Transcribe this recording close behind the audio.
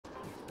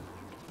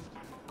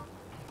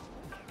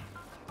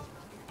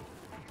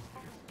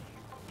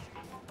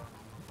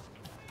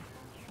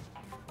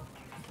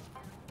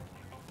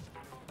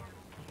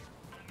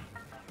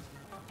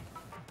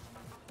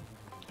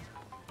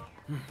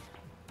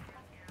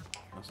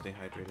I'll stay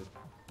hydrated.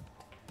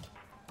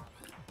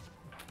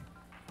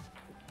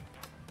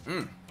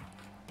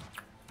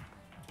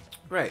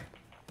 Right.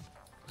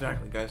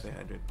 Exactly, guys, stay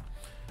hydrated.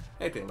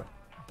 Hey, Taylor.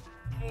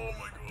 Oh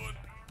my god.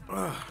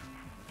 Ugh.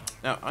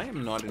 Now, I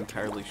am not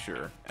entirely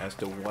sure as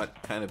to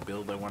what kind of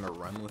build I want to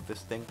run with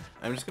this thing.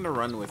 I'm just going to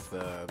run with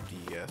the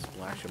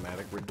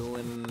Splash-O-Matic. We're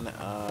doing,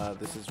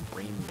 this is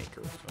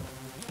Rainmaker.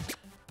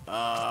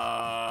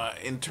 So.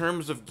 In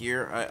terms of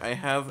gear, I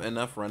have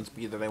enough run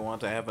speed that I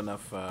want. I have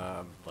enough,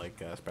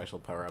 special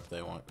power-up that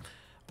I want.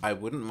 I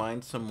wouldn't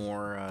mind some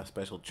more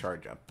special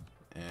charge-up.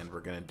 And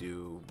we're going to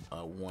do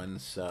one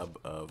sub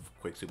of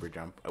quick super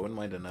jump. I wouldn't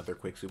mind another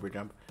quick super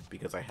jump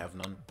because I have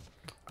none.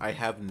 I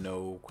have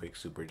no quick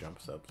super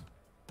jump subs.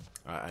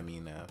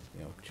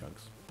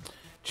 Chunks.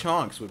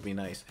 Chonks would be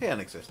nice. Hey,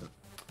 unexistent.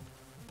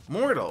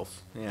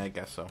 Mortals. Yeah, I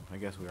guess so. I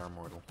guess we are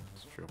mortal.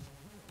 It's true.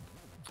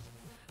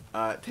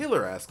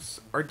 Taylor asks,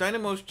 are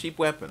dynamos cheap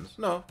weapons?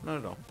 No, not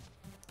at all.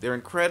 They're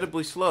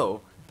incredibly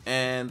slow,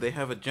 and they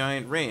have a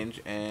giant range,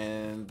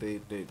 and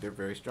they're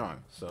very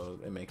strong. So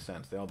it makes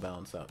sense. They all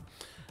balance out.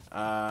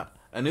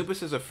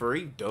 Anubis is a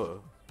furry? Duh.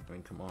 I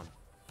mean, come on.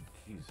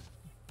 Jeez.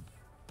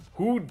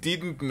 Who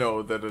didn't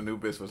know that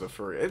Anubis was a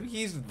furry? I mean,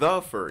 he's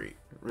the furry,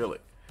 really.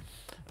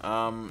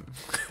 How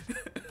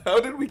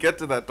did we get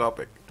to that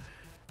topic?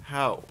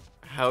 How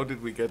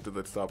did we get to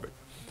this topic?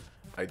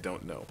 I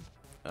don't know.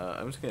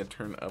 I'm just going to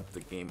turn up the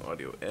game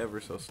audio ever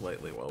so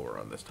slightly while we're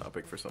on this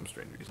topic for some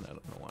strange reason. I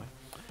don't know why.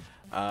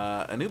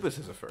 Anubis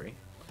is a furry.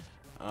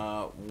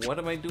 What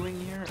am I doing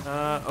here?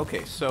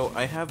 Okay, so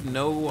I have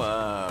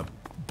no...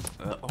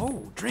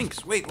 oh,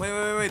 drinks! Wait,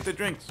 the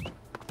drinks!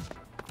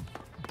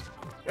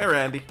 Hey,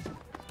 Randy.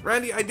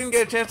 Randy, I didn't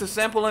get a chance to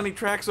sample any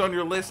tracks on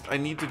your list. I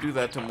need to do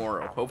that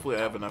tomorrow. Hopefully I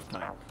have enough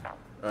time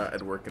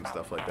at work and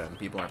stuff like that, and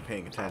people aren't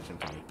paying attention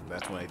to me.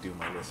 That's when I do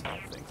my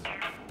listening of things.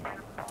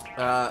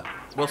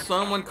 Well,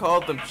 someone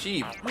called them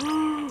cheap.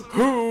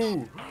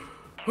 Who?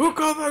 Who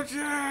called them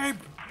cheap?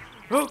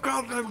 Who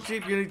called them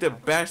cheap? You need to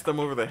bash them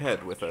over the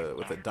head with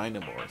a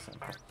dynamo or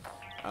something.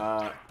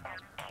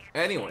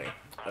 Anyway,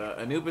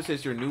 Anubis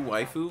is your new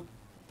waifu.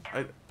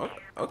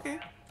 Okay.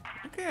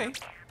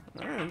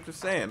 Alright, I'm just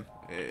saying.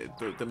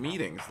 The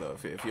meetings, though.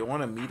 If you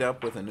want to meet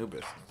up with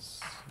Anubis,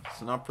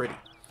 it's not pretty.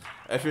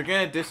 If you're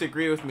gonna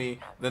disagree with me,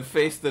 then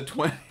face the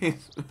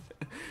 20s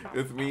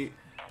with me.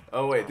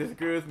 Oh wait,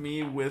 disagree with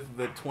me with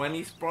the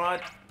 20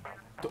 spot?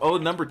 Oh,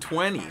 number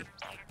 20.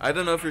 I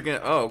don't know if you're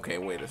gonna. Oh, okay.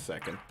 Wait a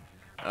second.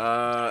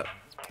 20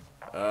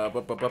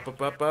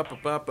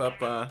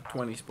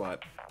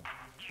 spot.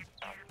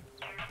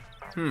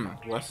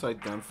 West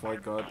Side Gunfly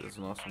God is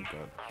an awesome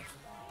god.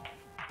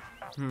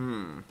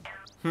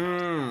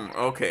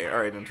 Okay,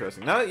 alright,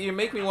 interesting. Now you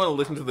make me want to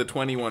listen to the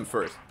 21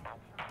 first.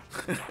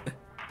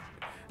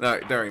 No,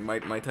 Darrien,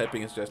 my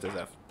typing is just as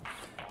F.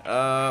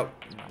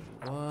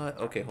 What?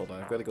 Okay, hold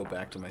on. I've got to go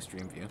back to my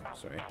stream view.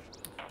 Sorry.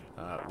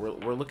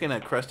 We're looking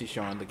at Krusty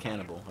Sean, the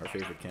cannibal, our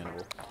favorite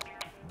cannibal.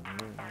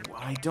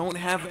 I don't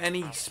have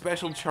any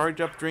special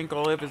charge-up drink.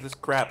 All I have is this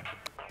crap.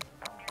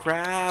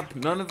 Crap!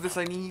 None of this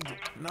I need.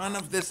 None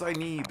of this I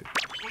need.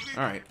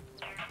 Alright.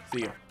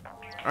 See ya.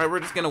 Alright, we're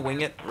just gonna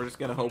wing it. We're just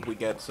gonna hope we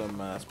get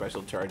some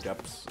special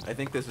charge-ups. I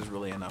think this is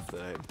really enough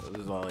this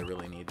is all I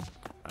really need.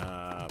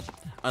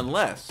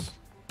 Unless,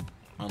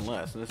 and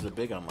this is a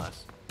big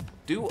unless,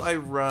 do I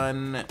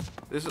run,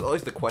 this is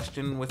always the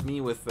question with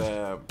me with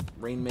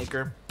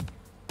Rainmaker.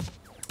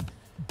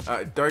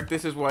 Dark,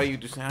 this is why you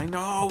just, I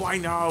know. I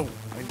don't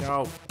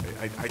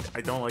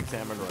like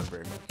Salmon Run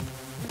very much.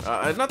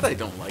 Not that I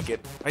don't like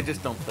it, I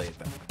just don't play it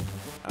that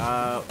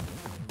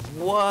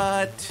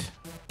much.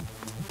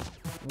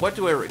 What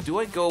do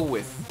I go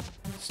with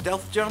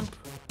stealth jump,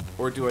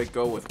 or do I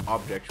go with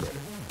object shredder?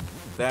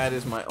 That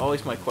is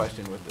always my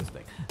question with this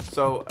thing.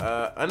 So,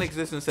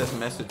 Unexistent says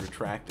message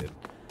retracted.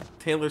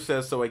 Taylor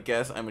says, so I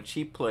guess I'm a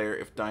cheap player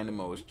if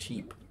Dynamo is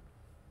cheap.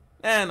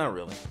 Not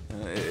really.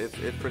 It's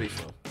pretty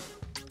slow.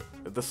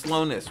 The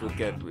slowness would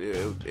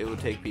it would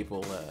take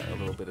people a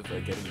little bit of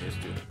getting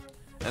used to.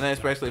 And then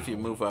especially if you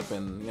move up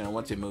and,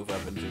 once you move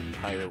up into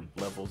higher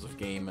levels of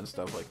game and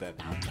stuff like that,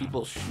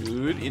 people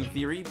should, in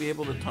theory, be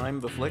able to time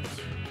the flicks,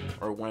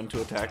 or when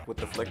to attack with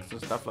the flicks and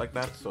stuff like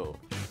that, so,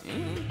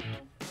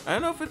 I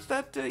don't know if it's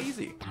that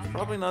easy. It's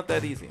probably not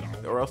that easy,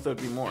 or else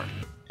there'd be more.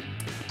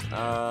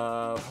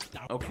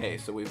 Okay,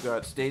 so we've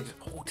got stage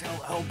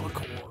Hotel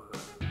Albacore.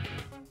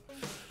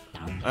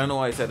 I don't know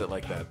why I said it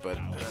like that, but,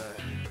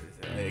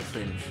 I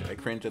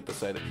cringe at the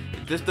sight of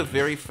it. Just the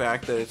very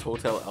fact that it's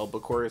Hotel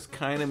Albacore is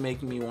kind of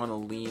making me want to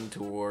lean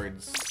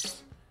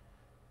towards...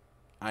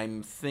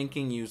 I'm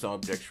thinking use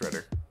Object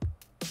Shredder.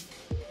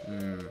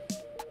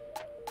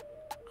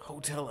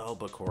 Hotel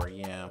Albacore,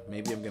 yeah.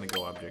 Maybe I'm going to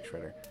go Object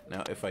Shredder.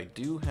 Now, if I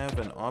do have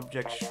an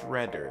Object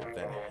Shredder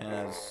that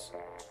has...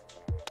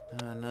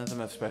 none of them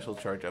have special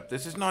charge up.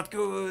 This is not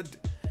good!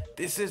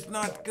 This is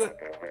not good!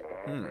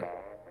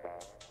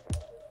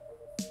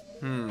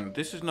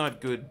 This is not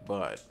good,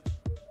 but...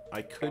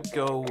 I could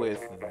go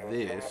with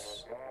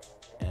this,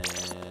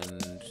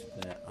 and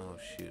that, oh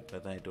shoot,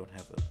 but I don't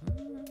have a,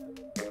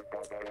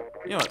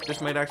 You know what?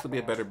 This might actually be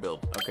a better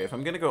build. Okay, if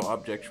I'm gonna go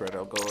object shred,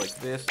 I'll go like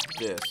this,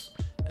 this,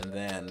 and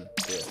then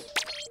this.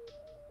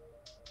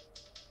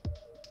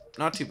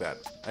 Not too bad.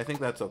 I think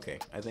that's okay.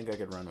 I think I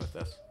could run with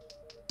this.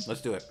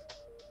 Let's do it.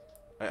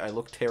 I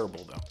look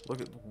terrible though. Look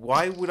at,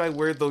 why would I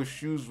wear those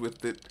shoes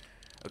with it?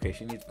 Okay,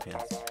 she needs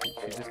pants.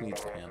 She just needs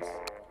pants.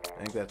 I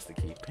think that's the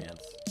key,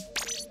 pants.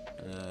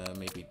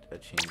 Maybe a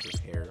change of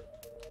hair.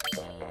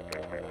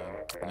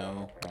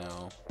 No.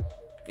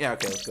 Yeah,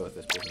 okay, let's go with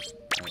this business.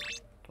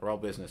 Right. We're all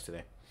business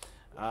today.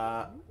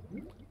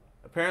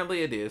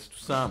 Apparently it is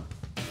some.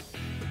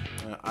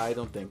 I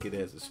don't think it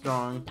is. It's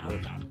strong.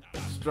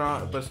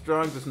 But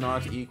strong does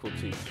not equal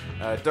to.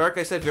 Dark,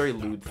 I said very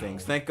lewd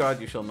things. Thank God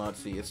you shall not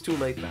see. It's too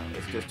late now.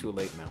 It's just too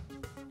late now.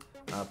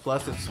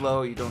 Plus it's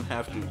slow. You don't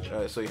have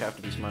to. So you have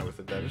to be smart with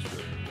it. That is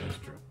true. That's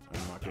true.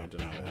 I'm not going to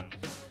deny that.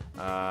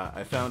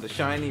 I found a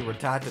shiny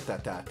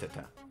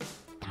Rattata-ta-ta-ta-ta.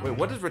 Wait,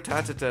 what does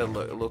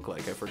Rattata look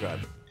like? I forgot.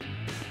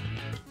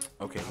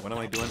 Okay, what am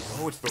I doing?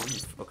 Oh, it's the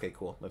reef. Okay,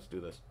 cool. Let's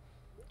do this.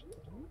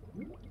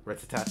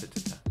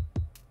 Rattata-ta-ta-ta.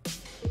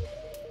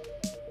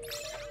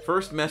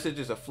 First message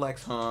is a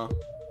flex, huh?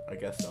 I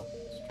guess so.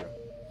 It's true.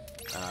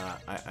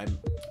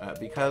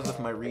 Because of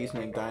my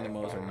reasoning,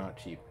 dynamos are not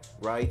cheap.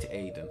 Right,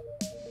 Aiden?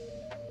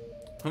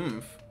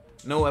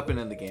 No weapon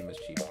in the game is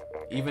cheap.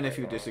 Even if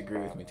you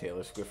disagree with me,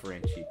 Taylor, Swiffer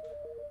ain't cheap.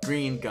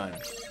 Green gun.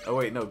 Oh,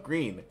 wait, no,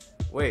 green.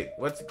 Wait,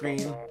 what's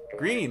green?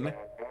 Green?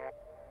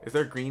 Is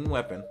there a green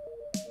weapon?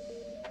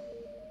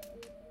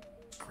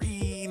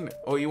 Green!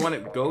 Oh, you want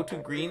to go to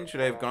green?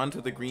 Should I have gone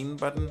to the green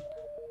button?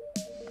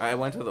 I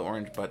went to the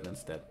orange button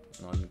instead,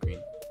 not the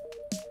green.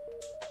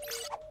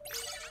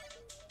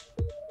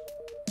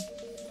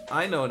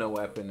 I know no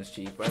weapon is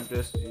cheap. I'm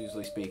just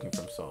usually speaking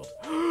from salt.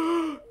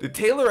 Did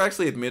Taylor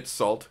actually admit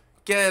salt?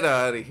 Get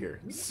out of here.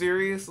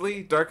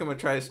 Seriously? Dark, I'm gonna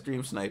try to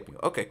stream sniping.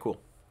 Okay,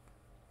 cool.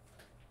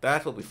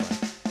 That will be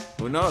fun.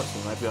 Who knows?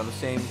 We might be on the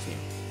same team.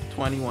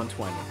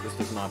 21-20. This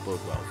does not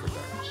bode well for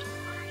Dark.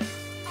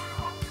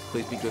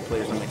 Please be good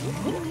players on my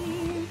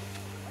team.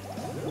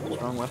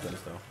 Strong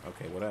weapons, though.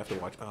 Okay, what do I have to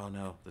watch? Oh,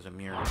 no. There's a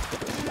mirror. Oh,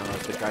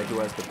 it's the guy who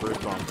has the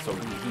burst bomb, so he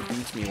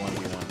beats me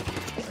 1v1.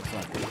 That's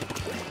not good.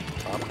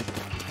 Pop.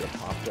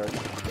 Pop dart.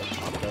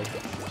 Pop dart.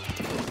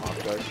 Pop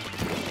dart.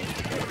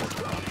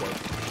 Pop dart.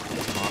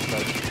 Pop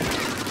dart.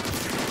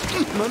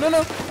 No.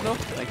 No,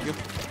 thank you.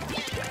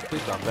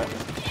 Please stop that.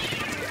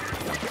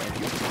 Yeah, thank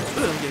you.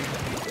 I'm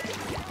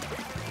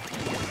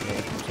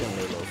getting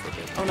way low for a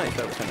bit. Oh, nice.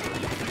 That was kind of good.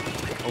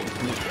 Oh,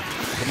 the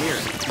mirror.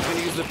 He's going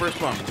to use the burst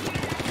bomb.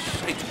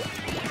 Shite.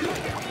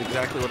 That's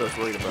exactly what I was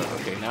worried about.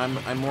 Okay, now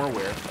I'm more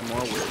aware. I'm more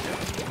aware now.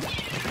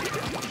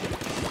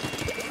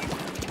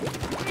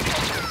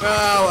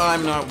 Well,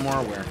 I'm not more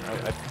aware.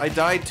 I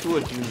died to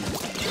a junior.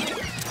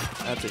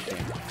 That's a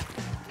shame.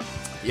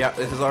 Yeah,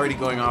 this is already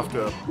going off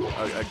to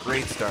a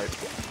great start.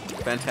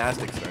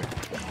 Fantastic start.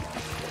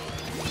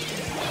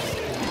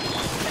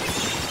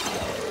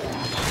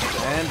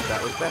 And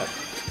that was that.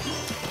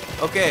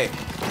 Okay.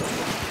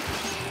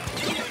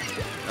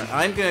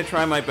 I'm gonna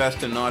try my best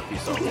to not be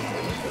salty.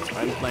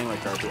 I'm playing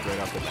like garbage right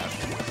off the bat.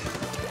 To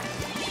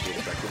be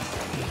expected.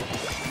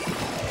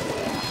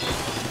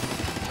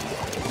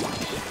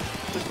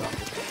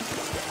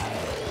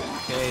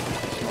 Okay,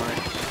 smart.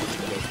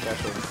 Go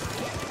special.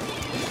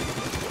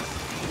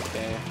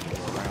 Okay, go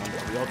around.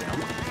 Are we all down?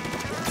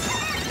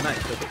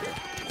 Nice, okay, good.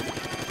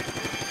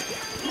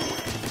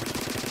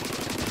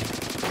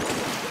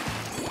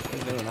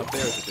 Is anyone up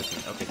there? Or is it just me?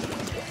 Okay, good.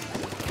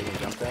 Can you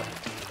jump that?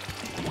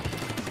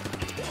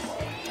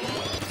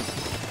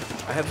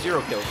 I have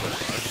 0 kills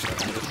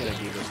left. I'm just gonna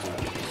give this to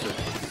search.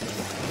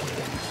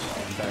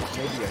 In fact,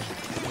 maybe I should.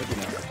 Maybe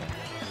not.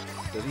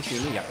 Does he see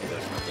me? Yeah, he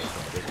does. Okay, so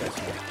this guy's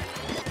here.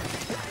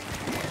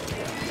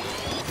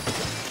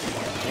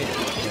 Hey,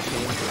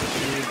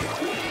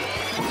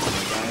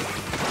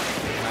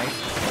 nice.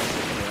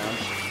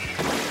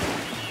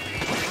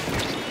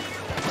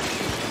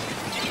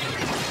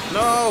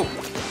 No!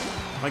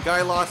 My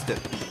guy lost it.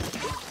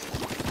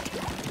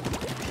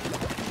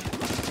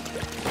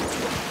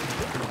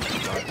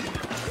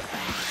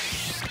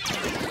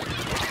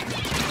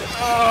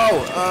 Oh!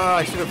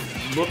 I should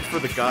have looked for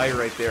the guy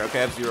right there. Okay,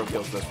 I have 0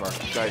 kills thus far.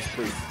 Guys,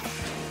 please.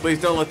 Please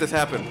don't let this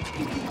happen.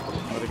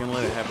 Oh, they're gonna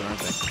let it happen, aren't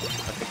they?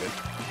 Okay, good.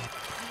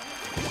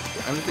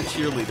 I'm just a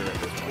cheerleader at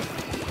this point.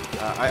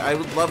 I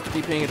would love to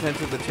be paying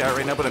attention to the chat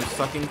right now, but I'm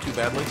sucking too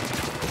badly.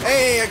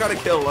 Hey, I got a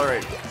kill.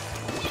 Alright.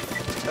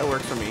 That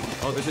works for me.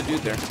 Oh, there's a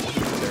dude there. There's a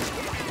dude there.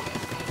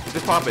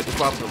 Just pop it. Just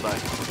pop it. It'll die.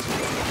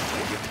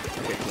 Thank you.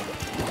 Okay, cool.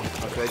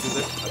 Oh, should I do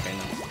this? Okay,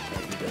 no.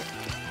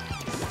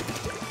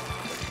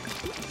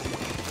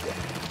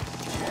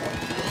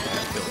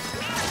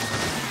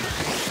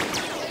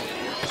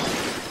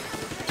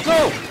 No!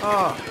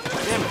 Oh,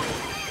 damn it.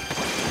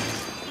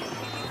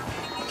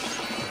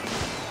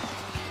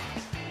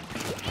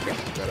 Okay,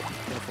 got it.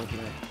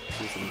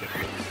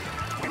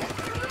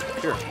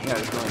 Sure, yeah,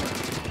 it's going.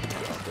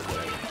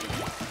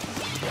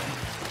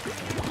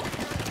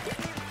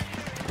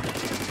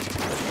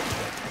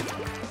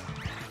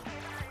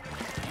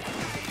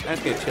 I'm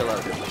just gonna chill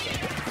out here for a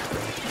second.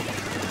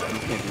 I'm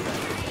just gonna do that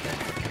for a second.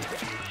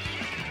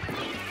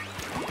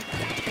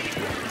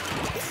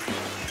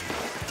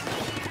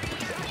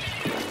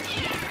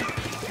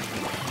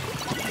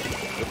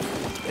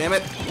 Damn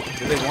it!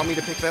 Do they want me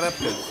to pick that up?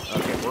 Because,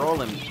 okay, we're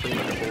all in pretty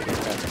much a holding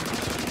pattern.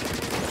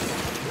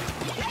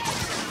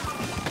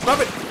 Stop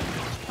it!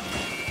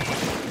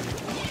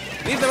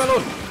 Leave them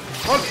alone!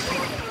 Hold!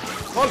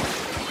 Hold!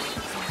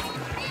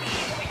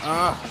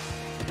 Ah!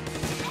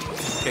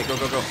 Okay, go,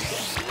 go, go.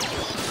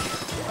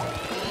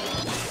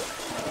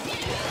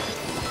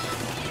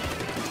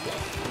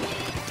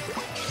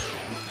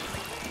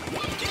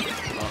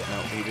 Oh, no,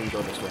 he didn't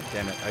go this way.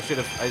 Damn it. I should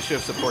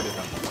have supported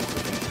him.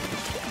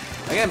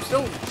 I am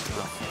still...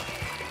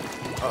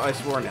 Oh, I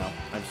swore now.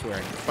 I'm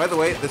swearing. By the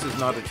way, this is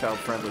not a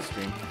child-friendly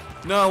stream.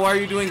 No, why are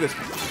you doing this?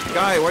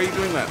 Guy, why are you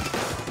doing that?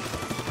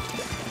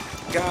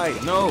 Guy,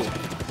 no!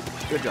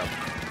 Good job.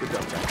 Good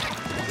job, guy.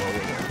 Whoa,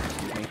 whoa, whoa.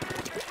 Excuse me.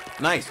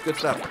 Nice, good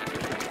stuff.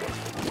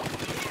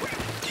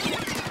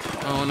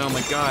 Oh no,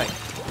 my guy.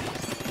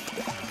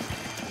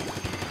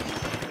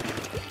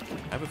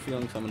 I have a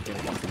feeling someone's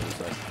gonna come from this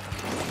side.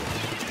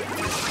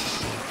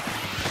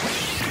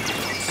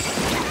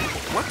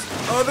 What?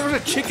 Oh, there was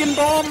a chicken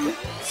bomb?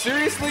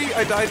 Seriously?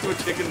 I died to a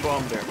chicken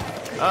bomb there.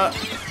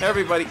 Hey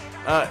everybody.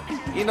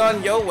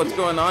 Enon, yo, what's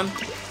going on?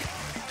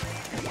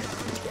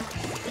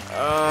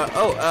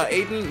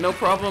 Aiden, no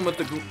problem with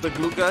the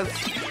glue guys.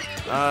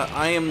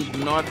 I am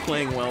not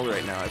playing well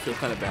right now. I feel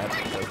kind of bad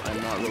because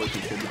I'm not really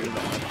contributing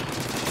that much.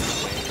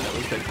 At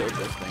least I killed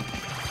this thing.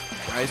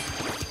 Guys,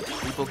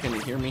 people, can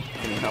you hear me?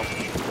 Can you help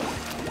me?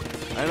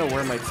 I don't know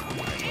where my...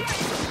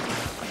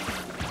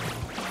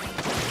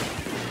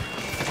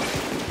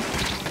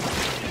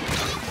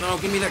 No,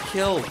 give me that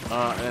kill.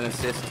 An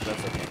assist.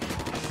 That's okay.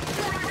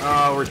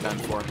 Oh, we're done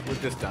for.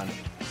 We're just done.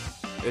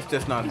 It's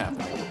just not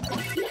happening.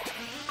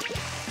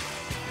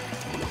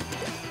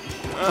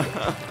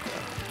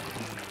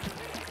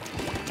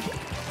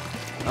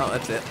 Oh,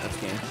 that's it. That's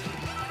game.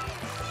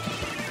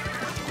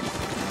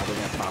 We're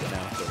gonna pop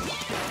now.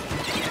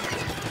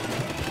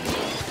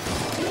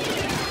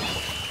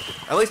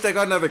 At least I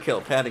got another kill.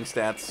 Padding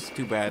stats.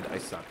 Too bad I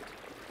sucked.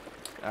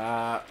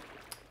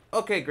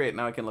 Okay, great.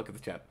 Now I can look at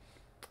the chat.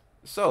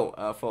 So,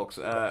 folks,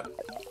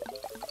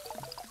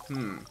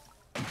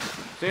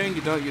 saying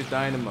you don't use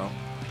Dynamo.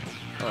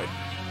 Alright.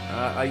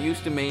 I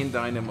used to main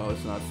Dynamo,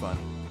 it's not fun.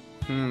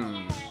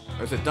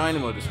 There's a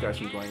Dynamo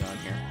discussion going on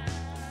here.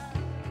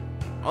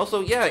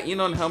 Also, yeah,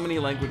 Enon, how many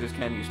languages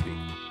can you speak?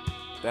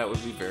 That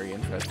would be very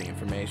interesting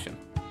information.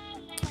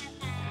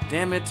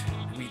 Damn it,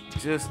 we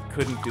just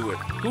couldn't do it.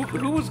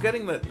 Who was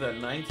getting the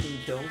 19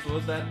 kills? What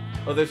was that?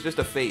 Oh, there's just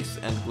a face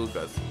and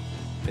Glugaz.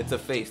 It's a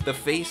face. The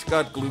face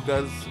got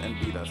Glugaz and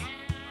beat us.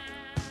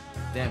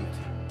 Damn it.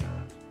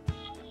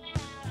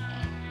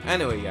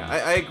 Anyway, yeah,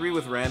 I agree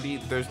with Randy.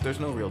 There's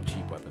no real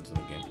cheap weapons in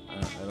the game. I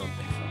don't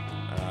think so.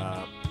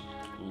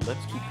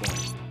 Let's keep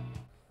going.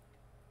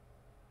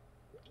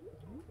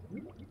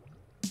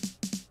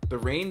 The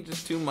range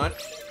is too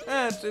much.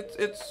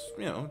 It's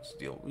you know,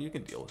 you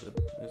can deal with it.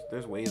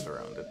 There's ways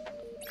around it.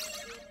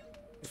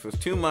 If it was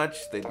too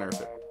much, they'd nerf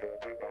it.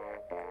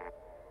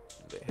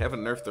 They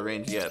haven't nerfed the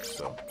range yet,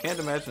 so can't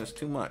imagine it's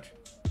too much.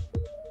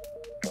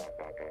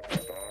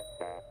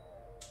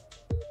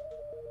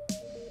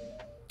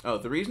 Oh,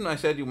 the reason I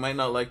said you might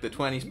not like the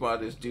 20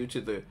 spot is due to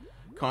the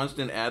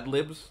constant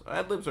ad-libs.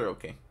 Ad-libs are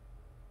okay.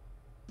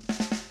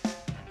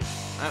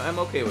 I'm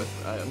okay with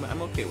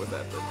I'm okay with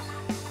ad-libs.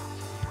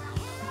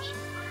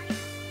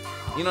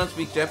 You don't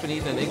speak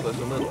Japanese and English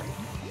a little,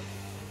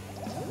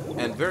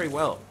 and very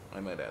well, I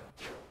might add.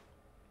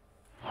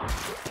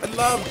 I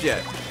love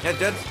Jet. Yeah,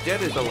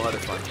 Jet is a lot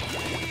of fun.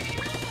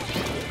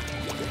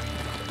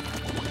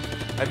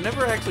 I've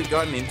never actually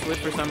gotten into it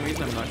for some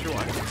reason. I'm not sure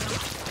why.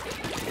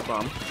 The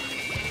bomb.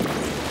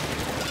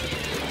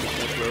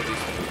 Let's throw these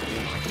things.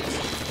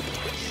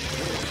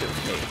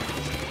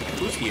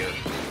 Who's here?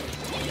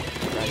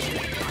 Guys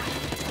here.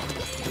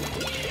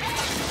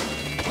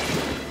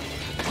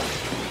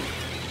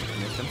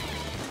 Missed him.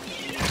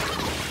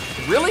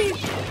 Really?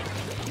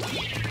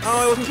 Oh,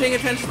 I wasn't paying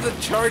attention to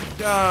the charge.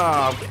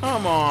 Oh,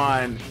 come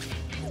on.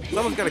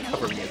 Someone's got to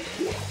cover me.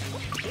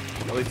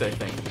 At least I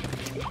think.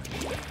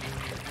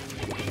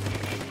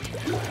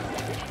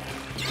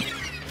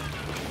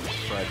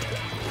 Right.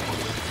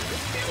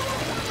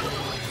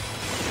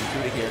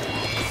 Shoot it here.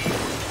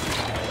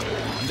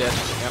 I'm dead.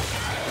 Yep.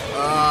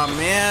 Oh,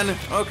 man.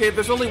 Okay,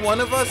 there's only one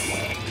of us?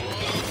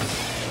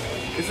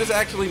 Is this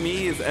actually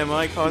me? Am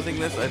I causing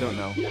this? I don't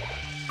know.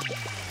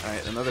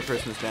 Alright, another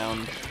person is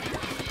down.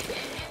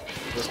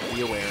 Just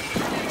be aware.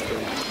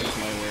 Use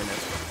my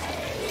awareness.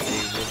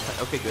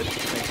 Okay, good.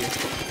 Thank you.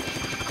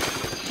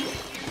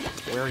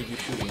 Where are you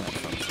shooting that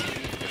from? I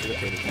should have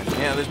paid attention.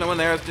 Yeah, there's no one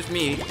there. It's just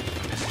me. Okay,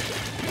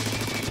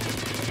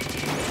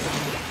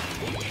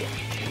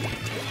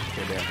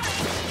 there.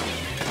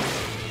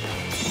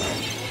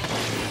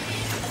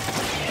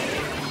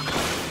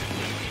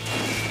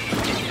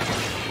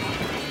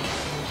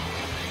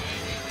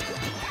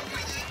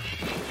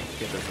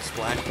 Okay, there's a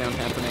splash pad splashdown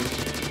happening.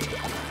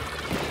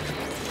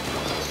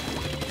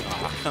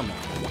 Ah, come on.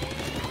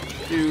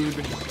 Dude.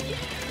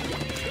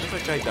 How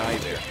did that guy die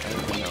there? I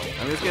don't even know.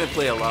 I'm just gonna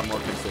play a lot more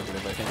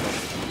conservative. I think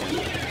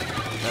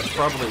that's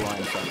probably why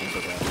I'm sucking so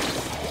bad.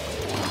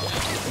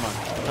 Come on,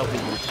 help me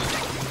move.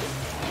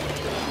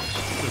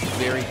 This is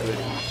very good.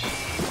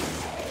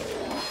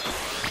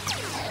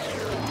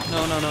 No,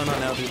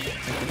 now, dude.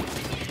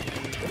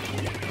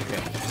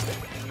 Okay.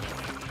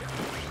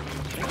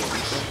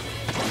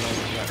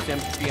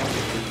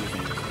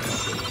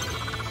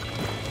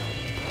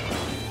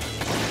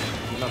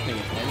 He's not paying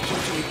attention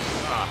to me.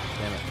 Ah,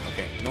 damn it.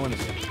 Okay, no one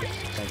is here.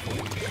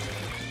 Thankfully.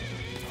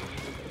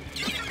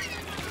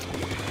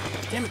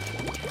 Damn it!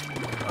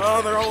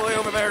 Oh, they're all the way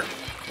over there!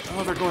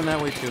 Oh, they're going that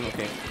way too.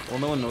 Okay. Well,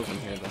 no one knows I'm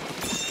here, though.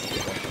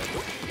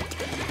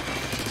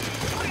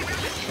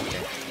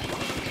 Okay.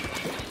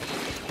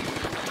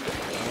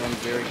 I am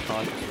very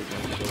cautiously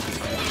going to go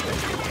behind.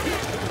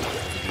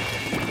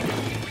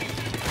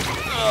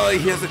 Oh,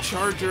 he has a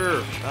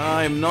charger!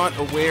 I'm not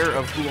aware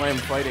of who I am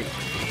fighting.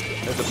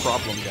 That's a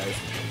problem, guys.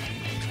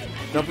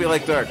 Don't be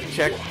like Dark.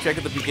 Check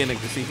at the beginning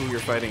to see who you're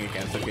fighting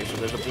against. Okay, so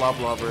there's a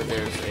Bloblobber,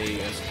 there's a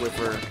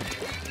Squiffer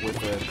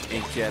with an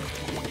Inkjet.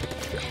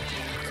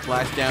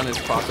 Splashdown is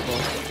possible.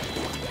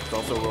 It's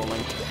also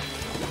rolling.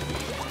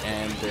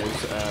 And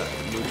there's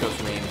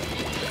Muto's Rain.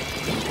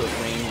 Muto's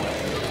Rain.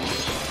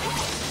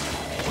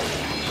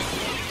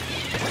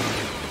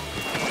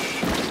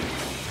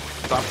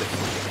 Stop this.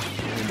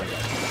 Oh my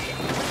god.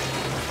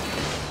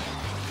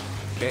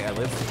 Okay, I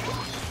live.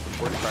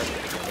 Important part.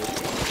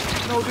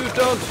 No, dude,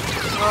 don't!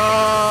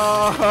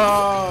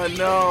 Oh,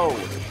 no!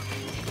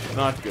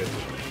 Not good.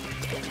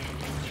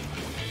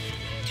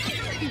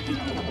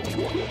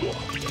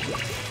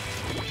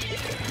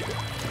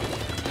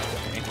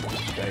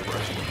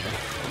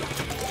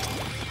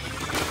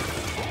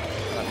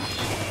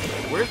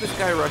 Where's this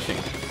guy rushing?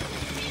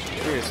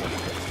 Seriously.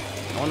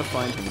 I want to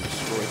find him and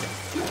destroy him.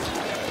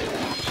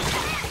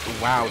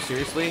 Wow,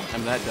 seriously?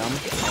 I'm that dumb?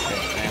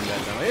 Okay, I am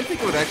that dumb. I didn't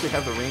think it would actually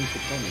have the range to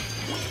kill me.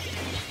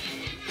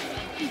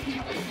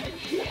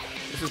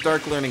 This is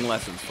Dark learning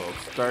lessons,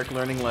 folks. Dark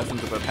learning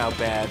lessons about how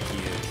bad he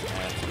is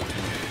at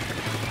Splatoon.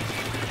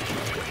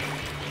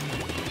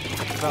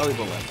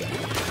 Valuable lesson.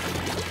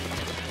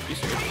 You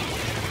serious?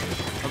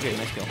 Okay,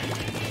 nice kill.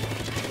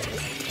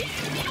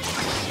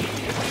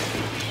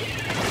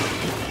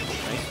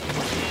 Nice.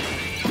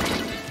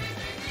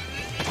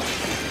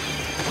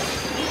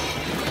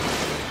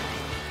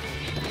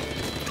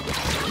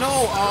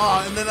 No!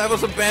 Ah, and then I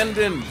was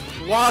abandoned!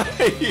 Why?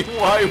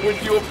 Why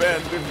would you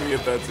abandon me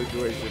at that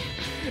situation?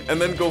 And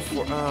then go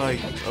for...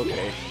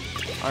 okay.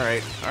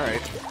 Alright,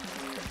 alright.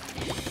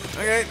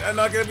 Okay, I'm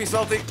not gonna be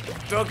salty.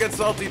 Don't get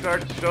salty,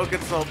 Dark. Don't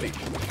get salty.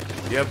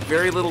 You have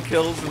very little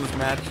kills in this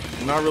match.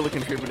 You're not really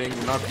contributing.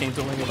 You're not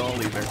painting at all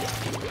either.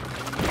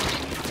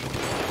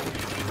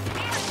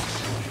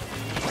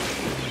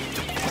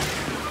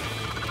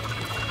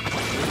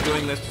 I'm just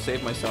doing this to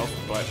save myself,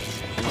 but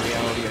in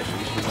reality I should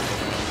be shooting around.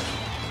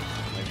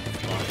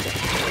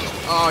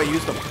 Oh, I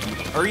used them.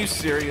 Are you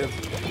serious?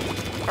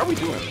 How are we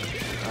doing?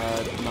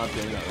 Not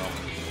doing that well.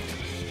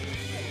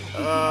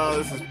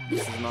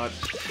 This is not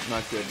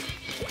good.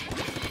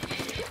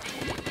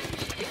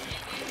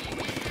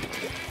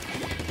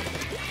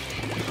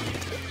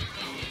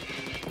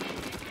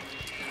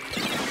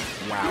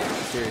 Wow,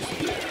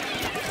 seriously.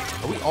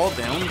 Are we all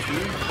down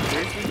too?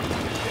 Seriously?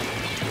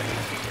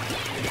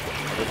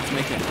 They're just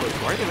making it close.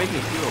 Why are they making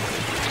it feel?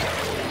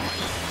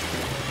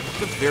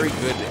 It's a very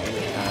good thing.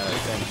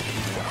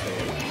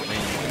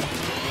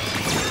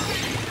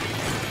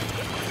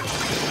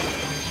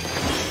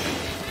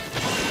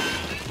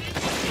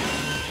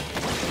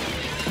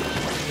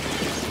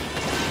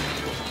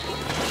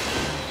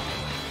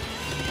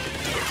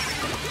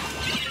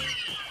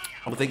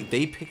 Oh,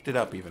 they picked it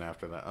up even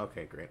after that.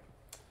 Okay, great.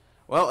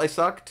 Well, I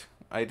sucked.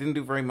 I didn't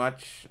do very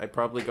much. I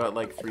probably got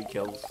like 3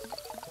 kills.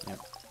 Yeah.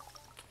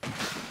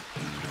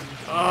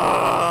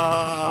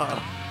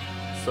 Ah,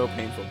 so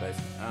painful, guys.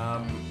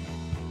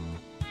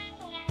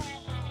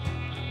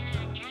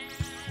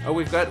 Oh,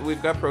 we've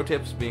got pro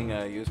tips being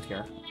used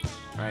here.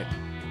 All right.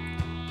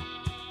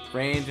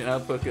 Range and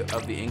output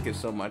of the ink is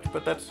so much,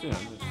 but that's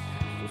that's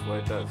just what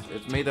it does.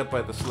 It's made up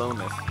by the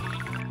slowness.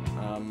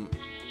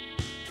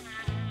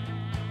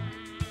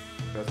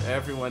 Because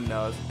everyone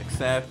knows,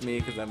 except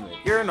me, because I'm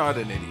you're not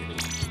an idiot.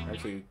 You're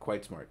actually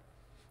quite smart.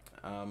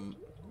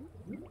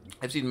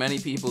 I've seen many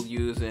people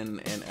use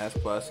in S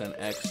Plus and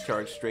X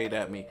charge straight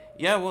at me.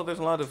 Yeah, well, there's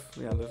a lot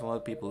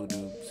of people who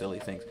do silly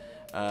things.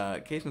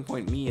 Case in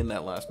point, me in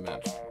that last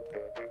match.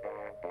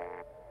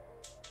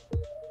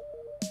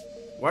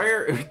 Why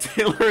are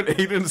Taylor and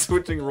Aiden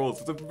switching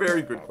roles? It's a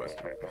very good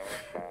question.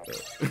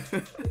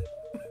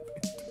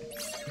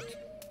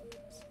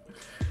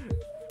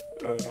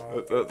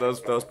 That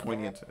was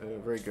poignant.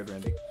 Very good,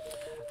 Randy.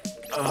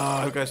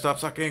 I've got to stop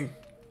sucking.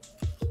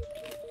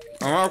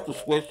 I'm gonna have to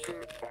switch.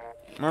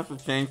 I'm gonna have to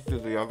change to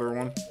the other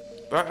one.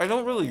 But I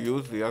don't really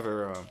use the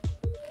other,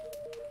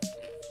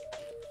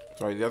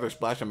 the other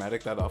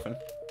Splash-O-Matic that often.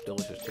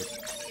 Delicious chips.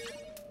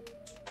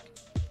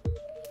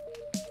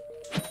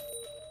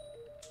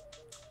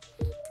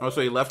 Oh,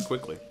 so he left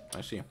quickly.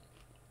 I see.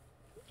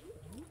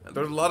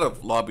 There's a lot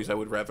of lobbies I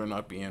would rather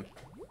not be in.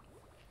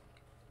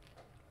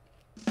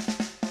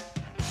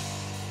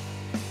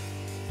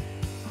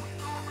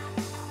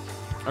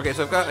 Okay,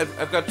 so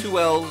I've got 2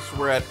 L's.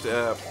 We're at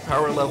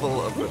power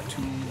level of a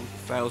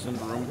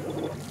 2,000 room.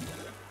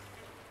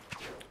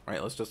 All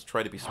right, let's just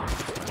try to be smart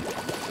this time.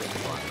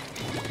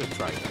 Just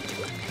try.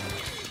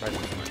 Try to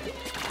be smart.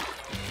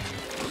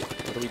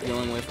 What are we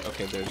dealing with?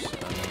 Okay, there's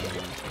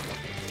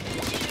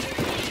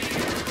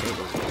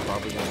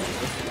probably gonna be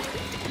this.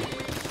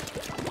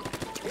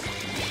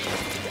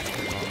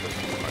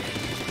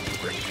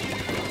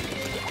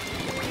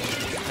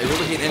 I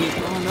really hate any.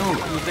 Oh no,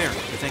 he was there.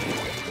 Okay, thank you.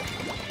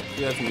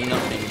 He has me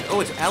nothing. Oh,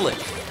 it's Alex.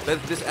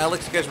 This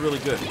Alex guy's really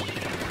good.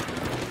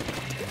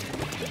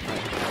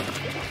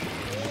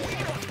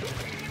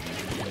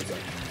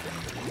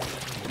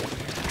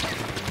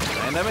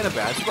 And I'm in a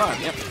bad spot.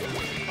 Yep.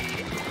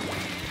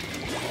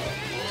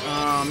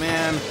 Oh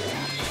man.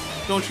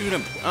 Don't shoot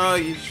him. Oh,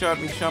 you shot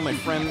me. Shot my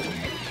friend.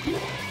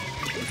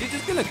 Is he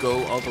just gonna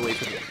go all the way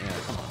to the... Yeah,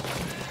 come on.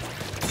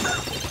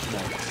 No.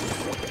 I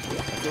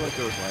feel like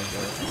there was life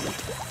there.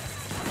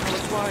 Oh,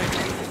 that's why.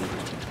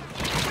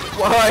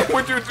 Why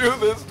would you do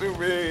this to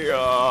me?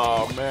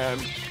 Oh, man.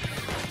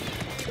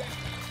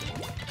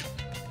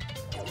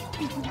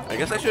 I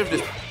guess I should have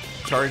just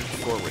charged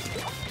forward.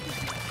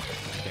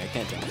 Okay, I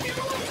can't do it.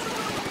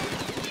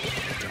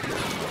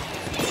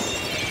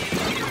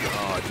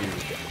 Oh, dude.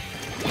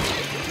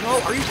 No,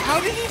 are you... How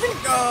did he even...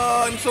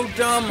 Oh, I'm so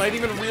dumb. I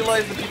didn't even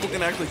realize that people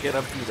can actually get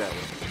up through that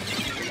way.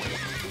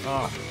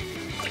 Oh.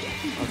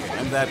 Okay,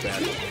 I'm that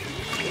bad.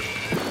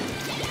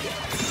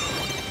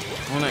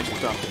 Oh, nice. You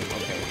stopped him.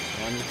 Okay.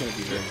 Well, I'm just going to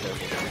be very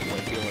careful. I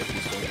feel like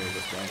he's still very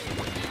distracted.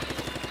 Nice.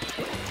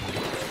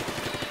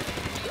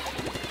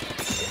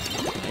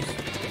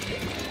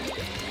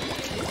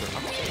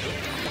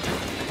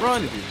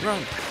 Run, dude.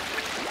 Run.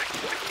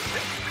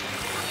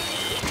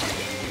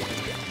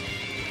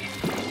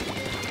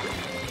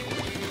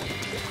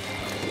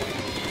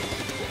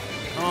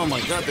 Oh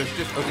my god, there's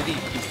just... Oh, did he...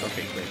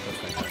 Okay, great. That's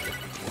fantastic.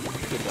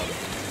 Good job.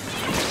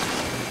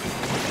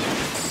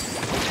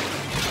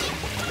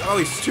 Oh,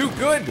 he's too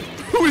good!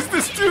 Who is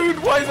this dude?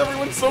 Why is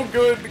everyone so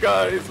good,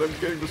 guys? I'm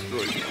getting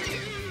destroyed.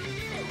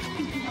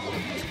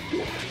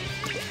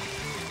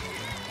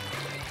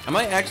 Am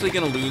I actually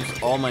gonna lose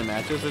all my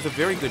matches? There's a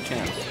very good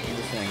chance. I'm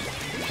just saying.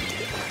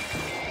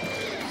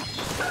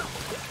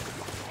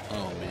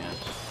 Oh, man.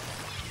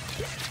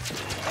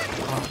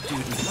 Oh,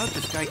 dude, how did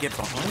this guy get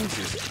behind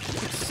you?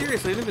 Like,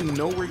 seriously, I didn't even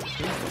know where he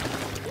came from.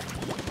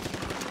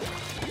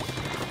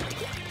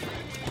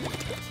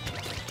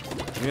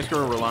 I'm just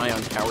gonna rely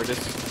on cowardice.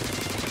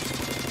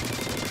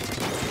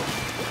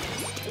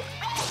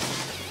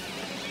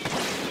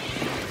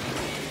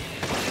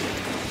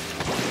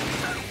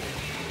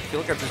 I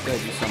feel like I've just gotta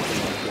do something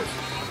like this.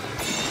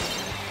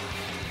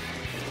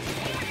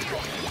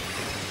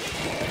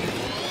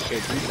 Okay,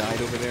 Drew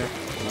died over there.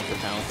 Not the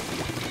talent.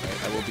 Right,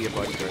 I will be a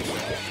bodyguard.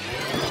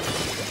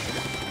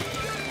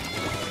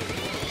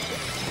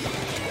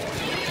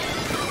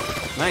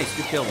 Nice,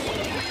 good kill.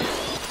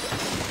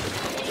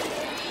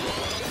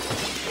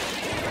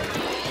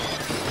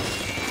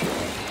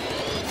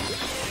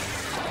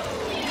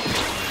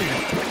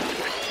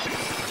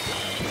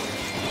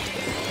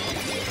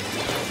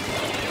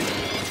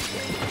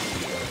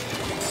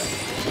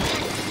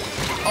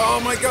 Oh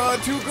my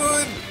god, too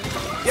good!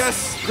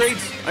 Yes, great!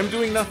 I'm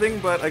doing nothing,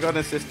 but I got an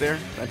assist there.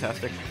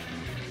 Fantastic.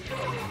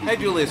 Hey,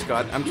 Julia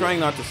Scott. I'm trying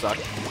not to suck,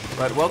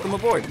 but welcome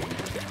aboard.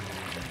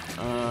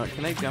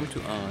 Can I jump to...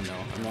 Oh, no.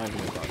 I'm not even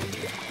gonna bother.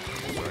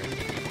 Sorry.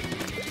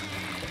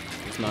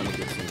 It's not a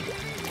good scene.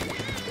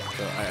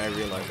 So I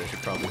realize I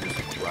should probably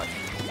just rush.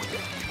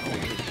 Oh,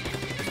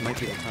 this might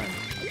be the time.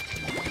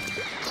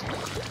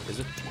 Is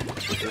it?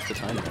 Is this the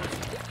time?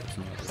 It's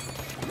not.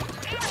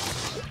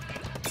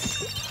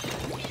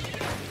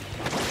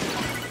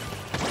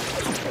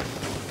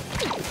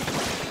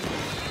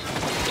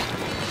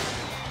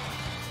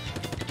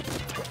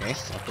 Okay,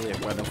 luckily I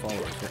have weapon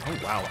followers. Oh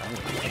wow, I'm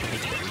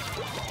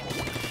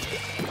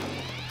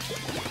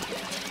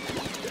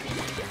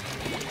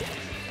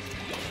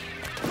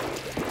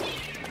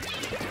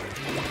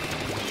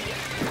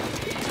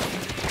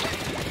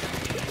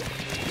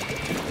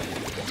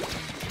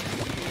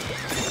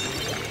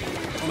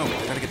oh no, I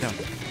gotta get down.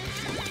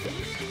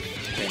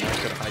 Okay, now I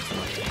gotta hide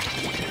somewhere.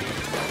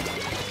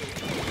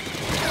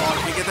 Oh,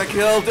 I can't get that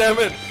kill, damn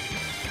it!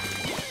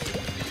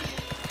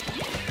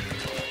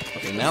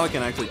 Now I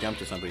can actually jump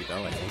to somebody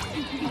though, I think.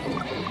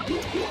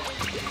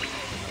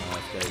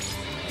 This guy's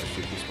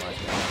shoot these spots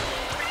now.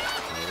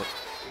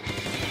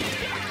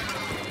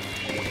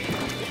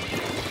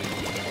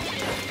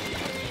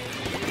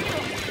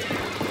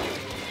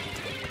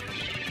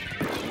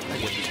 I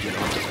get this dude on.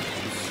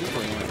 He's super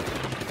annoying.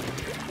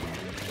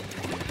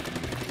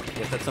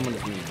 Yes, that someone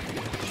is me.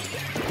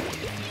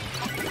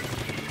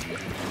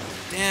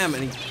 Damn,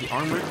 and he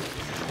armored.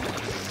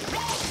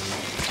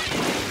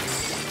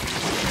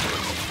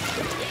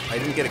 I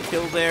didn't get a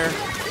kill there.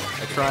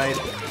 I tried.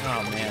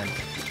 Oh, man.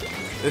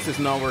 This is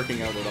not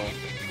working out at all.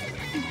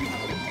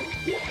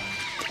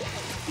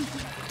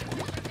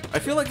 I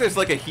feel like there's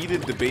like a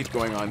heated debate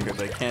going on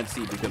because I can't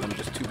see because I'm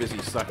just too busy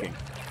sucking.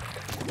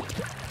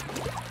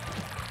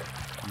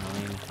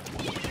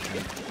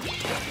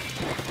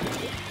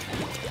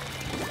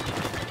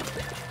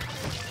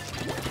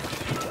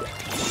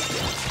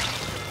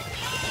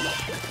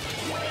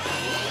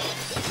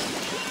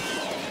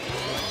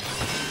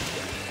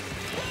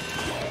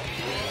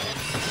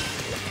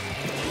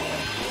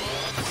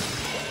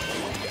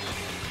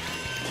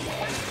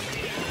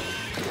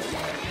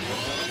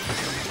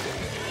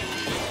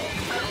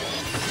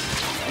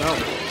 No.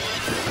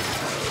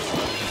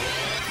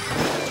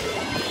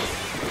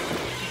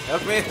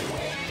 Help me.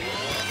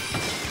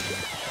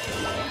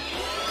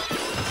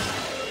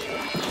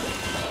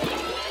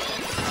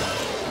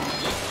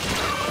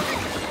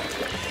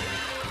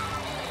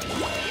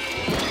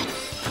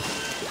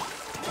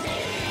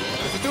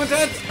 This is too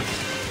intense.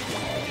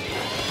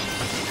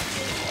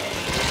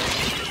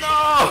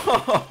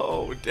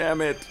 No! Damn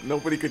it.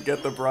 Nobody could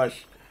get the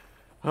brush.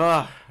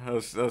 Ah, that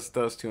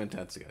was too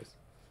intense, guys.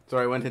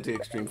 Sorry, I went into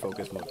extreme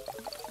focus mode.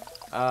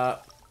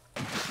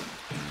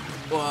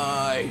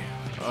 Why?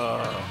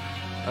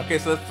 Okay,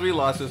 so that's 3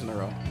 losses in a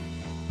row.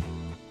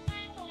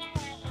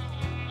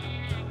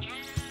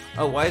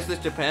 Oh, why is this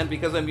Japan?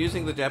 Because I'm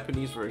using the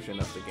Japanese version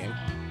of the game.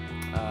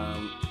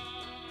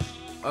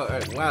 Oh,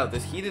 wow,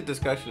 this heated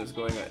discussion is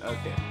going on.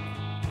 Okay.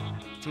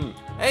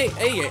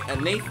 Hey,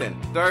 Nathan.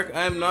 Dark,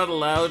 I'm not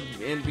allowed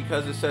in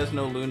because it says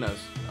no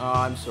Lunas. Oh,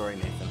 I'm sorry,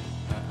 Nathan.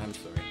 I'm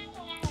sorry.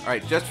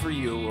 Alright, just for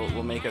you,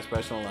 we'll make a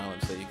special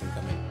allowance so you can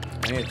come in.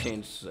 I'm gonna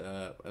change,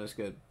 I'm just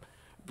gonna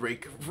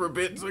break for a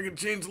bit so I can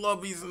change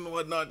lobbies and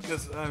whatnot,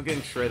 because I'm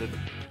getting shredded.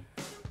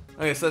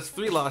 Okay, so that's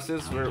 3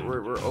 losses. We're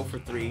 0 for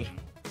 3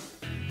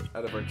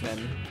 out of our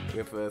 10. We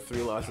have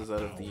 3 losses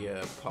out of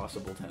the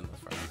possible 10 thus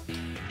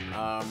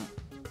far.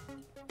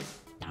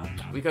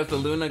 Because the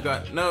Luna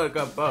got, no, it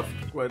got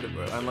buffed quite a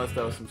bit, unless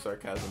that was some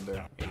sarcasm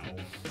there.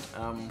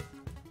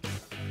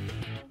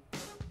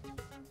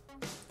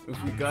 If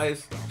you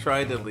guys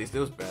tried at least, it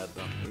was bad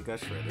though. We got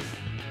shredded.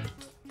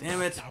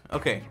 Damn it.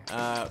 Okay,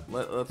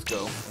 let's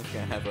go. Let's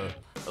gonna have a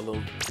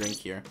little drink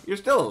here. You're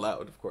still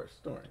allowed, of course.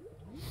 Don't worry.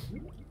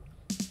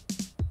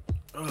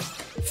 Ugh.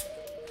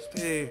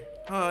 Stay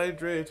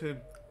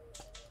hydrated.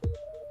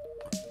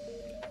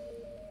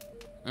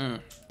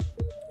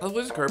 Oh,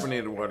 this is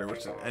carbonated water,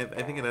 which I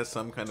think it has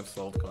some kind of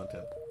salt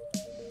content.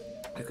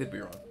 I could be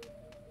wrong.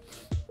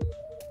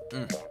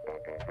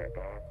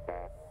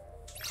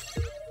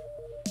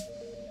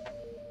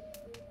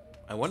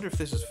 I wonder if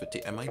this is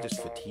fatigue. Am I just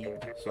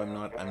fatigued? So I'm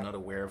not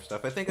aware of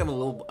stuff. I think I'm a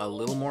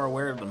little more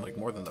aware, but like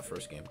more than the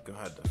first game.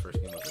 God, the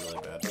first game was really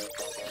bad. This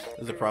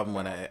is a problem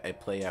when I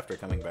play after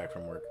coming back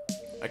from work.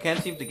 I can't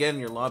seem to get in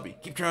your lobby.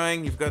 Keep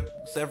trying. You've got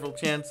several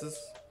chances.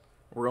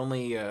 We're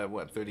only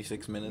what,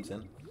 36 minutes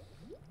in?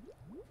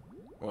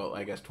 Well,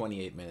 I guess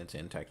 28 minutes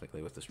in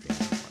technically with the stream.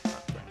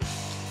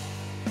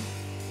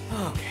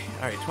 Okay,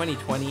 all right,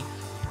 2020.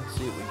 Let's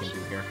see what we can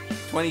do here.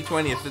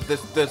 2020. It's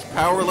this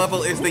power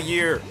level is the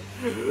year.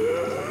 Oh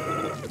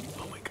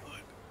my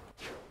god.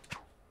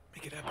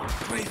 Make it happen.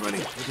 2020.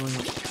 We're doing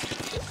it.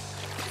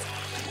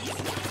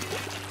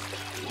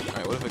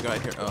 Alright, what have I got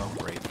here? Oh,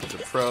 great. There's a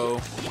pro.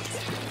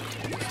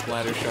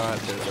 Splatter shot.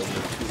 There's a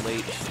too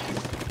late.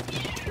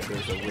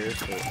 There's a where's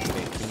the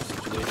team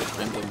situated.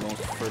 I'm the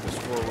most furthest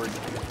forward.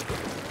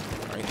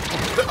 Alright.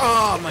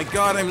 Oh my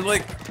god, I'm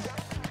like...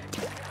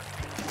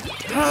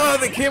 Ah,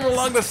 they came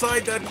along the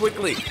side that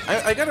quickly.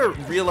 I gotta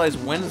realize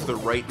when's the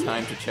right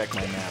time to check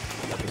my map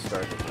at the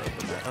start of the map.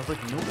 I was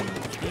like, nobody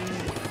came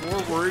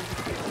forward,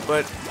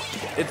 but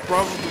it's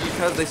probably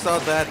because they saw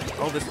that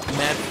all this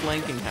mad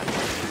flanking happening.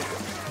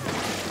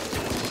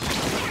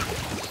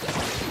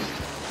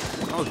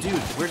 Oh, dude,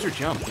 where's your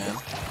jump, man?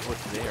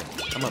 What's there?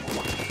 I'm up.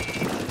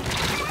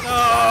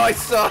 Oh, I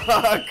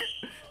suck!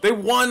 They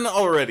won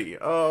already!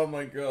 Oh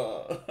my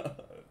god.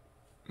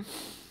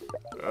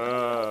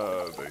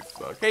 They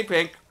suck. Hey,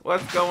 Pink,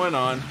 what's going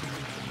on?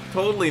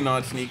 Totally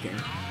not sneaking.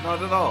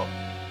 Not at all.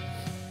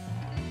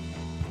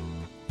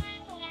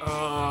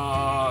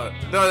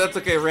 No, that's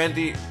okay,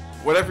 Randy.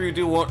 Whatever you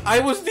do won't. I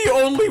was the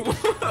only one!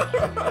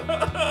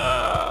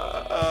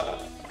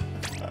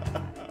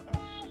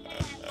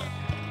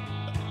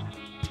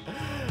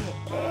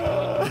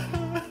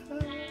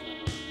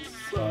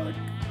 Suck.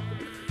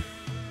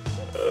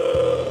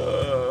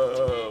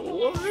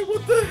 Why?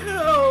 What the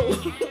hell?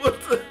 What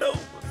the hell?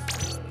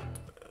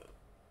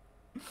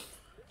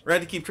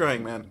 Randy, keep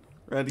trying, man.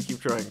 Randy,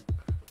 keep trying.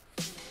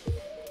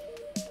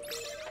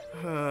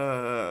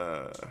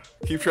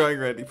 Keep trying,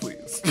 Randy,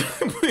 please.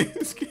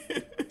 Please, you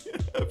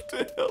have to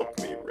help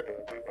me,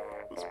 Randy.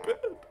 That was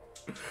bad.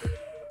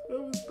 That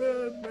was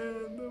bad,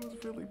 man. That was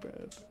really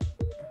bad.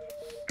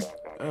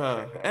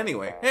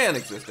 Anyway, hey,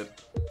 Unexistent.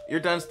 You're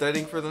done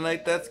studying for the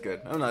night? That's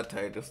good. I'm not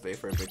tired. Just stay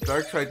for a bit.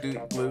 Dark try do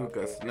blue,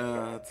 Gus.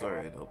 No, it's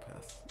alright. I'll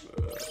pass.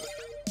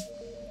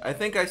 I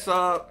think I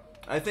saw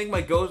I think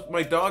my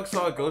dog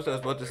saw a ghost. I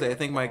was about to say, I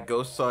think my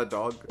ghost saw a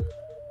dog.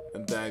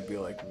 And then I'd be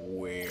like,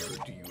 where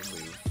do you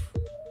live?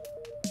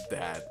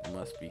 That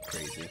must be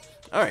crazy.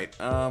 Alright,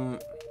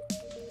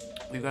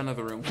 we've got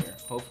another room here.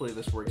 Hopefully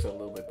this works out a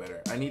little bit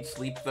better. I need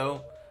sleep,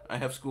 though. I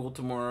have school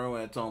tomorrow,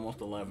 and it's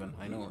almost 11.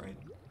 I know, right?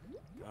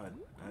 God,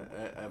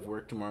 I have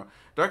work tomorrow.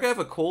 Dark, I have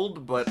a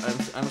cold, but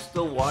I'm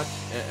still watch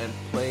and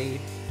play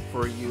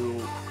for you.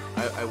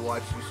 I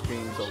watch your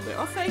streams all day.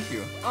 Oh, thank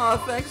you. Oh,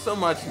 thanks so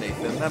much,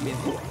 Nathan. That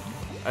means a lot.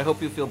 I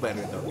hope you feel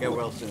better, though. Get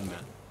well soon,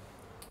 man.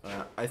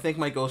 I think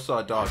my ghost saw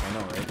a dog. I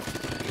know, right?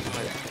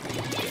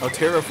 How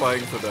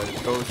terrifying for the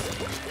ghost.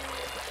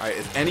 Alright,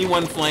 is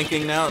anyone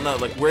flanking now? No,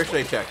 like, where should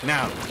I check?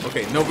 Now!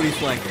 Okay, nobody's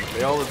flanking.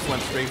 They all just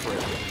went straight for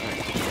it. Alright,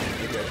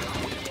 okay.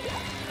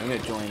 I'm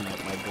gonna join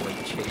my boy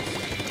Chase.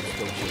 Let's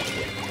go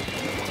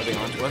Chase. Are they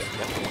on to us?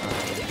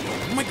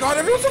 Yeah. Oh my god,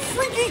 everyone's so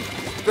freaky!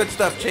 Good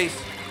stuff, Chase.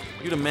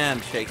 You the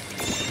man, Chase.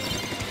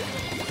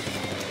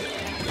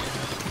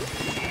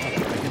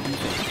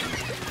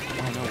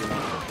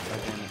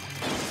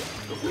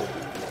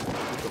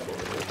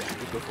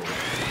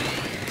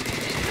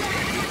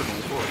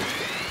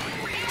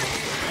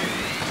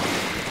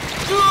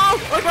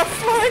 I got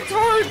flanked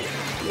hard!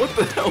 What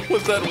the hell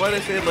was that? Why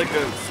did I say it like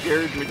a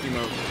scared Mickey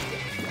Mouse?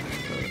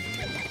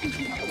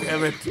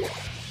 Damn it.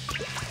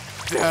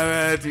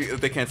 Damn it.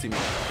 They can't see me.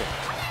 Okay.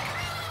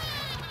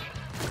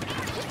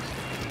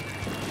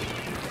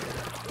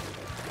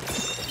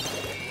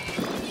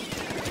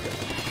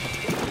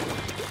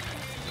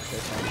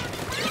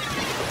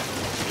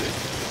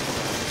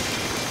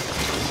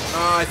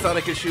 Oh, I thought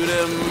I could shoot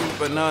him,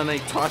 but no, and they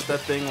tossed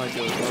that thing like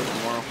it was no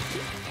tomorrow.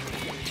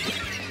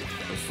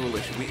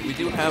 Foolish. We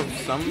do have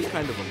some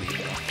kind of a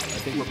lead. I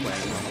think we're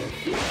playing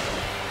well.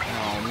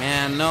 Oh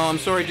man, no, I'm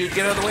sorry, dude.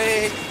 Get out of the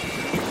way.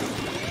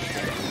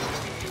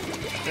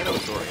 Said I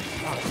was sorry.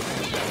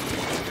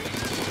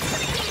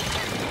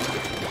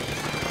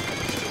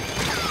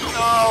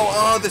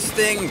 Oh, this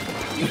thing.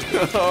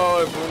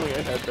 Oh, if only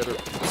I had better.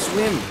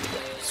 Swim,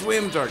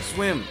 swim, Dark,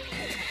 swim.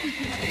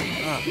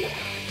 You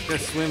gotta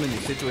swim in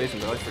these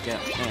situations. I always forget.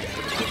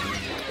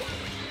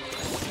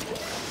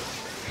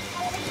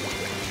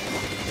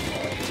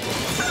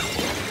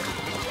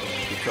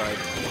 Tried.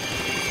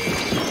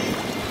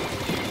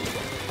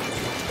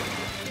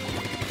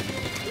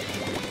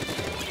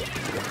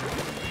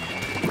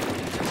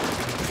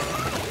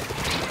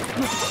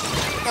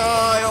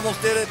 Oh, I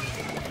almost did it.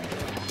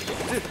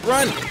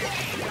 Run!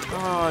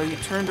 Oh, he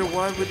turned to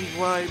why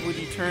would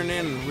he turn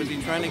in? Was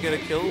he trying to get a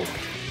kill?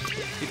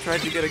 He tried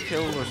to get a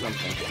kill or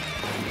something.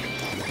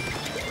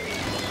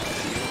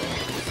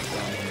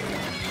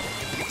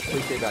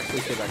 Please stay back,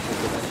 please stay back, please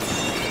stay back.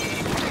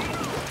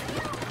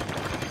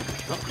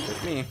 Oh,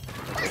 just me.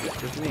 It's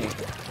just me.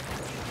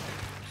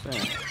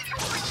 Saying.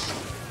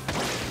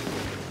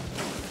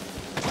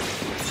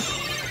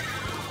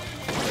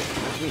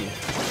 Just me.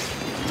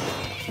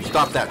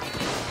 Stop that.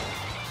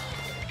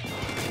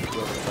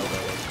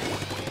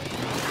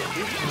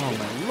 Oh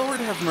my Lord,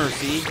 have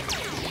mercy.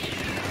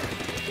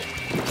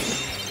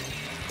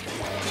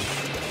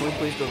 Can we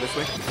please go this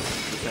way?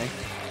 Okay.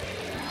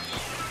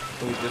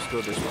 Can we just go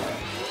this way?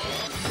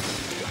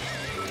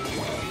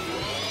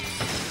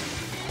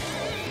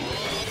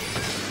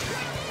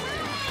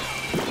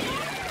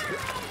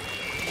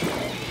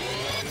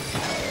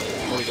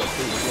 Go,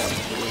 please, yeah.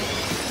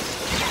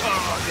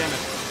 Oh, damn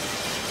it.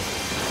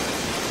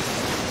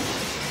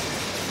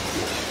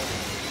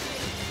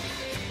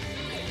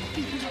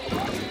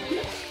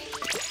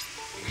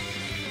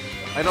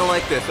 I don't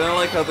like this. I don't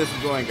like how this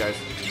is going, guys.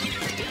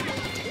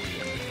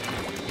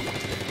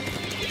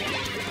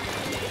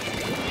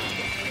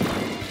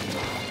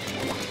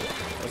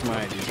 That's my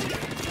idea.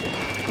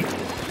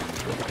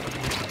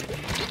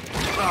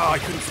 Oh, I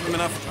couldn't swim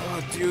enough.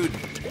 Oh, dude.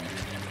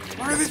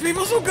 Why are these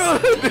people so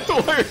good?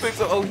 Why are they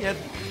so... Oh, he had...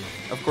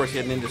 Of course, he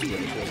had an industry. I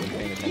should have been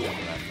paying attention to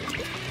that.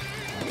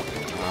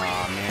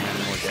 Aw, man.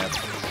 More death.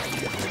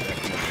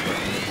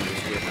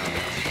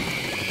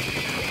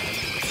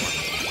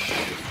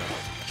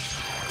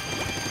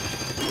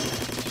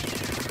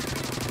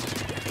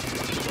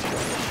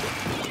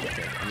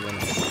 Okay, I'm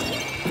gonna...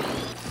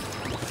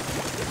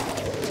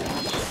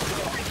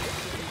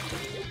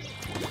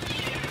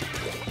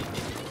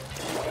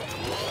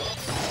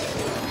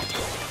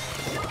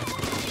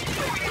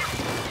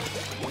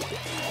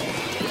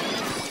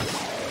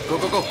 Go,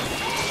 go, go.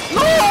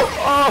 No!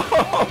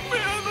 Oh,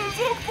 man, there's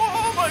a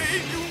bomb. I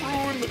hate you,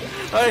 Rune.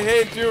 I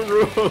hate you,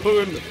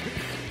 Rune.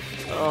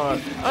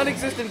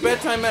 Unexistent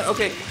bedtime, man.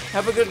 Okay,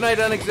 have a good night,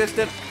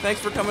 Unexistent.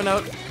 Thanks for coming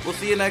out. We'll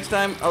see you next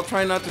time. I'll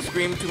try not to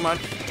scream too much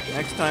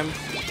next time.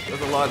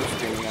 There's a lot of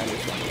screaming, I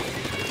understand.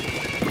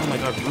 Oh my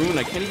god, Rune,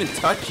 I can't even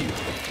touch you.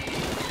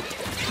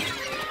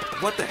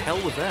 What the hell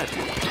was that?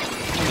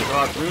 Oh my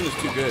god, Rune is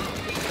too good.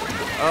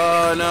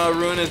 Oh no,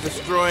 Rune is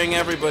destroying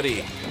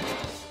everybody.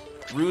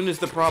 Rune is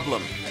the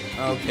problem.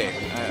 Okay,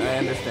 I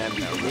understand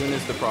now. Rune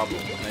is the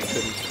problem. I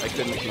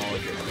couldn't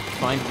acknowledge it.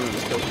 Find Rune,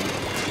 kill him.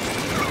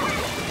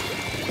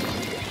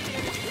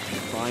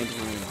 Find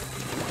Rune.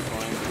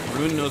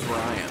 Rune knows where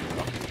I am.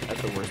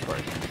 the worst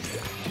part.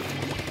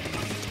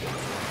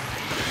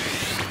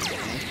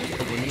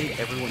 Eliminate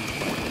everyone.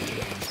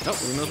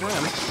 Nope, Rune knows where I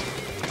am.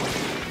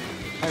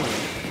 Hi,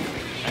 Rune.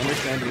 I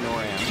understand you know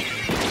where I am.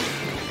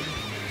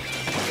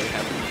 They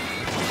have...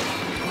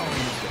 Oh,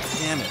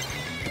 damn it.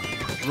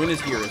 Rune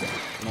is here, isn't it?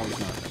 No, he's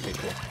not. Okay,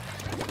 cool.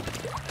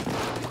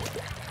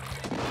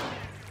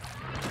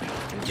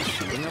 Is he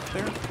shooting up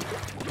there?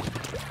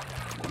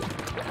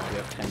 Oh, we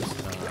have 10.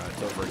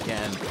 It's over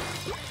again.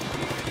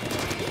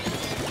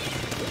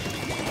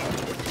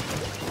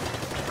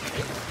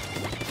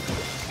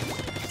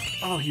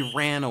 Oh, he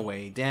ran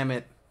away. Damn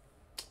it.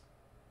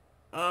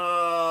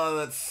 Oh,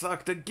 that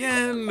sucked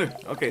again.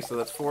 Okay, so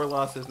that's 4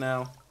 losses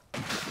now.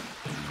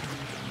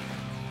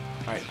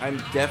 Alright, I'm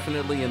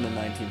definitely in the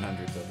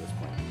 1900s at this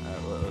point.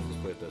 Let's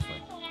just put it this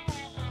way.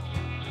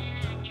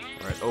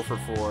 Alright, 0 for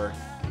 4.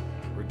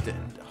 We're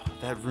dead. Oh,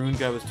 that Rune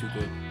guy was too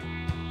good.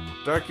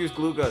 Dark use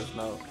glue guns.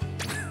 No.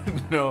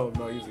 No, I'm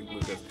not using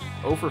glue guns.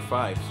 0 for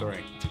 5,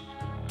 sorry.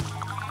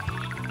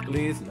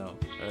 Please, no.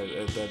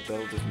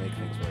 That'll just make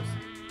things worse.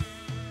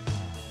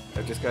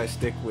 I just gotta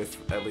stick with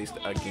at least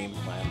a game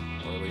plan,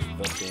 or at least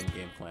the same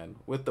game plan,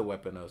 with the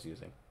weapon I was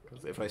using.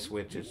 Because if I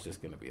switch, it's just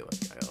gonna be like,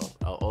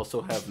 I'll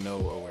also have no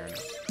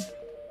awareness.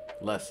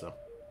 Less so.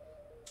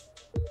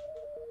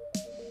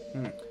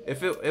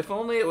 If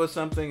only it was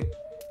something...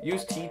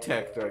 Use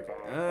T-Tech, Dark.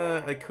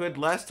 I could.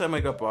 Last time I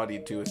got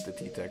bodied too with the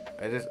T-Tech.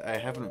 I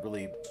haven't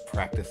really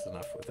practiced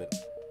enough with it.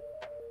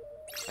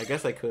 I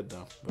guess I could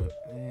though, but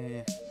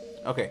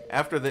okay,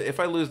 after the... If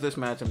I lose this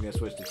match, I'm gonna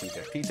switch to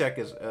T-Tech. T-Tech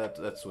is...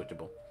 that's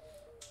switchable.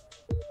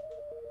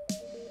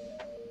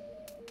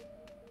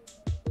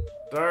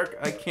 Dark,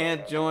 I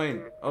can't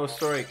join. Oh,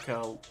 sorry,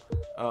 Cal.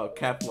 Oh,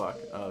 cap lock.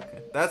 Oh,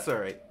 okay. That's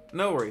alright.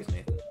 No worries,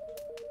 Nathan.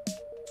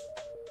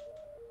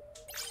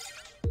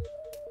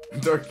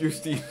 Dark, you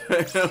Steve.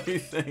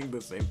 He's saying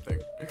the same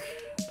thing.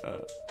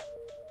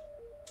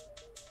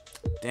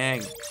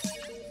 Dang.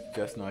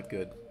 Just not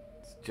good.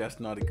 It's just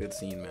not a good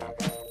scene, man.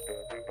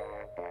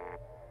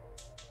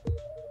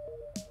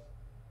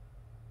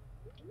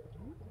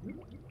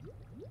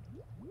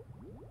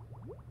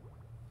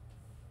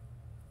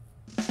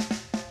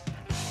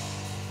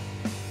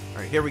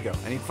 Alright, here we go.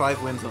 I need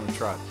 5 wins on the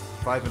trot.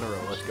 5 in a row.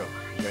 Let's go.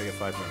 We gotta get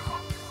 5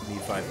 wins.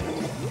 Need 5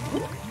 wins.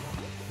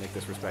 Make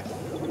this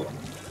respectable.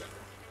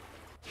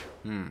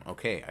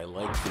 Okay. I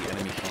like the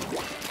enemy combo.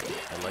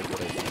 I like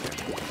what I see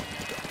there.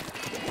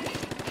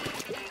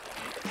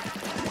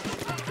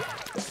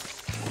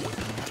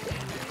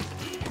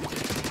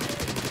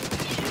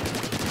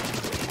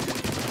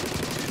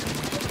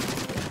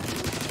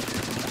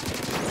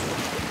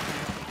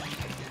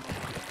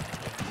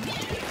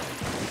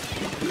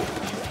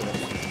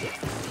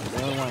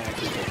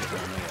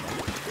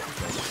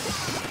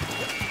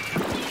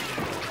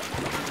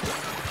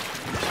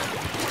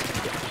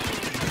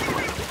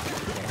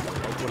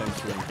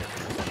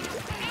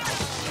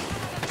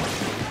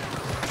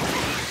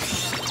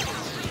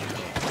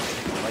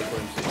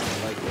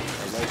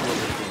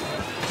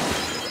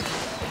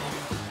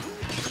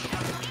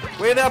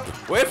 Wait up!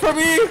 Wait for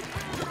me!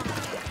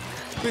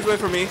 Please wait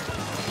for me.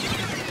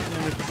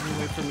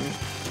 Wait for me.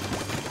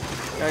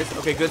 Guys,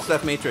 okay, good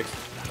stuff, Matrix.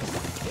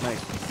 Nice.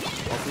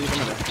 I'll see you in a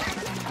minute.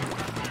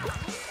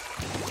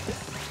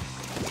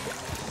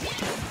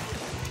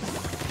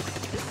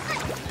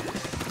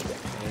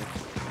 Okay.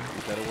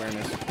 That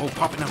awareness. Oh,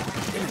 popping out.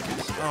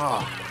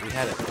 Oh, we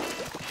had it.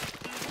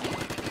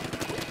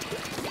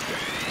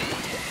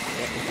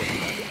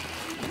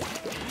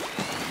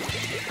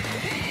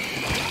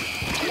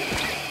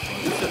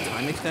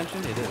 Extension?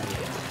 It is.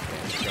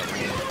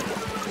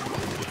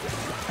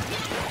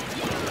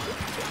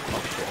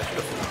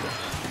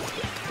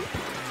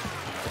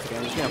 Okay,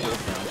 I'm just gonna hold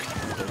down.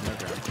 I'm holding my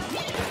ground.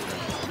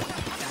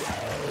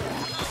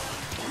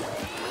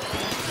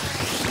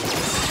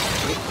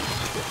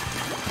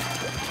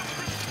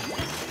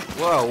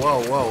 Whoa, whoa,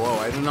 whoa, whoa.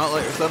 I do not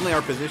like... Suddenly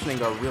our positioning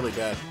got really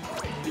bad.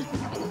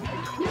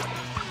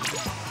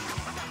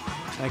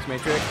 Thanks,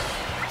 Matrix.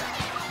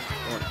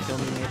 Don't kill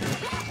me, Matrix.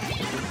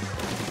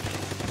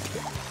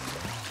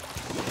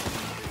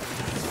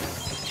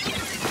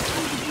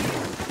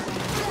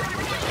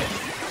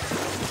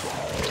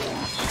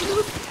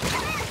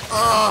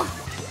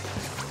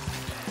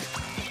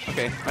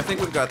 Okay, I think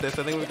we've got this.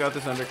 I think we've got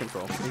this under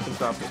control. We can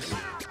stop this.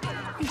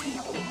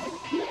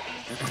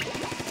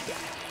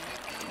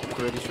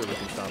 Pretty sure we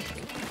can stop this.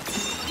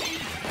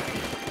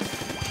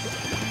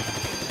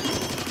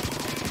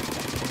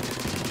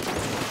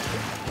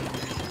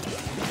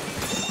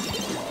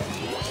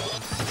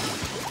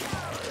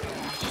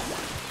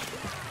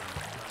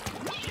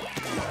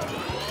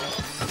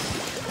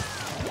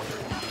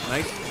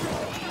 Nice.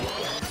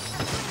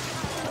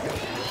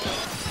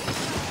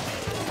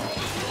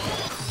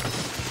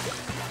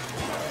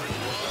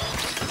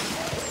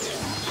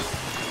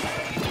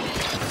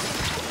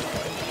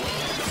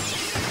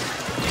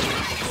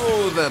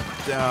 Oh, that...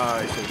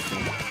 I should have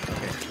seen it.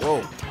 Okay.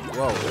 Whoa.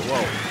 Whoa.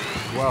 Whoa.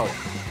 Whoa.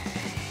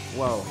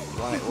 Whoa.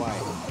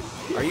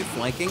 Why? Are you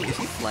flanking? Is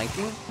he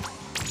flanking?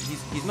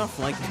 he's not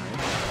flanking, right?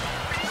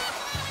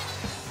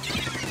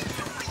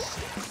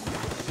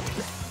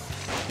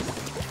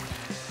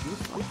 He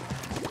was flanking.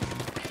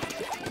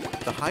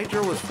 The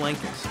Hydra was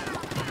flanking.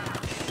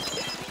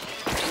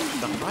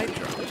 The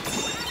Hydra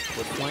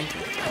was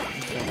flanking.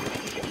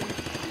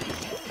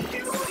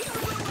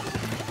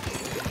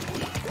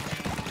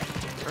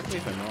 Correct me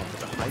if I'm wrong, but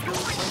the Hydra was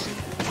flanking?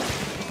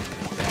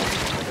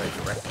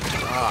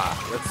 Ah,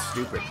 that's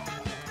stupid.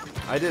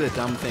 I did a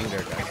dumb thing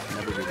there, guys.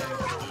 Never do that.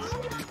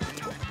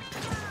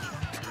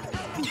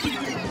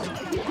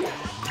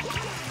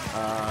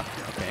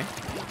 Okay.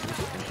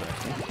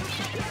 Interesting.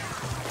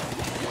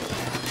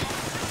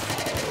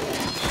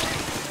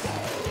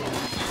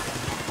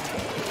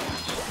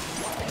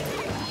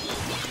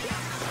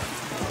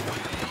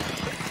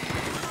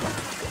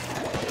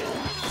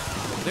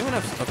 Does anyone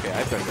have... Okay,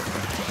 I've got to go.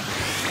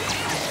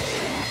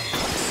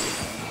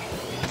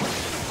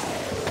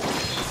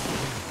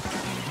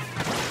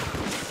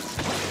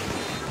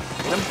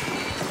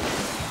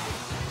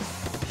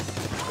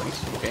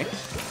 Okay.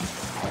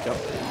 Watch out.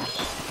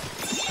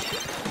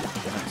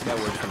 Nice, that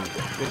worked for me.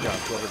 Good job,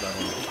 whoever got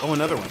in. Oh,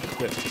 another one.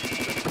 Good.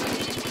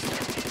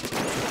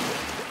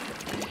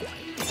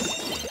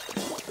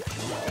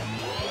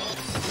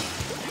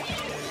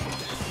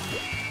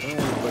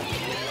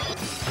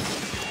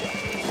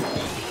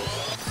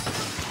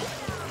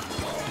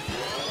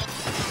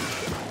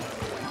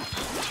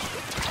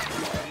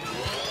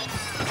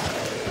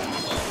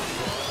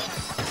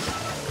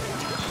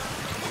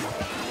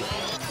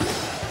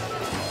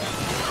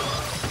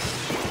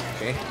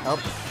 Okay, help.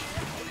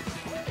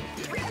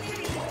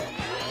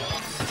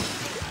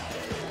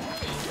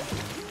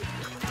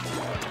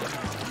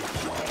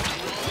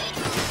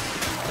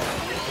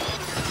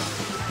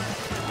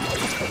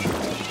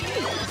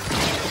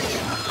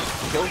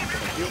 Kill.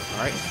 Thank you.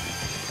 Alright.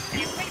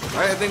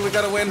 Alright, I think we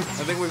gotta win. I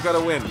think we've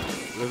gotta win.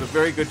 There's a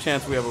very good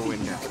chance we have a win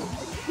here.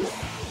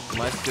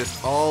 Unless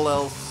just all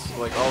else,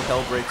 like all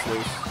hell breaks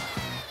loose.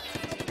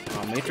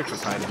 Oh, Matrix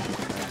is hiding.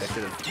 Alright, I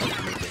should have touched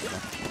the Matrix now.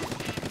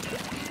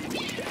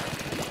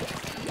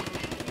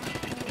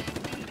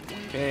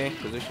 Okay,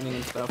 positioning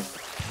and stuff.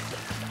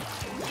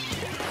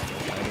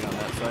 Hiding on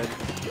that side.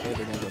 Okay,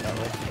 they're gonna go that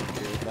way.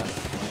 Okay, with that.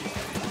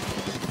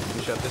 Let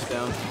me shut this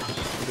down.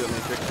 Do it,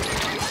 Matrix.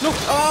 No!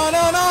 Oh,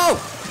 no, no!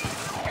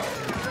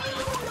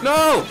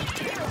 No!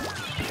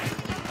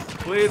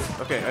 Please?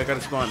 Okay, I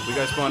gotta spawn. We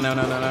gotta spawn now,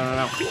 no.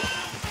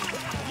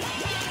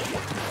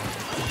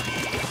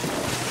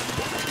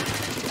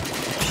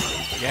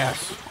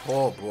 Yes!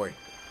 Oh, boy.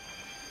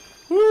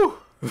 Woo!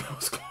 That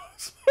was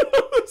close.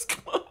 That was close.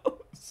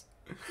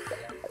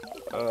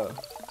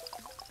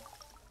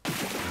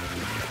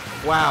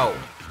 Wow.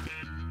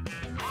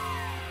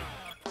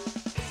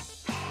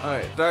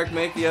 Alright, Dark,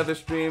 make the other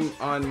stream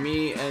on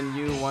me and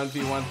you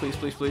 1v1, please,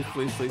 please, please,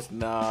 please, please.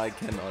 No, I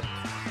cannot.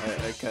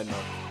 I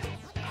cannot.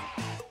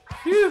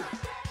 Phew.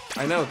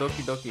 I know,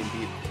 Doki Doki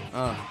indeed.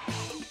 Oh,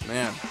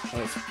 man.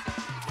 That was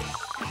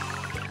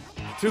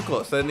too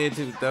close. That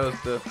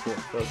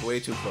was way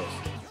too close.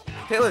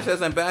 Taylor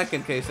says I'm back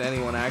in case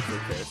anyone actually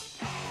cares.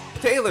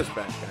 Taylor's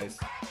back, guys.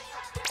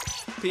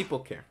 People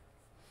care.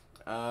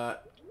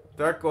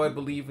 Darko, I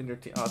believe in your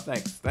team. Oh,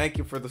 thanks. Thank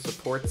you for the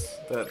supports.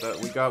 That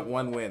we got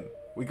one win.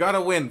 We got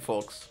a win,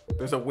 folks.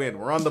 There's a win.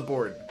 We're on the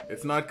board.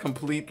 It's not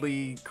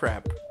completely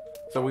crap.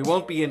 So we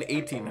won't be in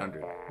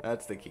 1800.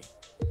 That's the key.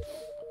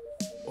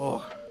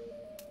 Oh.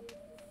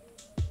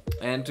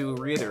 And to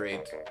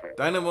reiterate,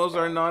 dynamos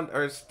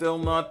are still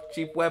not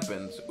cheap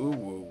weapons.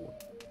 Ooh.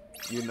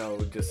 You know,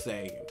 just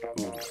saying.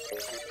 Ooh.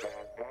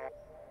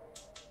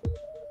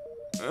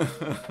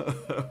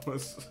 That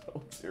was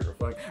so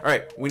terrifying.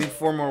 Alright, we need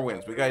 4 more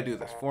wins. We gotta do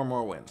this. 4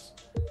 more wins.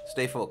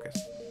 Stay focused.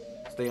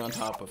 Stay on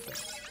top of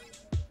things.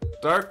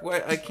 Dark,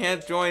 why? I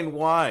can't join.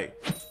 Why?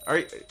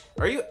 Are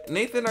you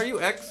Nathan? Are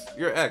you X?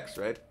 You're X,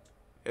 right?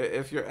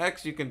 If you're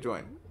X, you can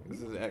join.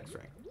 This is X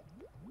rank.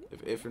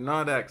 If you're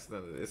not X,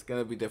 then it's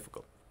gonna be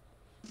difficult.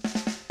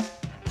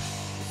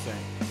 Just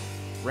saying.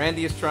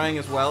 Randy is trying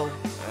as well,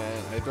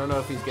 and I don't know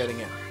if he's getting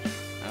in.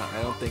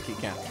 I don't think he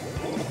can.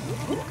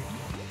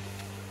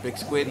 Big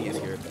Squiddy is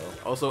here though.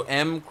 Also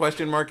M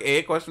question mark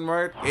A question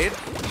mark it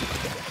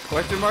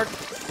question mark.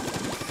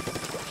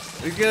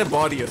 He's gonna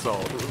body us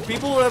all.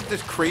 People who have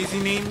just crazy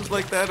names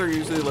like that are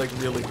usually like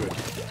really good.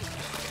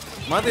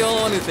 Am I the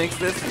only one who thinks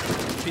this?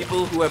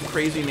 People who have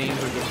crazy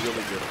names are just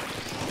really good.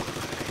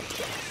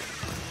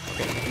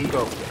 Okay, you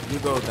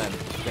go then,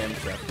 damn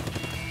Seth.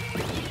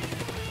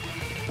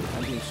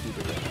 I'm being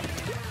stupid right now.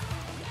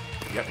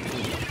 Yep.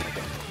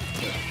 Okay.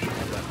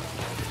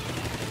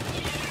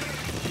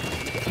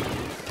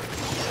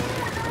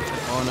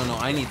 Oh no,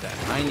 I need that.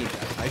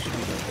 I should be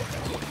doing that.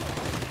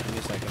 Give me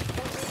a second.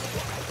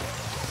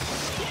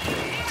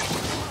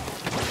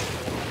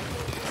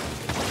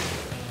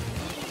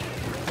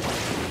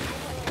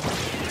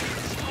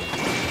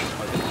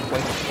 Oh, this is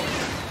quite important.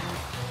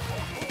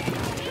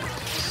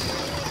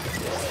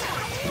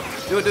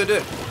 Do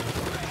it.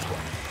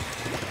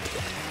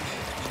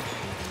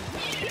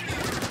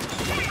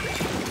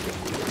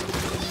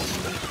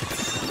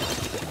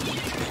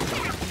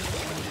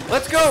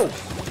 Let's go!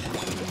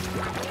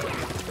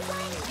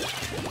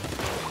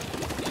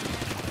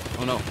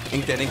 Oh no.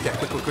 Ink that, ink that.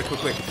 Quick, quick, quick, quick,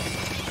 quick.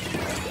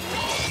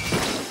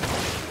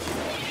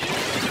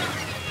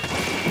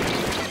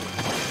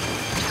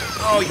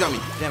 Oh, he got me.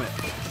 Damn it.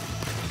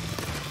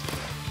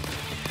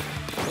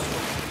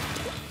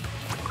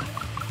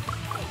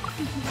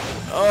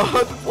 Oh,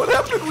 what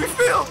happened? We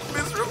failed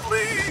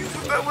miserably.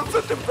 That was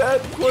such a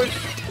bad push.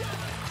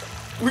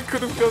 We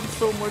could have done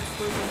so much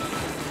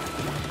further.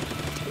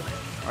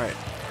 Alright,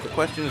 the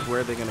question is where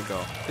are they going to go?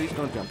 Please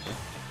don't jump here.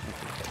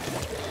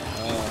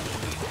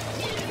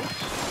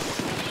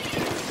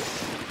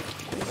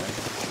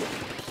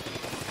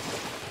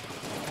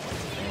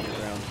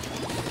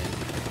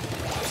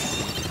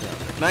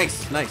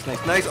 Nice, nice,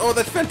 nice, nice. Oh,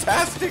 that's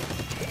fantastic.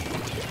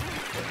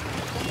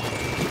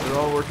 They're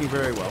all working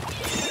very well.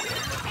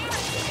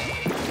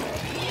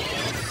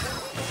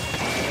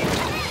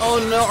 Oh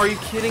no, are you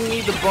kidding me?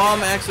 The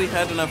bomb actually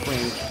had enough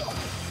range.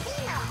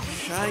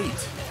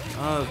 Shite.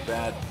 Oh, that was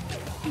bad.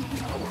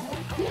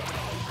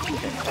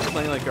 Okay, I'm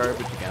playing like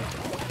garbage again.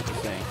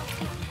 Just saying.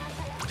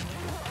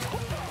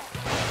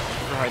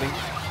 For hiding.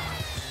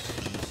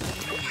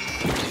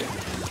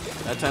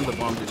 That time the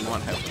bomb did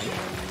not have range.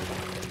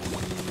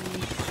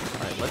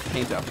 Alright, let's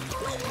paint up.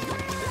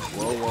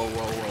 Whoa, whoa,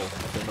 whoa, whoa.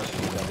 Okay, let's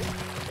paint up.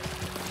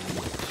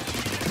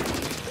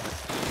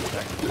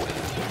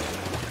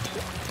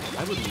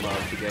 I would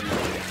love to get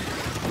another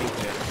paint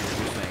jet here,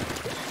 just saying.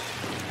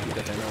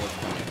 Because I know what's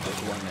coming.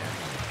 There's one there.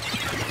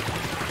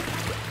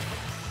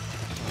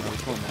 Oh, no,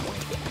 it's going that way.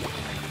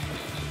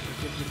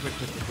 Quick, quick, quick,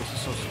 quick, quick. This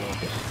is so slow.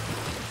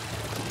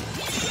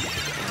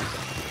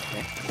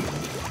 Okay.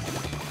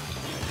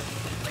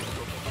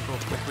 Go,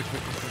 quick, quick,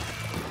 quick, quick, quick.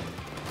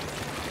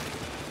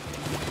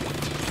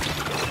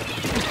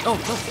 Oh,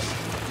 no!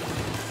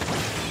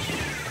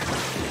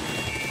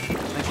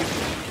 Thank you.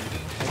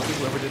 Thank you,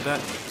 whoever did that.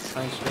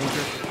 Fine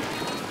stranger.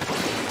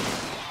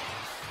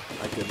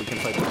 Alright, good. We can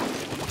fight back.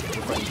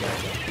 We're fighting back.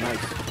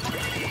 Nice.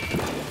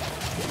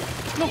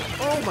 No!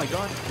 Oh my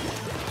god!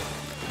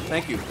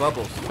 Thank you.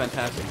 Bubbles.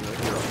 Fantastic. You're a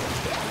hero.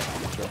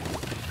 Let's go.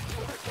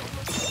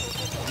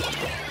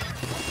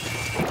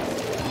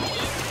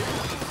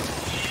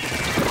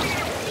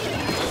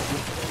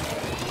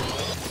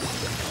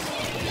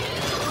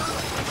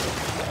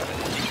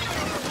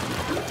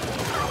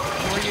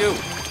 You.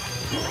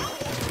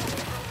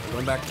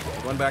 Going back,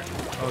 going back.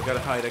 Oh, I gotta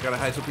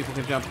hide so people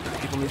can jump.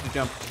 People need to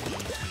jump.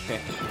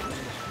 Okay.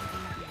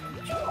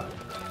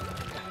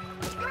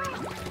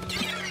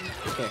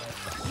 Okay.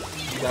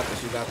 You got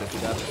this, you got this, you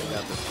got this, you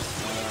got this.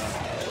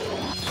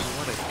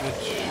 What a good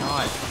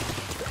shot.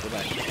 Go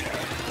back.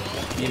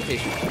 Be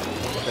impatient.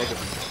 Beg of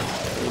you.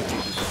 Be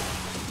impatient.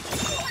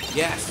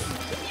 Yes!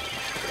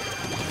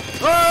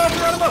 Oh,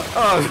 Geronimo!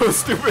 Oh, that was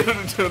stupid.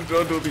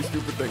 Don't do these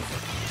stupid things.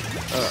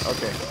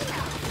 Okay.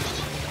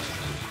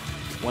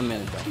 1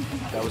 minute though.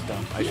 That was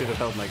dumb. I should have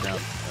held my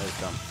ground. That was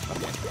dumb.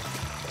 Okay.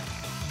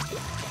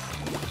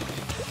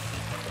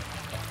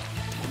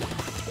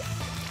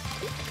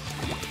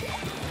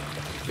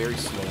 Very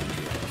slow and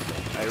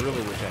furious. I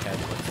really wish I had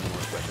like some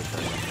more special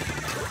turns.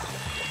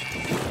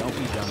 Don't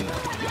be dumb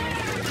though.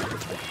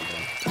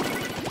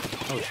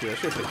 Oh shoot, I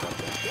should have picked up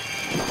that.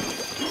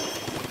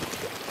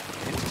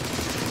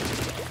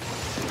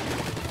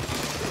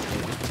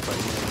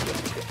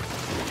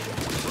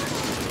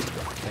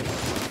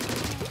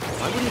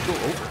 Why wouldn't it go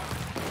over?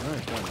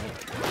 Alright, done, right.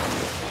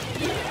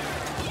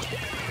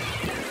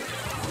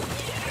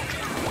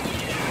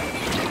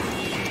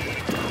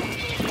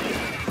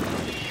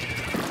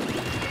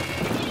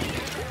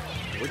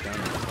 We're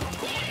done.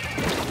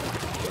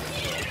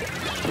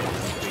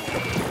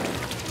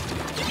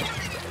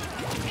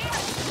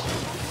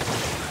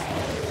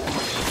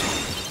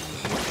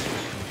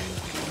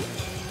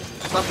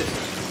 Stop it!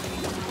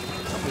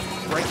 Stop it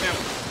right now!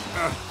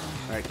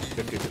 Alright,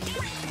 good, good, good.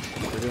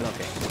 We're doing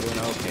okay. We're doing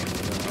okay.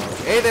 We're doing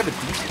okay. Hey, they have a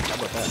decent. How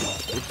about that?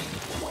 Oops.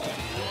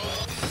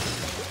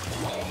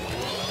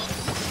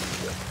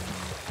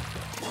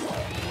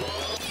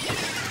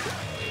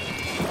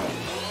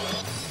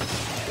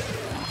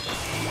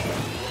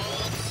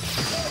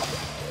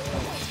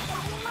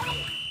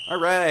 All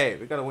right,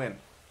 we got to win.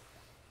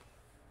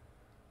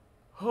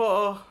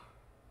 Oh,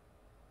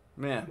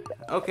 man.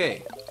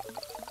 Okay.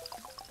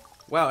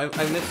 Wow, I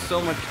missed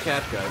so much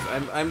chat,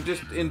 guys. I'm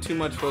just in too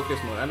much focus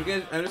mode. I'm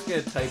just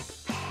gonna type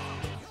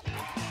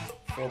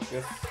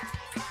focus.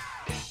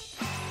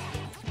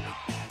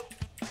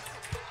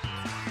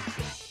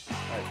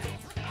 Alright.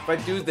 If I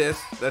do this,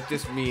 that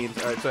just means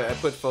alright. So I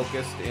put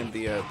focused in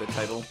the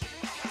title,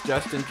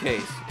 just in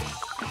case.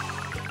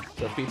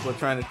 So if people are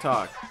trying to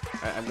talk,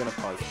 I'm gonna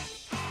pause.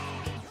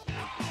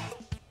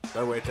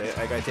 By the way,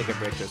 I gotta take a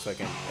break just so I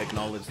can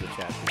acknowledge the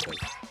chat because.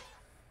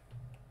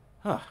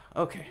 Huh,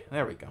 okay,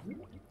 there we go.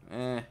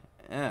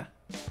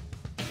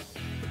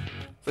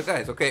 So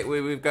guys, okay,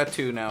 we've got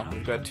 2 now.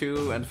 We've got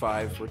 2 and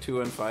 5. We're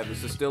 2 and 5.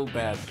 This is still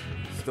bad.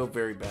 Still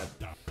very bad.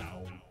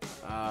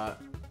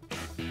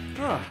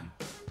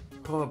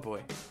 Oh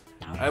boy.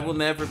 I will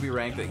never be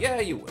ranked. Yeah,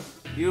 you will.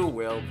 You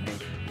will,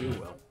 Pink. You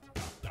will.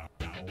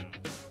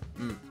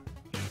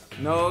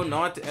 No,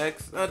 not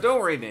X. Don't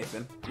worry,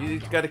 Nathan. You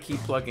just gotta keep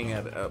plugging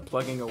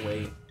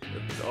away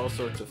with all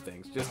sorts of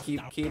things. Just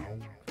keep.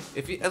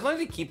 As long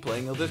as you keep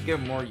playing, you'll just get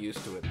more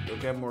used to it. You'll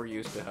get more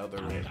used to how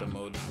the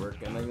modes work,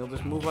 and then you'll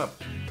just move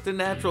up. It's a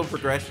natural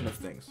progression of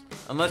things.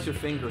 Unless your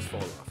fingers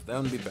fall off,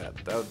 that would be bad.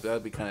 That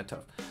would be kind of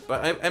tough.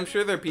 But I'm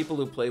sure there are people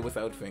who play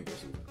without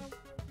fingers. Even.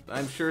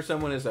 I'm sure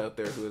someone is out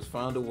there who has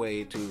found a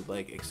way to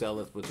like excel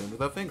at Splatoon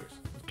without fingers.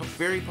 It's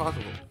very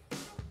possible.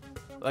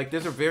 Like,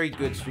 there's a very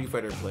good Street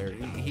Fighter player.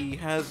 He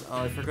has,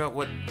 I forgot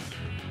what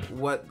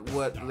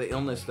the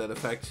illness that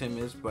affects him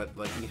is, but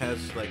like he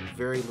has like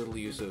very little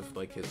use of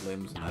like his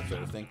limbs and that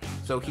sort of thing.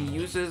 So he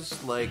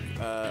uses like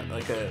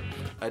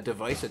a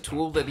device, a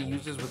tool that he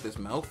uses with his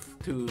mouth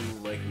to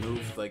like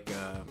move like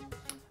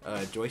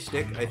a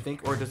joystick, I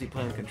think, or does he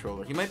play on a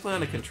controller? He might play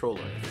on a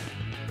controller, I think.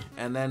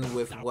 And then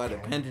with what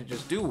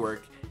appendages do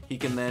work, he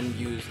can then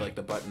use like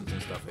the buttons and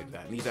stuff like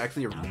that. And he's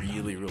actually a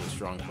really, really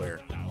strong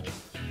player.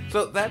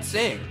 So that's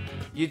saying,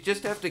 you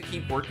just have to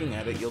keep working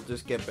at it. You'll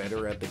just get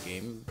better at the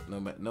game,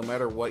 no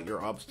matter what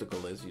your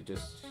obstacle is. You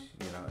just,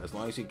 as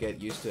long as you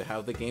get used to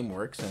how the game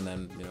works, and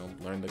then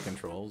learn the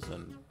controls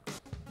and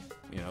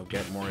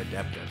get more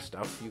adept at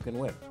stuff, you can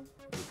win.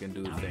 You can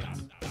do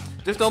things.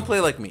 Just don't play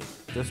like me.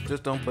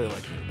 Just don't play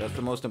like me. That's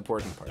the most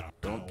important part.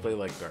 Don't play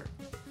like Dark.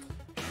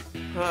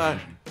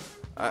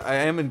 I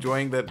am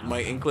enjoying that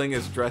my Inkling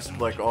is dressed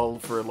like all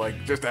for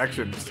like just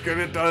action. Just get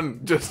it done.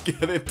 Just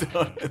get it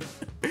done.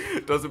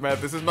 Doesn't matter.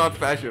 This is not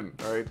fashion.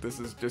 All right. This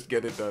is just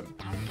get it done.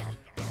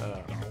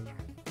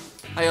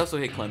 I also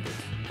hate Clemson.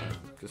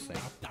 Just saying.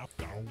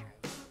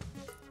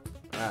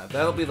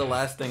 That'll be the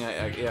last thing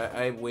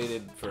I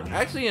waited for.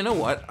 Actually, you know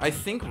what? I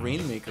think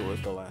Rainmaker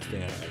was the last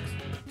thing I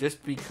X'd.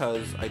 Just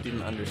because I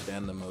didn't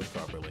understand the mode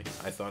properly.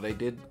 I thought I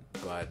did,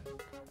 but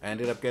I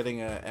ended up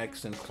getting a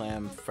X and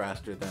Clam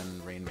faster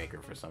than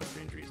Rainmaker for some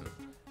strange reason.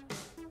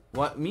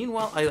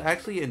 Meanwhile, I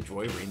actually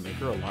enjoy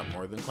Rainmaker a lot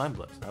more than Clam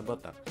Blitz. How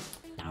about that?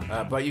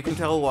 But you can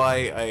tell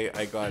why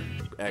I got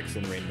X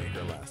and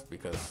Rainmaker last,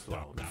 because,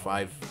 well,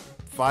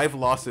 five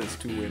losses,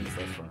 2 wins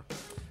thus far.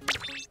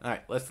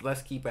 Alright,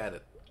 let's keep at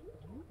it.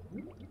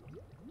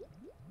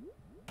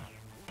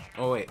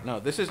 Oh wait, no,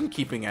 this isn't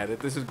keeping at it.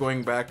 This is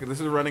going back. This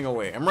is running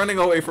away. I'm running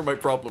away from my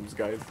problems,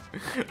 guys.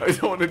 I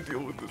don't want to deal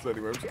with this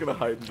anymore. I'm just gonna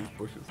hide in these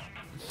bushes.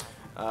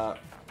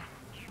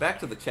 Back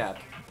to the chat.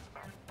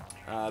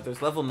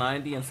 There's level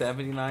 90 and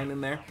 79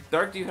 in there.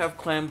 Dark, do you have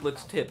Clam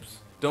Blitz tips?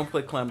 Don't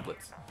play Clam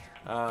Blitz.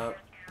 Also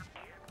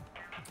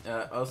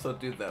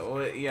do that.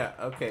 Well, yeah,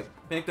 okay.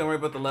 Pink, don't worry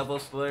about the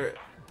levels.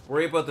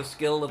 Worry about the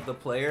skill of the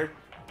player.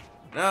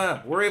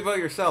 Nah, worry about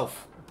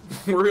yourself.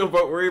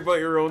 worry about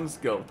your own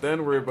skill.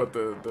 Then worry about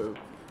the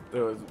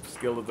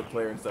skill of the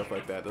player and stuff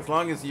like that. As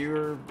long as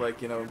you're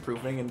like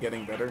improving and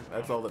getting better,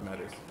 that's all that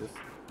matters. Just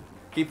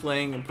keep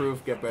playing,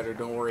 improve, get better.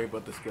 Don't worry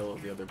about the skill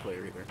of the other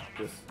player either.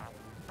 Just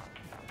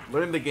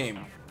learn the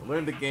game.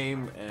 Learn the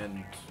game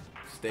and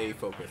stay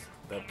focused.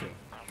 That too.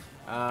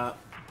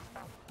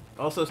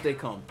 Also stay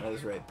calm. That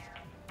is right.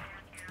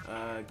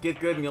 Get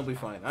good and you'll be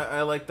fine.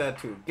 I like that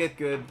too. Get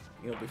good,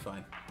 you'll be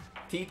fine.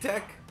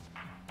 T-Tech?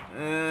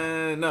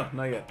 No,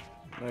 not yet.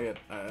 Not yet.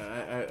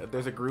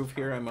 There's a groove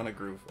here. I'm on a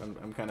groove.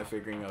 I'm kind of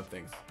figuring out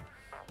things.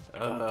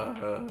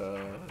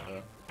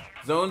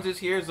 Zones is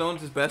here.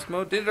 Zones is best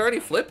mode. Did it already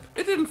flip?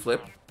 It didn't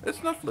flip.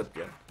 It's not flipped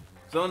yet.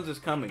 Zones is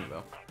coming,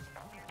 though.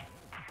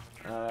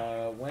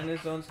 When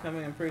is Zones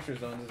coming? I'm pretty sure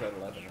Zones is at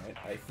 11, right?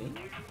 I think.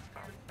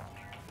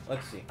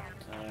 Let's see.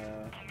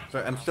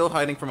 Sorry, I'm still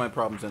hiding from my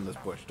problems in this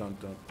bush.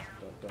 Don't worry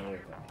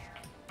about me.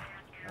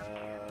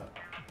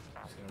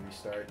 Just gonna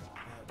restart.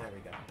 There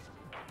we go.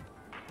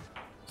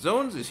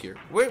 Zones is here.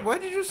 Wait, why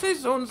did you say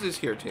Zones is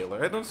here,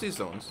 Taylor? I don't see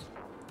Zones.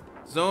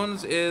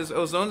 Zones is...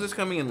 Oh, Zones is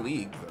coming in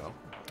League, though.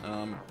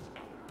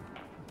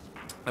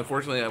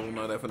 Unfortunately, I will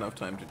not have enough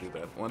time to do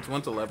that.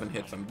 Once 11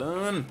 hits, I'm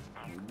done.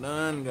 I'm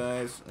done,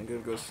 guys. I'm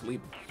gonna go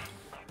sleep.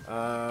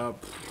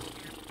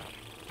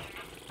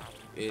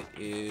 It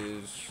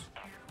is...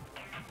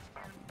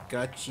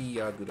 Gachi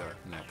Yagura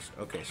next.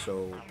 Okay,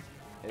 so...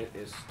 It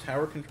is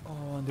Tower Control...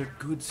 Oh, and they're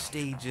good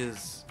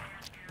stages.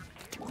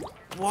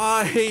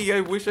 Why? I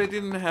wish I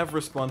didn't have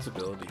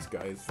responsibilities,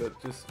 guys. That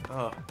just...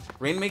 Oh.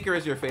 Rainmaker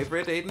is your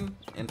favorite, Aiden?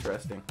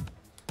 Interesting.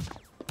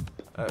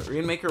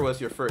 Rainmaker was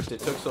your first. It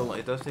took so long.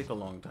 It does take a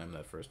long time,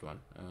 that first one,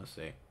 I must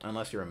say.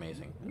 Unless you're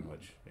amazing, in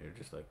which you're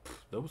just like,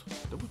 that wasn't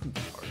hard.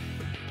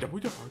 That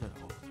wasn't hard at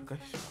all. You guys...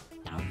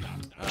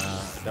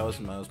 that was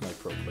my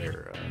pro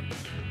player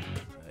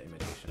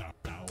imitation.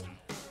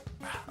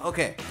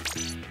 Okay.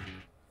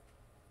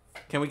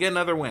 Can we get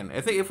another win? I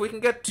think if we can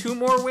get 2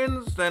 more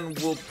wins, then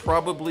we'll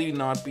probably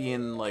not be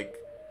in, like,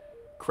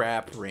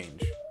 crap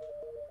range.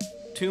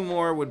 2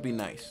 more would be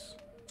nice.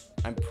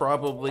 I'm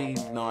probably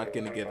not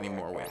going to get any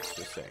more wins,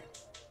 just saying.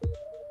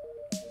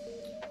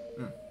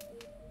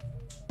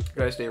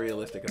 Gotta stay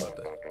realistic about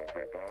this.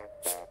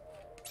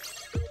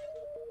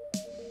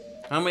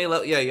 How many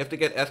levels? Yeah, you have to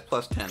get S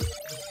plus 10.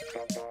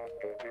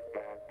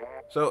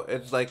 So,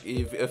 it's like,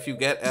 if you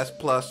get S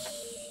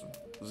plus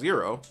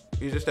 0...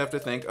 You just have to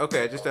think,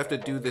 okay, I just have to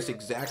do this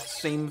exact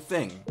same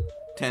thing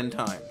 10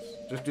 times.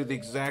 Just do the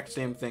exact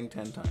same thing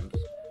 10 times.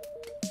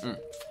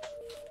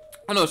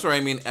 Oh no, sorry, I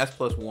mean S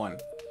plus 1.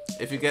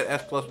 If you get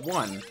S plus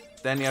 1,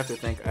 then you have to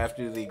think, I have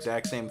to do the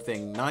exact same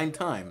thing 9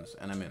 times,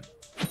 and I'm in.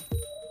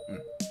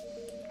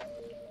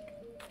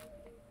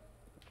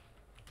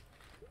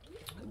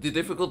 The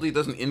difficulty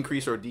doesn't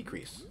increase or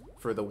decrease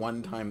for the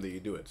one time that you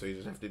do it, so you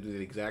just have to do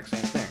the exact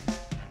same thing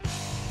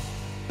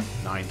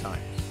 9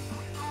 times.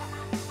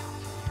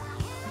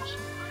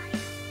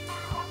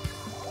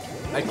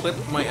 I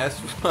clipped my S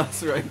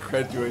plus right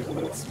graduation.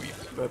 That's sweet.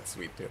 That's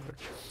sweet, Taylor.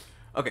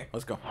 Okay,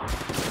 let's go.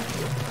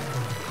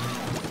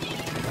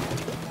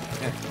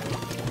 Yeah.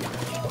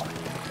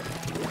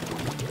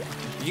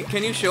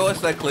 Can you show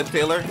us that clip,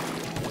 Taylor?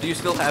 Do you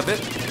still have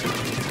it?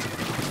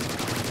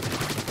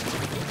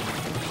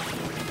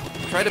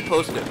 Try to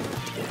post it.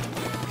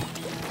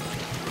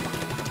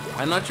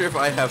 I'm not sure if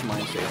I have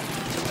mine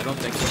saved. I don't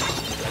think so.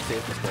 I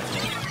saved this guy's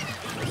name.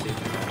 I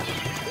saved the guy.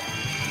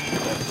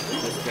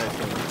 This guy's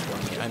gonna destroy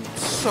me. I'm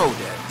so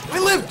dead. I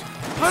lived!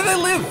 How did I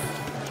live?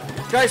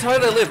 Guys, how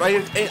did I live?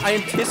 I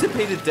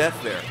anticipated death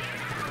there.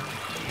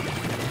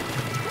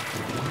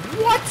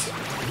 What?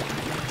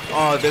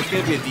 Oh, there's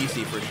gonna be a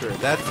DC for sure.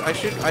 I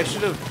should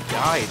have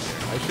died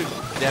there. I should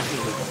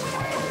definitely.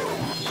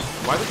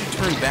 Why would you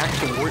turn back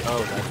toward?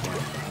 Oh, that's fine.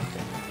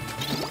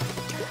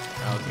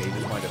 Okay,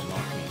 this might have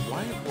knocked me.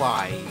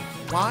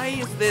 Why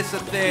is this a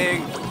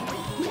thing?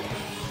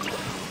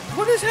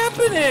 What is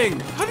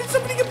happening? How did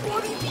somebody get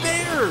bloodied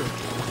there?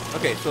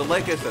 Okay, so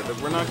like I said,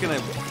 we're not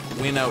gonna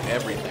win out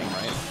everything,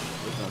 right? I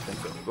don't think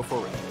so. Go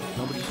forward.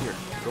 Nobody's here.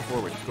 Go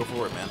forward. Just go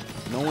forward, man.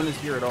 No one is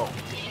here at all.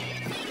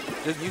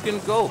 Just you can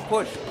go.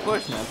 Push,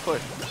 man.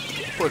 Push.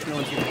 No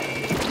one's here.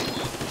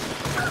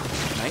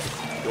 Nice.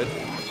 Good.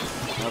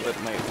 Now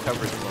that my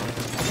coverage is low.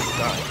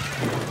 Die.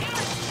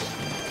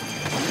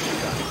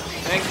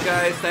 Thanks,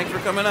 guys. Thanks for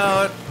coming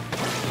out.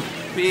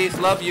 Peace.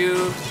 Love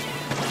you.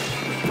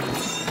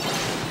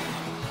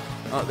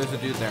 Oh, there's a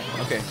dude there.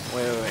 Okay.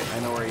 Wait. I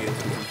know where he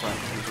is. He's in front.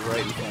 He's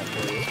right in front.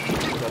 There he is.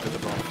 He's up at the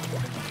bottom.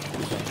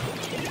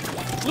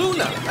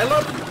 Luna! I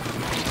love you!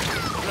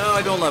 No,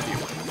 I don't love you.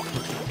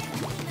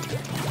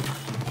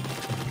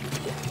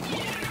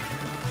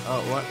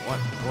 Oh,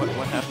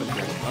 what happened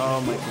here? Oh,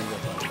 my thing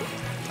got bugged.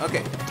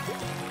 Okay.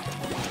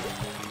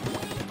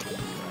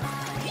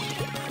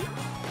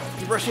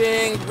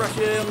 Rushing!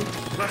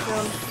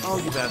 Oh,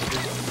 you bastard.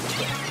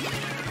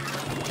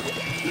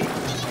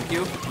 Thank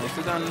you.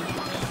 Nicely done.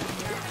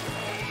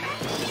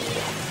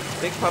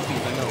 Big puppies,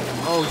 I know.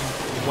 Oh,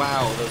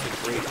 wow, that was a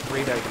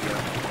great idea.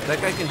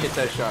 That guy can hit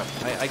that shot.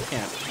 I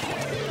can't.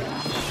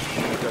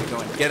 Go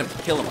in. Get him.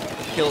 Kill him.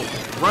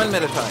 Run,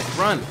 Metatai.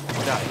 Run.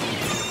 Die.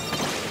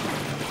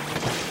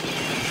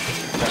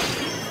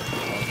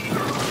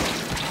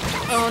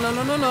 Oh,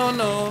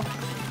 no.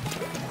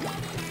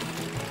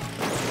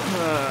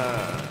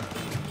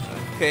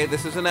 Okay,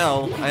 this is an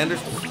L. I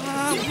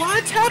understand.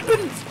 What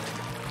happened?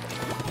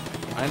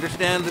 I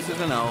understand this is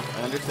an L.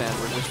 I understand.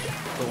 We're just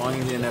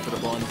prolonging the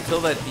inevitable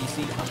until that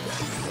DC comes back.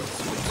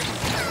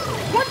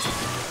 What?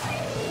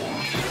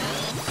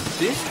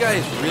 This guy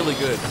is really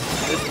good.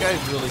 This guy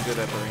is really good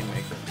at the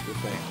Rainmaker. Good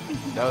thing.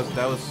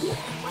 That was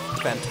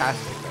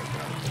fantastic.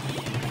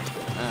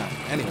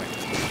 Anyway,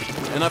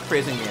 enough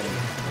praising the enemy.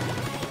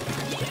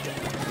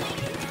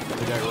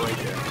 The guy right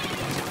there.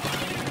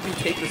 You can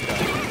take this guy.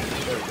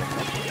 There we go.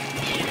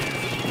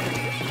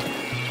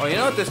 Oh, you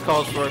know what this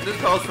calls for? This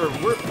calls for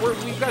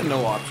we've got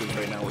no options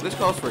right now. This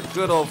calls for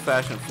good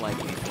old-fashioned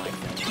flanking.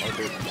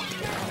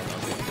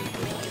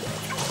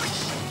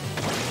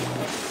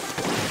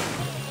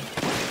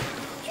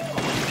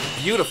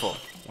 Beautiful.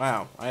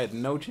 Wow, I had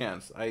no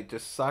chance. I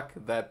just suck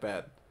that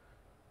bad.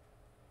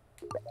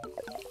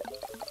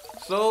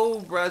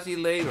 So,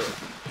 Brasileiro.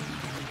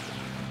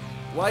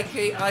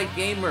 YKI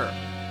Gamer.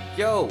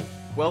 Yo,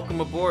 welcome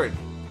aboard.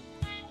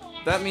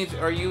 That means,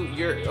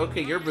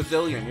 you're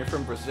Brazilian. You're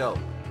from Brazil.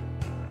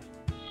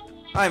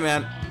 Hi,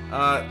 man.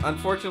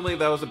 Unfortunately,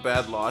 that was a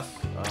bad loss.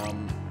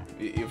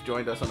 You've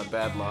joined us on a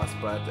bad loss,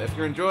 but if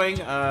you're enjoying,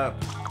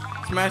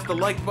 smash the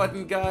like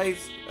button,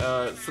 guys.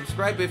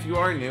 Subscribe if you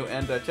are new,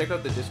 and check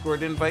out the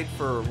Discord invite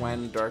for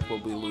when Dark will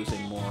be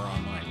losing more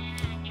online.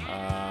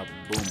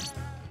 Boom.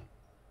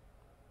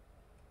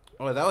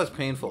 Oh, that was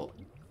painful.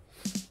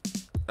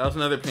 That was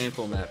another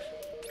painful match.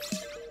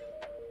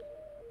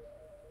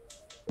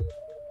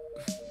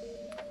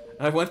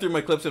 I went through my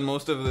clips, and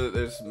most of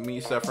there's me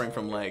suffering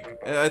from lag.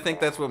 I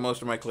think that's what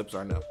most of my clips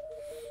are now.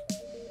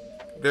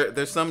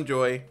 There's some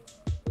joy,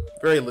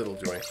 very little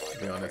joy, to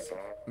be honest.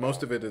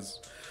 Most of it is,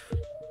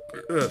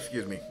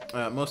 excuse me.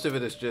 Most of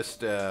it is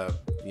just,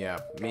 yeah,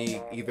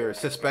 me either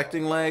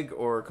suspecting lag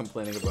or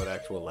complaining about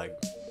actual lag.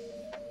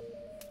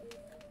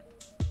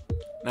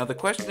 Now the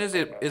question is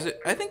it?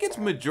 I think it's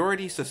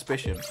majority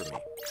suspicion for me.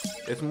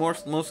 It's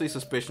mostly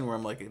suspicion where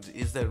I'm like,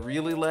 is that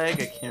really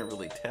lag? I can't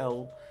really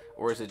tell.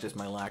 Or is it just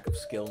my lack of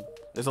skill?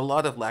 There's a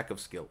lot of lack of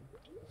skill.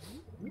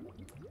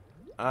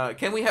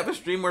 Can we have a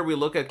stream where we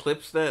look at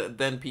clips then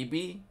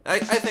PB? I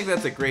think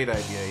that's a great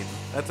idea,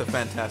 Aiden. That's a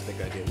fantastic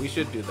idea. We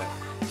should do that.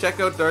 Check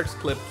out Dark's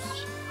clips,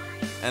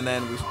 and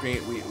then we do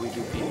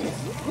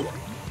PBs.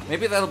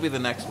 Maybe that'll be the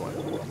next one.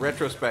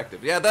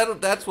 Retrospective. Yeah,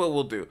 that's what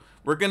we'll do.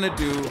 We're gonna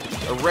do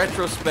a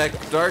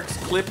Dark's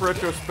clip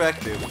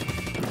retrospective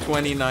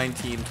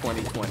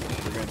 2019-2020.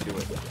 We're gonna do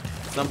it.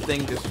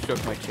 Something just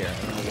shook my chair. I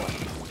don't know what.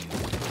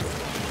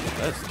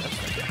 That's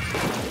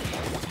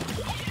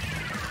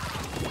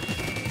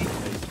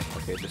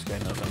okay, this guy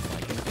knows I'm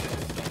flanking.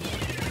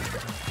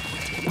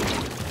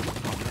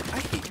 I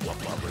hate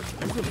wobblers.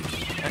 I really do.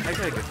 I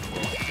gotta get them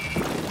all.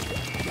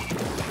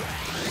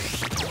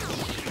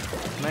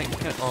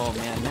 Oh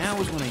man, now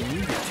is when I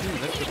need it too.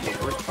 That's just the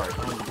worst part.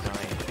 Oh, I'm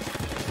dying.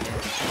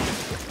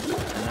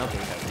 And now they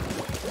have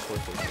one. Of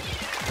course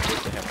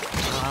they have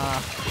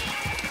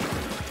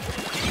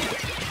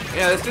one.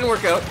 Yeah, this didn't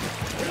work out.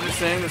 I'm just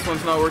saying this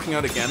one's not working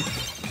out again.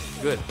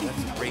 Good.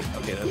 That's great.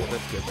 Okay,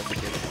 that's good. That's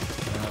good.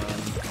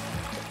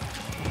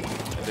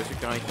 There's a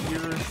guy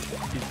here.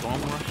 He's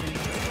bomb rushing.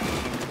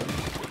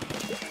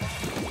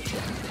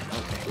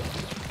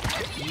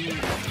 Okay.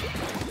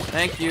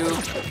 Thank you.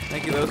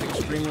 Thank you. That was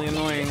extremely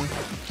annoying.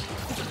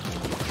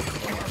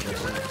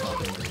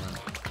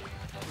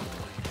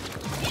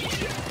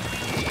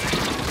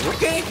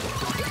 Okay.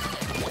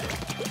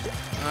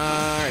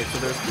 Alright, so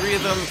there's 3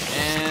 of them,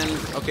 and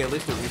okay, at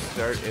least it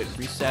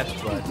resets,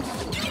 but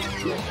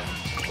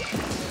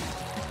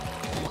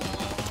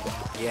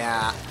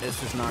yeah,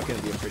 this is not going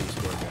to be a pretty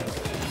score, guys.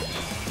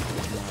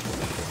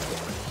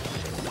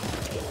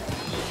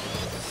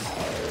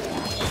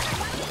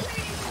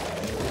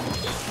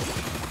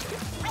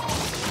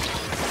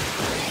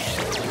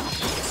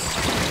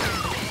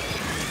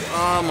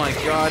 Oh my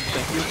god,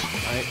 thank you.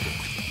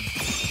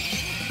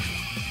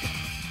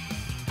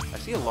 I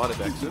see a lot of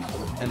X's,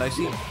 and I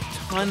see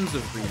tons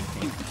of green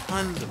paint.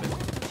 Tons of it.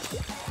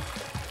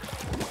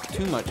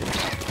 Too much.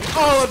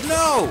 Oh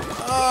no!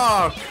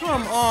 Oh,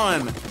 come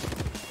on!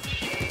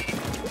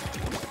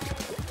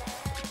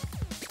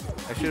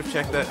 I should have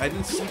checked that. I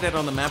didn't see that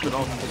on the map at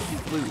all because she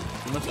flew.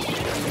 She must have been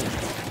there.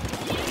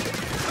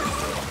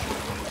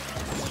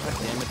 God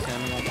damn it,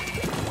 Samuel.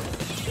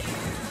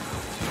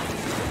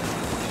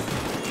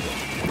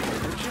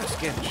 We're just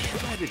getting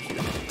shredded here.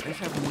 I just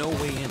have no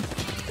way in.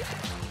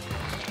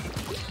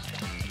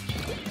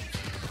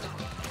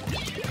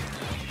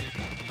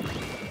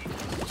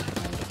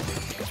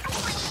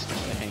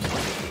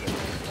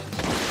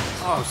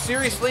 Oh,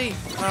 seriously?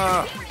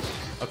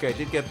 Okay, I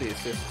did get the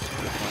assist.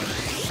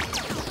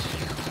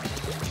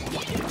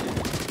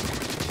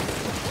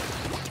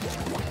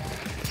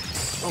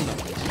 Oh no,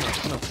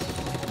 no.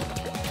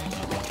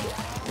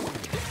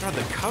 God,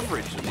 the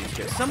coverage of these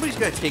guys. Somebody's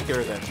got to take care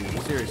of that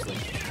dude, seriously.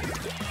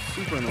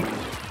 Super annoying.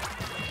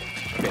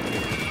 Okay,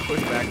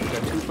 push back. We've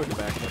got 2 push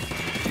back.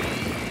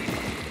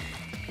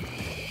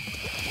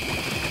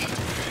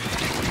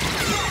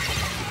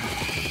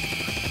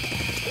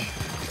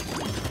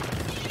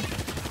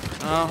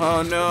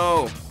 Oh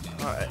no!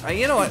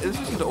 You know what? This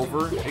isn't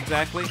over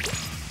exactly.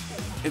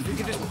 If we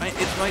could just,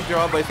 it's my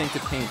job, I think, to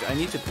paint. I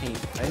need to paint.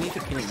 I need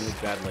to paint really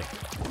badly.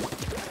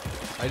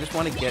 I just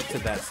want to get to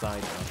that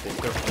side now.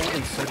 They're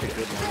holding such a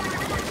good line.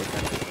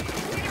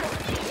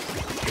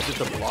 Is it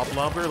the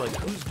blob-lobber? Like,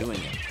 who's doing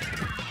it?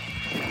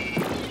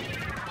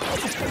 Oh,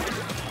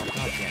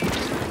 God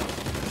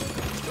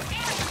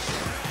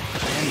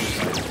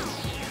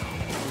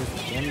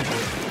damn it.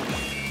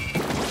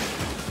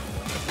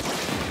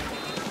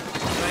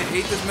 I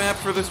hate this map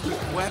for this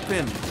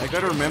weapon. I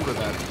gotta remember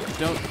that.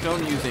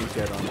 Don't use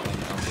inkjet on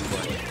Alpha.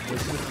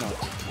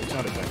 It's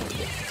not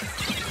effective.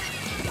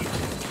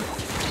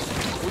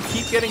 We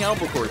keep getting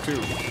albacore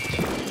too.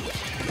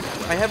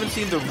 I haven't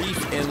seen the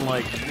reef in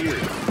like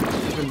years. I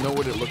don't even know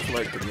what it looks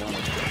like, to be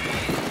honest.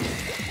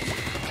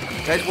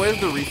 Guys, what does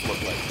the reef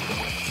look like?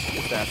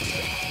 Just ask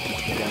me.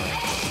 Yeah.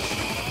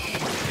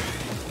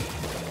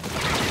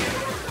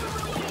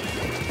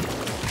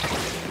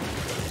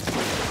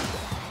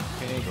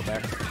 Go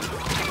back.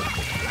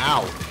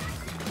 Ow.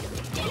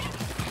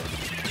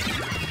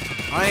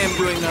 I am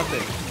doing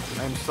nothing.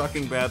 I am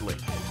sucking badly.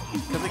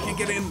 Because I can't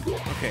get in.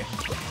 Okay.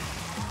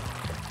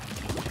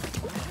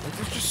 Like,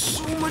 there's just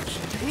so much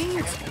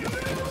paint.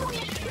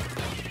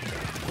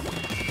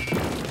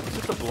 Is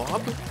it the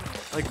blob?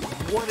 Like,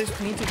 what is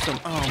painted so...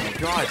 Oh my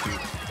god,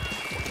 dude.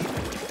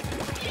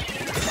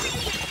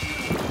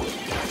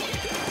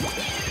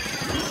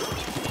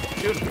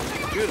 Shoot him.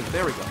 Shoot him.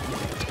 There we go.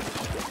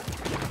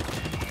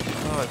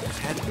 Oh, I've just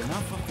had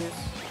enough of this.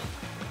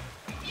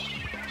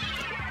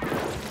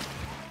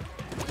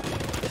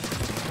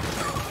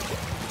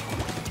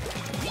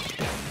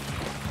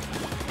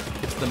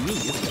 It's the me,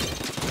 isn't it?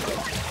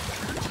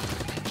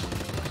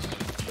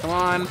 Come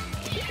on.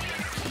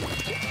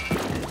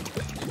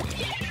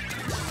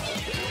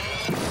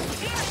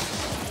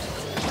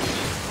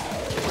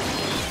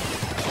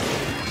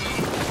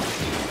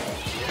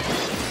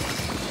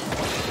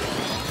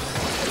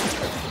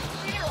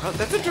 Oh,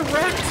 that's a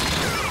direct.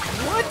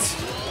 What?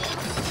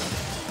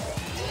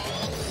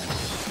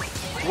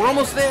 We're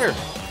almost there.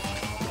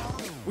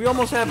 We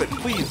almost have it.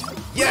 Please.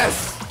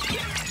 Yes!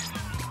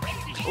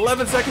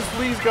 11 seconds,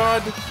 please,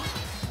 God.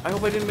 I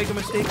hope I didn't make a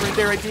mistake right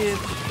there. I did.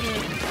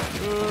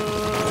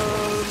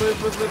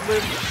 Live, live, live,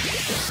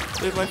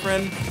 live. Live, my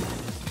friend.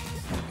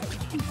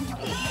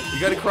 You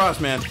gotta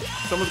cross, man.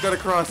 Someone's gotta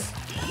cross.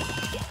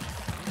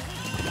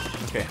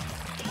 Okay.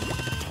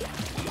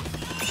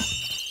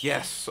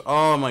 Yes.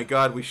 Oh my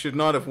God. We should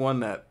not have won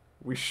that.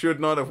 We should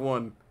not have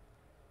won.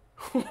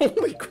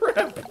 Holy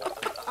crap.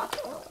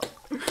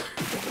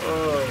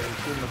 Oh, we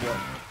shouldn't have won.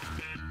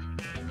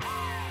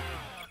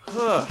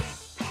 Huh.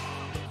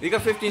 You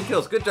got 15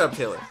 kills. Good job,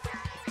 Taylor.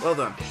 Well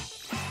done.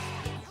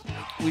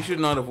 We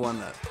should not have won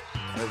that.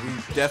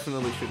 We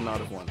definitely should not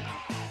have won.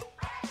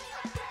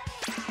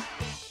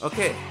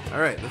 Okay.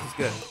 Alright. This is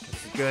good.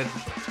 This is good.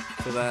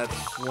 So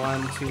that's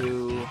 1,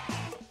 2...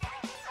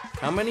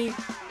 How many? I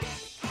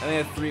think I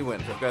have 3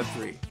 wins. I've got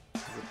 3.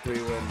 I've got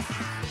 3 wins.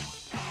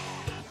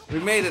 We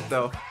made it,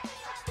 though.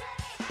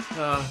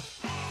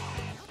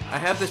 I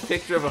have this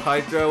picture of a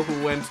Hydro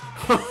who went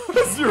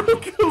 0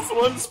 kills,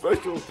 1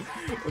 special,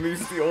 and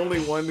he's the only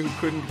one who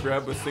couldn't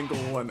grab a single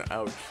one.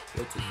 Ouch.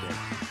 That's a shame.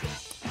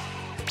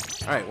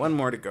 Alright, 1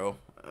 more to go.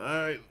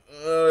 Alright,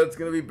 it's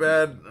gonna be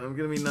bad. I'm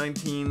gonna be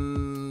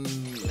 19...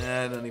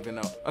 I don't even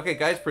know. Okay,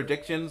 guys,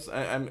 predictions.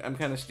 I'm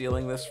kind of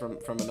stealing this from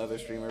another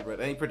streamer, but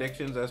any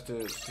predictions as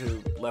to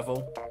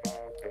level?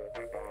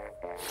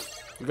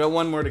 We've got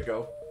 1 more to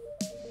go.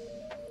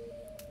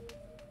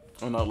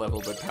 Oh, not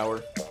level, but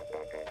power.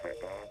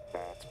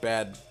 It's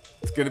bad.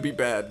 It's gonna be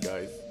bad,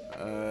 guys.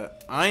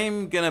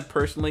 I'm gonna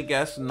personally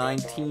guess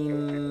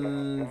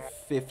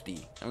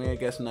 1950. I'm gonna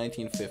guess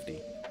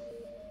 1950.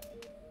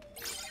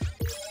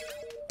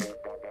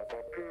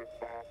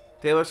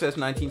 Taylor says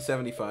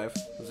 1975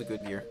 was a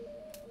good year.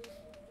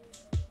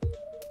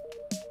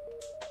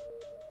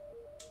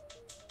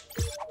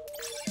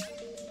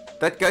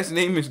 That guy's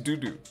name is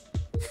Doodoo.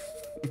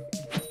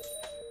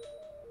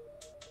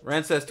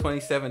 Rand says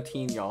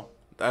 2017, y'all.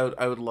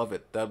 I would love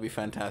it. That would be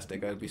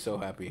fantastic. I'd be so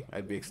happy.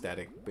 I'd be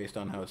ecstatic based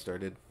on how it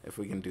started. If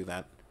we can do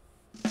that,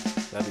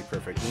 that'd be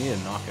perfect. We need a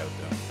knockout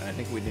though, and I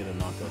think we need a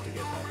knockout to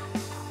get that.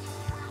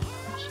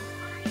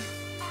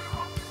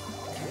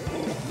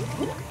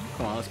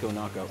 Come on, let's go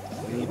knockout.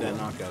 We need that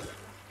knockout.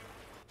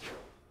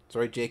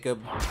 Sorry,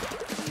 Jacob. I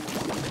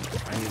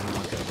need a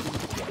knockout.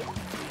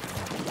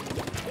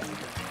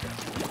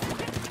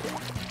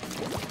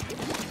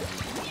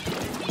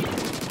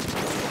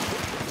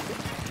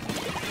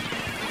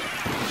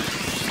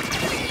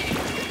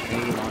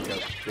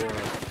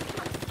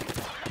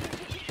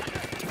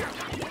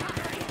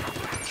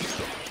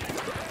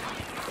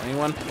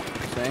 Anyone?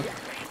 Saying?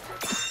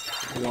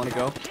 You want to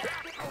go?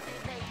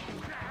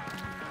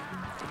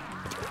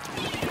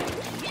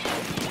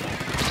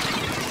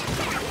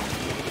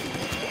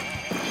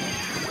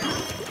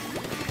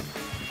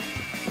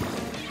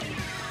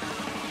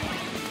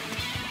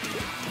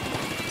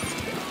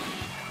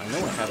 I know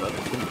I have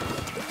other teams,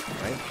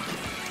 right?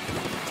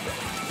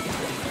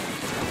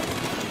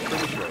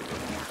 Pretty sure I do.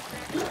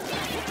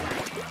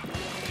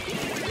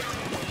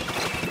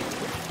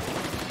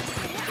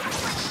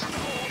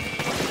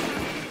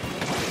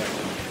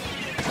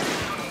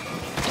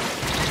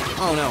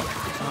 Oh no.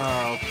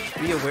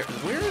 Be aware.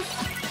 Where's...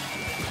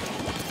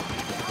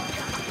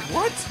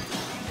 What?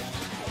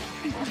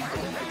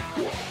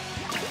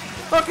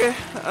 Okay.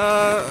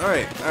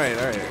 Alright.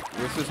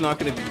 This is not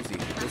gonna be easy.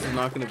 This is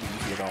not gonna be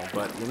easy at all.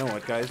 But you know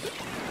what, guys?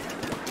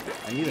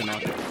 I need a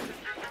knockout.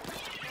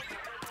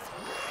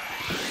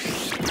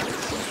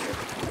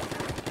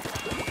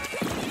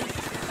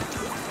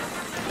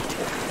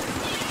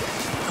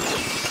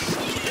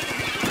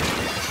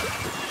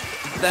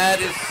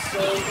 That is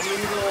so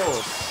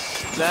brutal.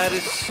 That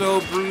is so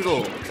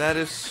brutal. That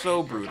is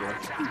so brutal.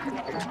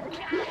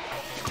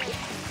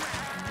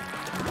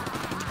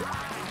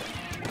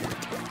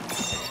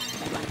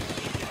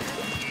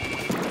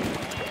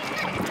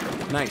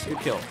 Nice, good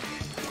kill.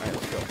 Alright,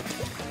 let's go.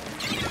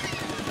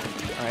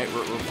 Alright,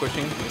 we're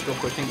pushing. We're still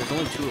pushing. There's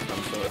only 2 of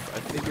them, so I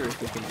figure if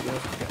we can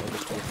just get over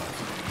 2 of us.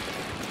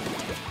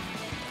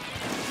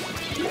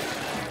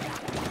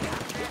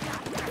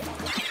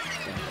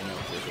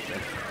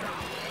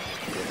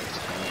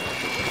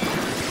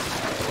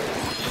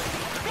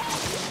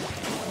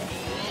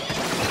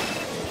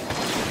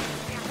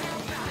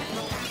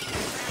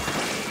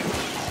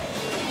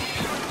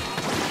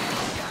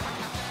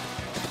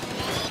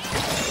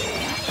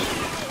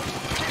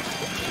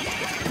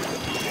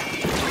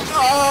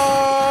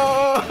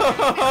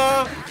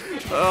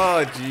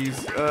 Oh,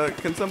 jeez.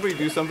 Can somebody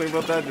do something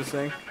about that? Just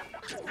saying.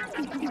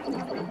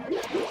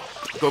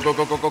 Go, go,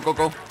 go, go, go, go,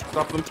 go.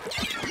 Stop them.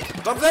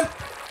 Stop them!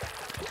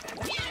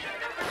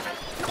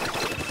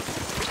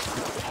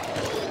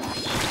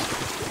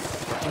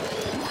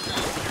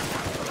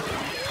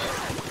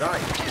 Die.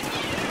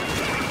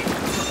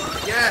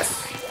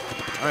 Yes!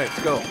 Alright,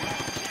 let's go.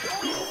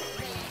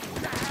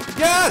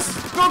 Yes!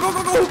 Go, go,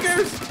 go, go! Who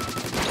cares?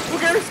 Who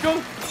cares?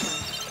 Go!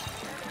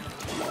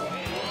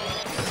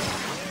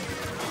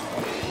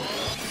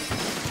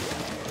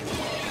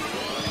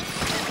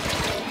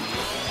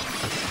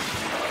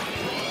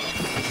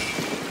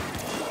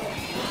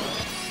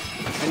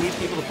 need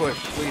people to push,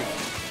 please.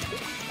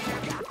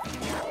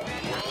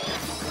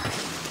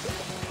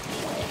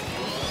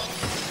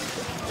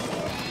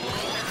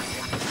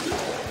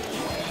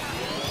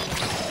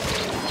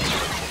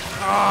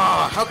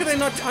 Ah, how could I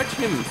not touch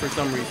him for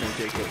some reason,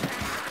 Jacob?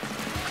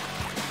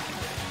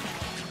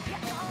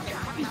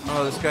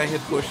 Oh, this guy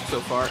had pushed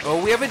so far.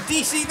 Oh, we have a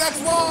DC, that's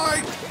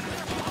why!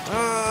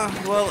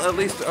 Well, at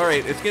least,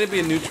 alright, it's gonna be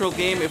a neutral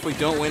game if we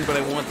don't win, but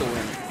I want the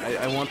win.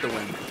 I want the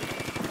win.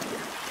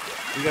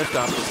 You gotta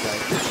stop this guy.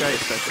 This guy is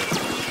special.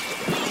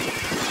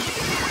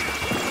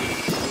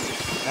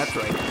 That's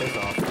right, piss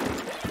off.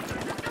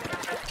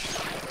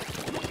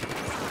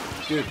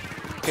 Dude,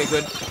 okay,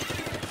 good.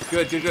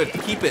 Good, good, good.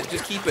 Keep it,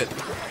 just keep it.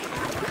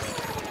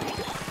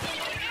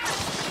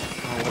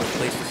 Oh, what a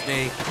place to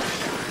stay.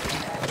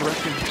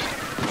 Direction.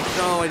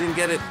 No, I didn't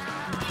get it.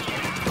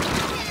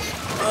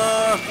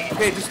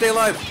 Okay, just stay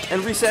alive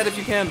and reset if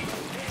you can.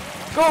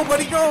 Go,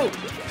 buddy, go!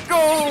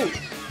 Go!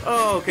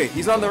 Oh, okay,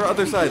 he's on the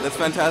other side. That's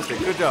fantastic.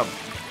 Good job.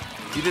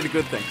 You did a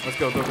good thing. Let's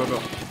go, go, go,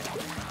 go.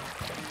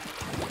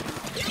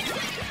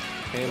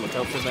 Okay, look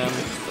out for them.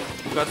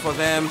 Look out for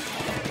them.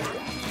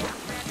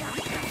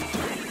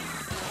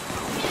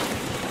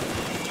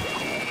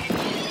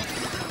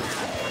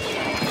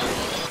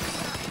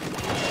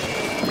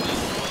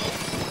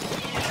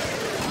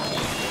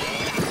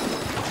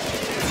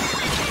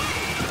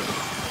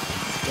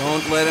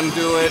 Don't let him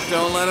do it.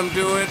 Don't let him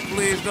do it.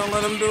 Please don't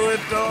let him do it.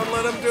 Don't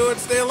let him do it.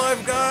 Stay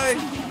alive, guy.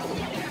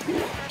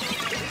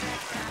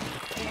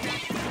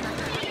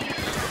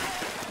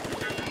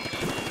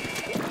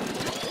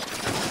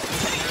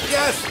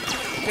 Yes!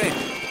 Okay.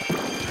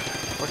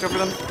 Watch out for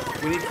them.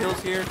 We need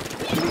kills here.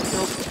 We need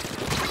kills.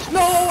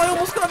 No! I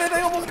almost got it!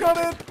 I almost got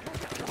it!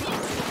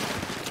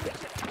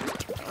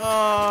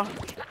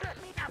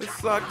 This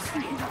sucks.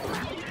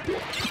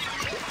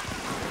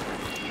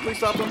 Please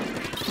stop him.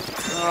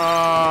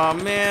 Oh,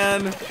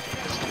 man.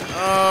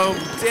 Oh,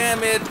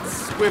 damn it,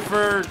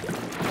 Squiffer.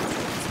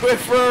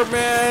 Squiffer,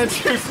 man.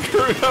 You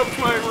screwed up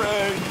my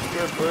rank,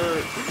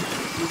 Squiffer.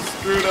 You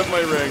screwed up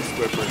my rank,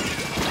 Squiffer.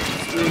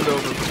 Screwed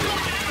over me.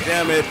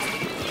 Damn it.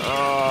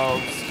 Oh,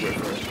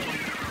 Squiffer.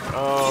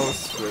 Oh,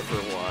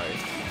 Squiffer, why?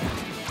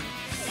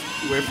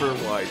 Squiffer,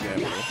 why,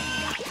 damn it.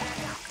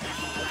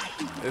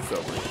 It's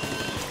over.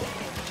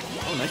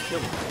 Oh, nice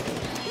kill.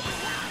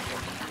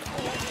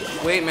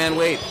 Wait, man,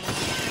 wait.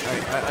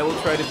 Alright, I will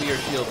try to be your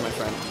shield, my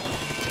friend.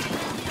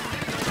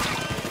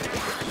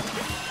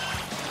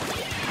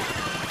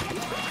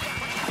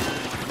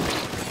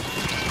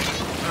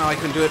 Oh, I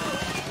couldn't do it.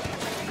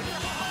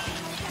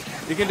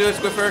 You can do it,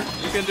 Squiffer.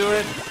 You can do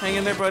it. Hang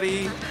in there,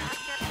 buddy.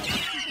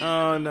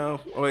 Oh,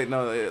 no. Oh, wait,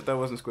 no, that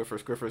wasn't Squiffer.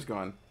 Squiffer's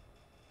gone.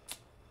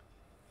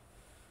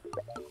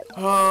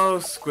 Oh,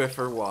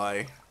 Squiffer,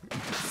 why?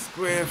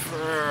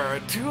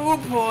 Squiffer, 2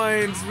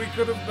 points. We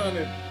could have done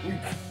it. We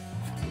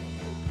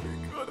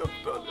could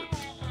have done it.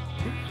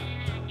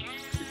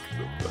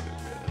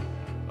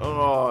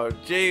 Oh,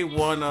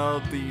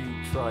 J1,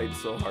 you tried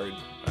so hard.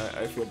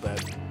 I feel bad.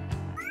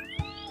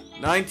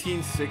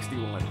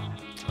 1961.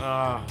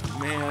 Ah,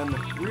 man.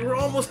 We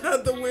almost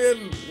had the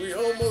win. We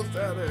almost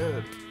had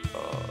it.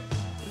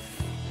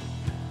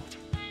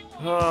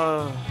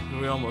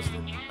 We almost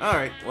did.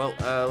 Alright, well,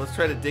 let's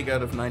try to dig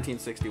out of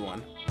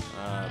 1961.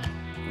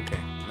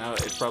 Okay, now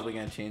it's probably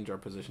going to change our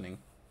positioning.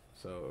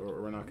 So,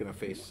 we're not going to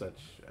face such...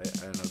 I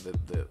don't know,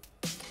 the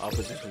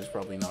opposition is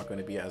probably not going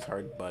to be as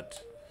hard,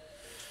 but...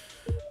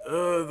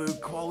 the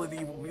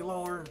quality will be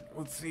lower.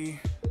 Let's see.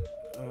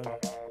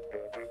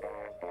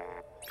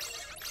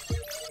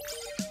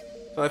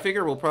 So I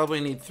figure we'll probably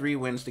need 3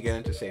 wins to get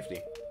into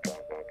safety.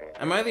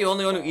 Am I the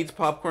only one who eats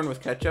popcorn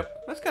with ketchup?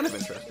 That's kind of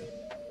interesting.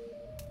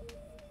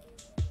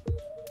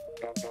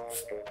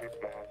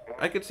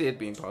 I could see it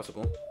being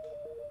possible.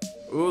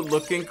 Ooh,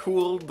 looking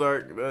cool,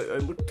 dark. I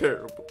look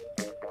terrible.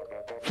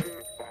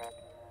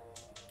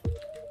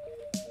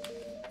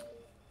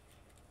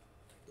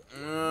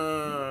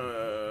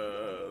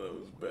 That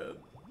was bad.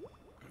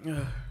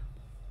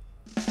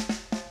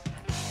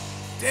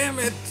 Damn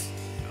it!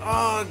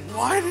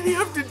 Why did he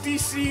have to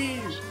DC?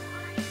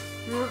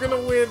 We were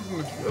gonna win.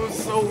 That was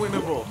so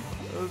winnable.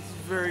 That was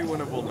a very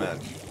winnable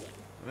match.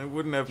 And I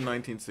wouldn't have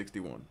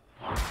 1961.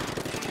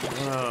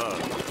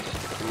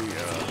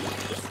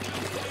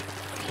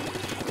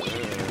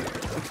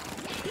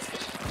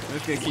 I'm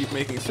just gonna keep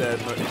making sad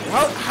noise.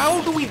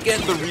 How do we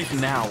get the reef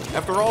now?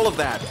 After all of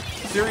that?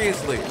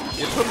 Seriously.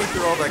 You put me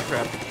through all that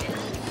crap.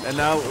 And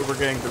now we're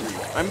getting the reef.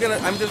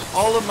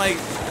 All of my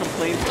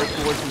complaints are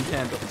towards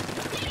Nintendo.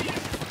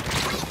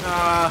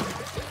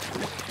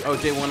 Oh,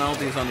 J1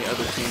 Aldi is on the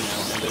other team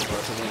now, and they're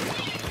about to win.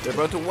 They're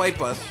about to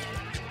wipe us.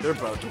 They're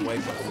about to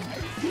wipe us.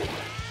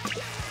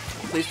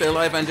 Please stay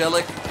alive,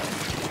 Angelic.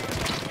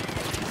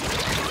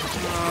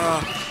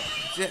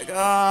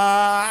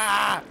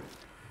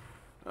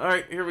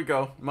 Alright, here we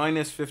go.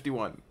 Minus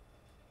 51.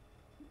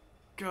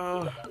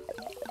 Go.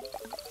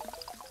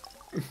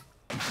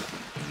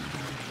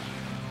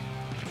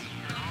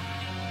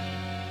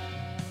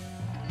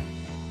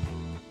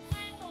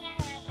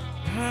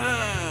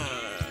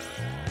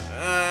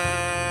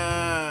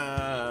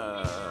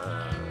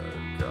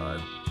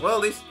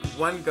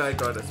 One guy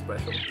got a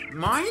special.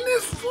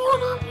 Minus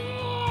 41!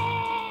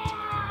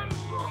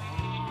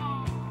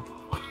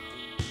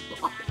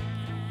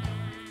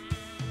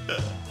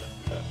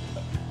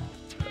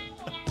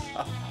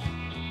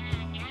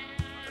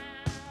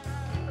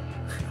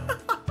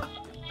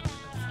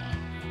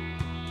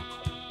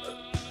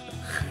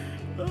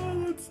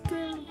 Oh, that's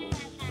terrible.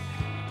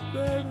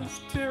 That is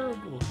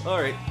terrible.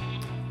 Alright.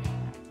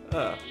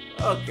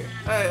 Okay.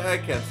 I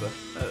can't say.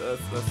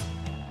 That's...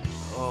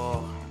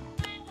 Oh...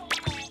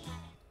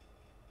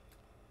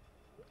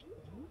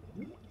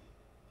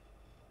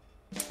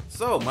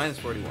 So, minus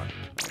 41.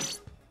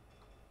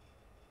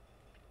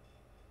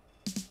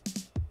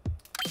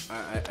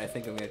 I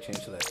think I'm gonna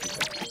change to that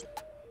T-Tech.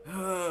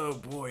 Oh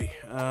boy.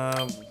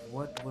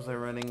 What was I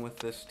running with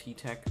this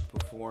T-Tech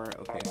before?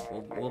 Okay,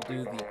 we'll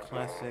do the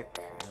classic.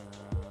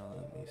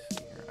 Let me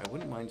see here. I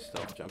wouldn't mind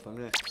stealth jump. I'm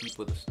gonna keep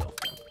with a stealth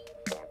jump.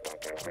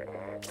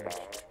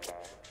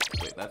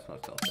 Wait, that's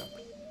not stealth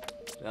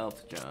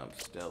jump.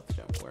 Stealth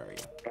jump. Where are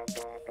you?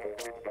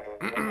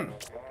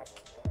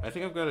 I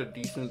think I've got a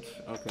decent...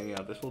 Okay,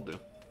 yeah, this will do.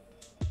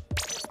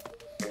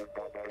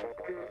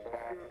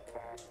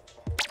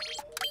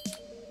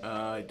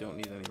 I don't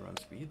need any run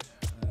speed.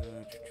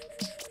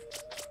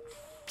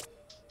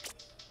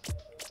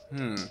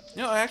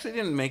 No, I actually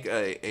didn't make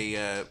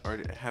or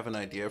have an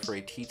idea for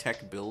a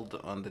T-Tech build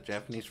on the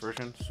Japanese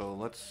version, so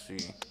let's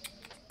see.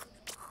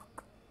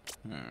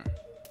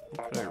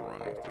 What could I run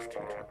with this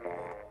T-Tech build?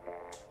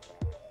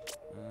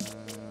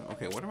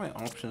 Okay, what are my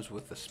options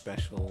with the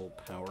special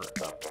power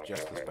up?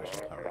 Just the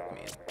special power up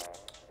mean.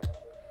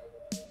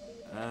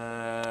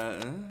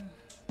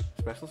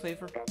 Special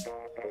saver?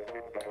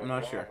 I'm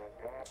not sure.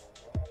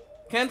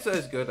 Kensa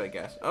is good, I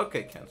guess.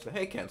 Okay, Kensa.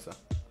 Hey, Kensa.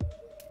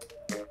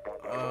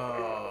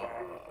 Oh,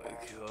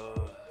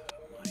 God.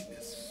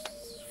 Minus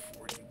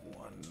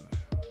 41.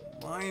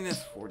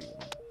 Minus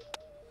 41.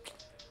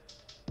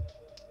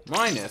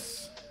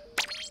 Minus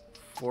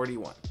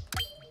 41.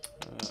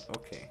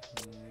 Okay.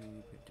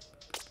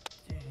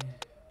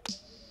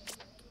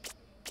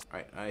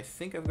 Alright, I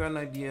think I've got an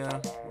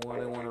idea what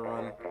I want to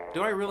run.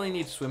 Do I really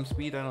need swim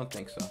speed? I don't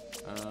think so.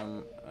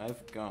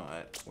 I've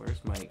got...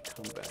 Where's my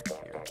comeback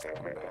here?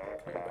 Comeback.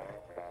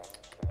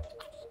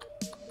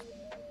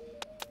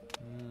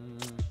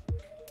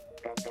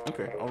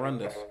 Okay, I'll run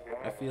this.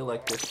 I feel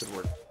like this should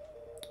work.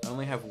 I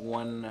only have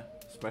one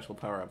special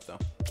power-up, though.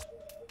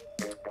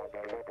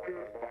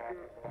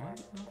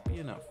 Might not be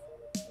enough.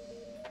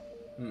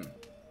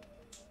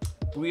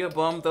 Booyah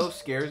Bomb, though,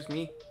 scares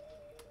me.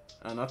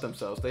 Not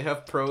themselves. They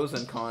have pros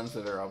and cons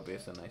that are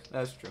obvious and nice.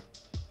 That's true.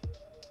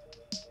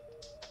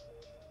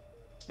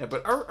 Yeah,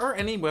 but are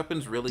any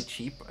weapons really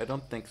cheap? I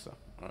don't think so.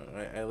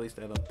 At least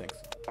I don't think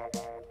so.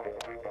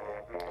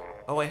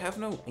 Oh, I have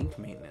no ink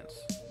maintenance.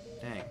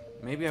 Dang.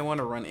 Maybe I want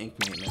to run ink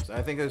maintenance.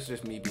 I think it's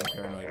just me being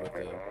paranoid with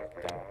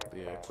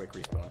the quick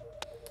respawn.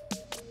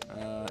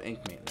 Ink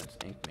maintenance.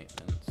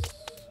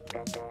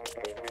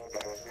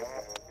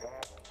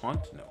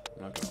 Haunt? No,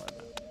 I'm not gonna run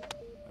that.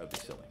 That'd be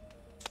silly.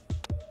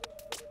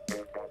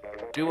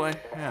 Do I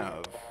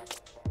have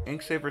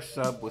Inksaver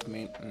sub with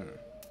main?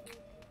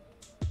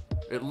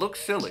 It looks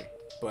silly,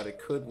 but it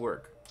could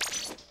work.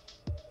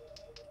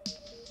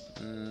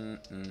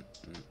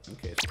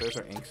 Okay, so there's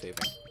our ink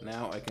saving.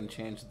 Now I can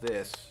change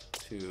this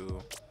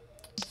to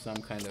some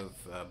kind of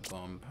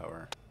bomb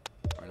power.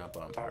 Or not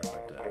bomb power,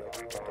 but...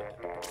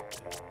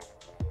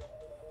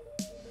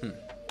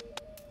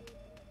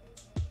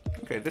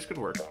 Okay, this could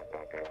work.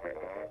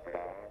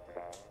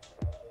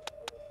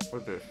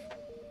 What's this?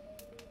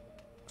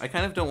 I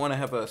kind of don't want to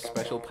have a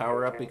special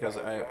power-up because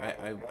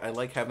I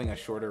like having a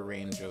shorter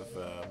range of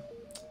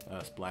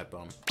Splat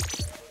Bomb.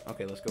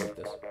 Okay, let's go with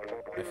this.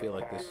 I feel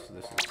like this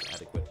is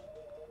adequate.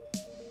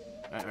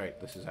 Alright,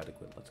 this is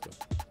adequate. Let's go.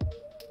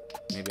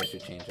 Maybe I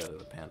should change out of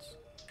the pants.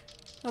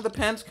 No, the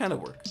pants kind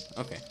of work.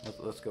 Okay,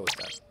 let's go with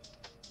that.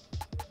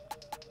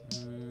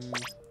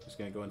 Just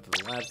gonna go into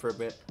the lab for a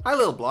bit. Hi,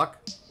 little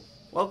block.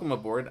 Welcome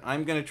aboard.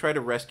 I'm gonna try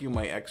to rescue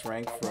my X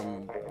rank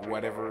from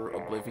whatever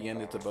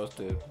oblivion it's supposed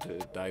to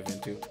dive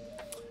into.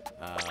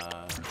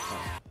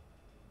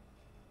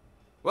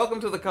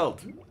 Welcome to the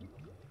cult.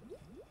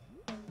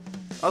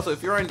 Also,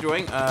 if you're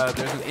enjoying,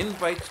 there's an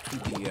invite to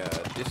the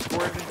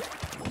Discord.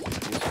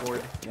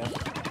 Discord, yeah. I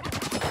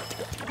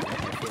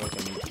feel like I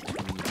need to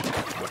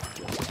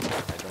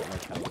I don't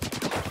like how.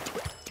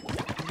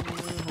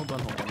 Hold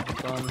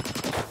on.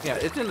 Yeah,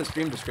 it's in the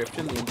stream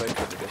description, the invite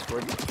to the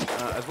Discord.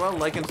 As well,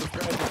 like and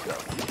subscribe and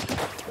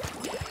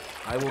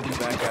stuff. I will be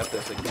back at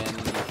this again.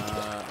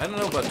 I don't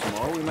know about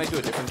tomorrow. We might do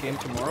a different game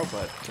tomorrow,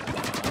 but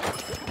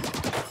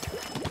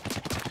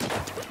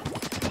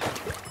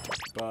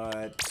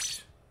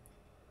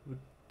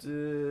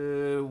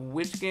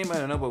which game? I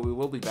don't know, but we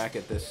will be back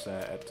at this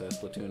at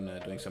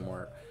Splatoon doing some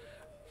more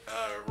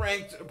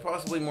ranked,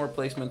 possibly more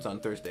placements on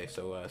Thursday.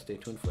 So stay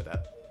tuned for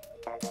that.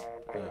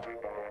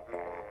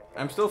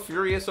 I'm still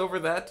furious over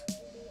that.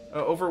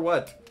 Over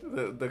what?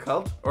 The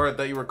cult? Or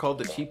that you were called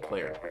the cheap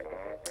player?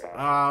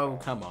 Oh,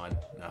 come on.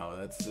 No,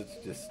 that's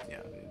just,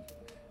 yeah.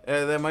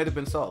 That might have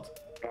been salt.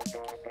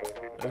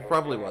 It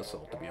probably was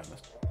sold, to be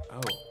honest.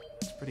 Oh,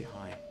 it's pretty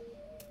high.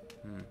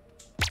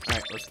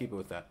 Alright, let's keep it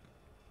with that.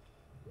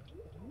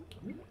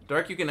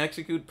 Dark, you can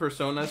execute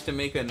personas to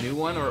make a new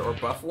one or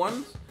buff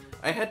ones?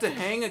 I had to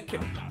hang a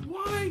cat.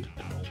 Why?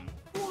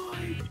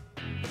 Why?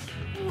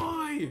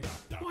 Why?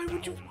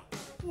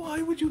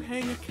 Why would you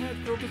hang a cat,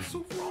 girl? That's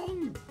so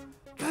wrong.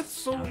 That's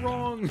so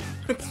wrong.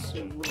 That's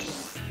so wrong.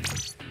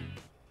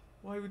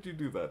 Why would you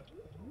do that?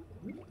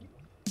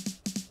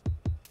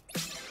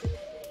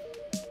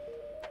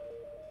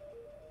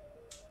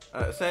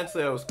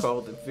 Sadly, I was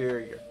called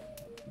inferior.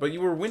 But you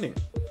were winning.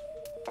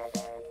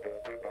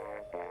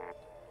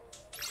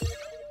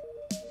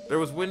 There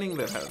was winning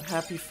that had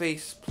happy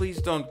face.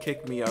 Please don't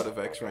kick me out of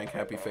X rank,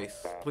 happy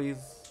face. Please.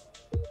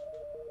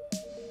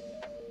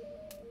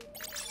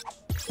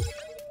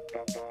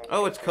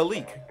 Oh, it's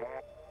Khalik.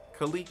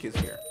 Khalik is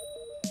here.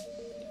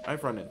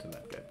 I've run into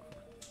that guy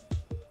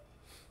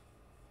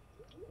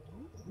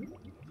before.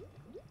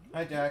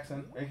 Hi,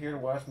 Jackson. Are you here to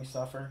watch me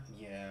suffer?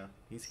 Yeah,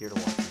 he's here to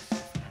watch me suffer.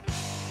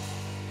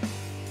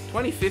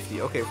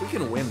 2050. Okay, if we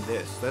can win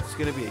this, that's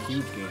gonna be a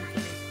huge game for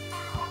me.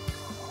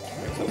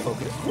 Alright, so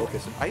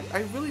focus.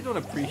 I really don't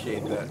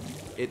appreciate that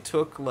it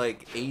took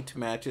like 8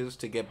 matches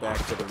to get back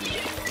to the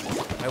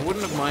reef. I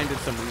wouldn't have minded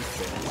some reef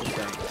there, I'm just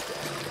saying.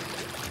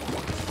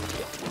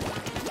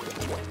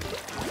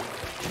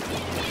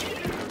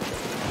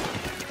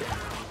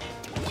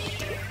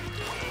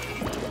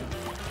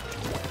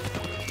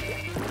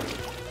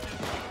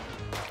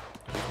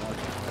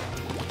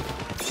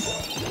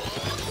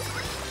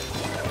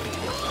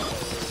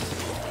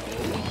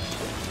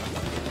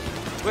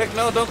 Quick,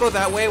 no, don't go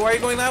that way. Why are you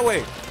going that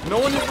way? No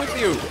one is with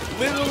you.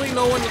 Literally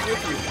no one is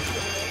with you.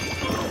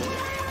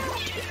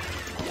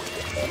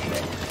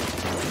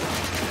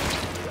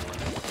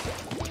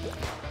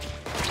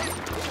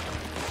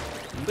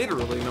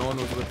 Literally no one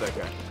was with that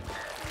guy.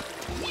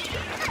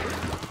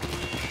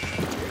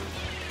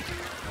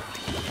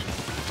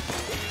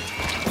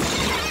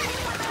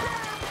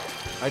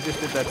 I just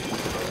did that to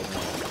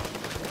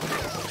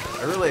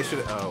I really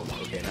should. Oh,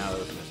 okay, now that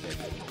was a mistake.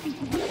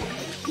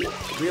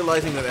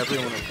 Realizing that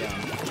everyone is down.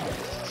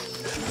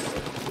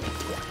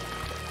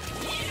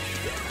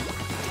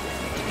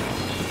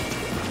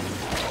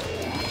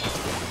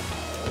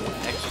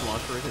 X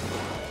launcher it is.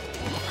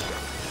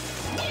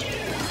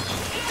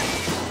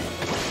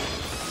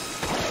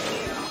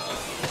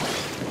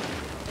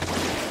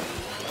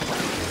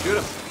 Shoot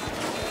him.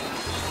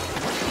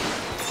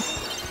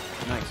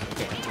 Nice.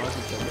 Okay.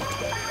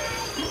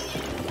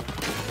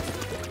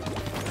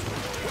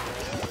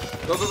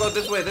 Go,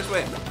 this way, this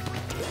way.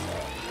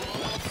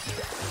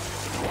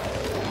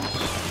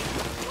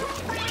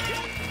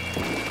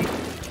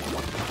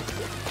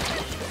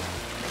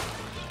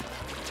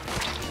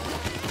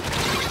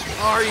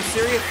 Oh, are you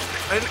serious?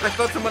 I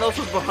thought someone else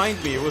was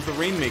behind me. It was the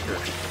Rainmaker.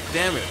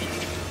 Damn it.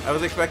 I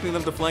was expecting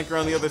them to flank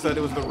around the other side.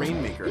 It was the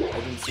Rainmaker. I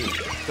didn't see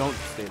it. Don't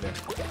stay there.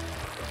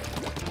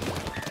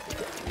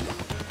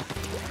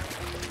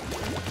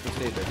 You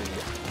stayed there, didn't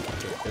you?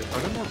 Okay. Are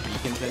there more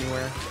beacons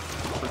anywhere?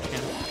 For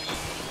chance?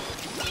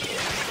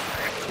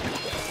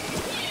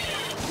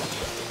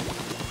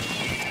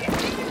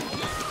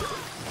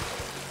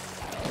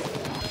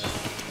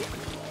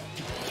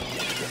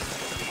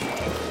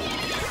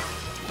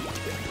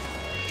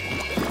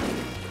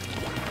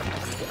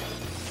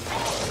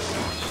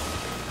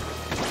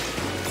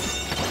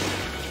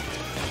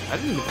 I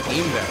didn't even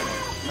aim that.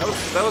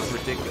 That was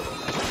ridiculous.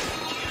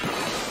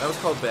 That was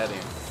called bad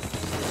aim.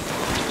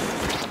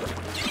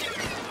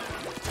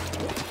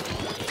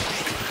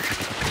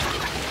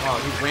 Oh,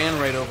 he ran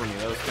right over me.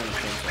 That was kind of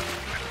painful.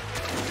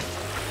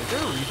 Is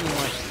there a reason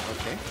why?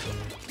 Okay.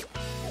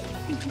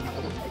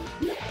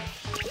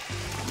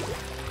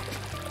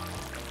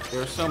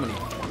 There are so many.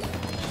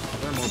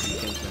 There are more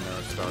beacons than there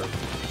are stars.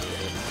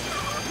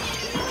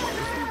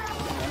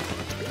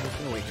 I'm just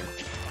gonna wait here.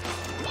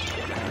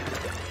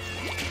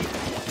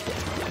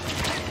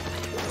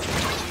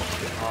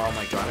 Oh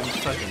my god, I'm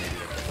such an idiot.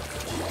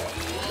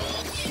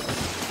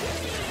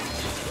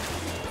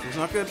 This is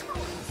not good.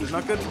 This is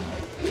not good.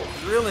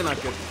 It's really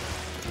not good.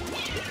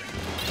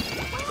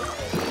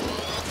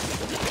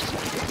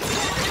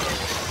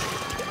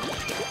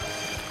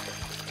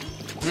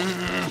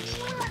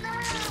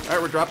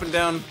 Alright, we're dropping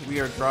down. We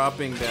are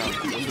dropping down.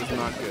 This is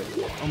not good.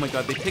 Oh my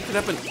god, they picked it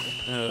up and...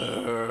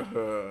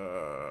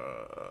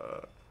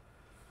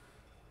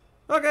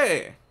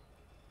 Okay!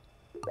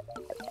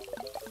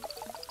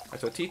 Alright,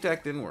 so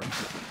T-Tac didn't work.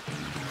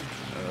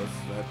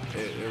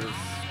 It was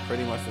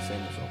pretty much the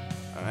same result.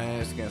 I'm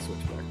just gonna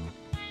switch back.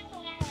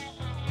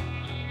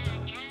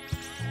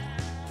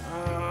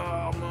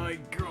 Oh my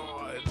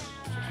god.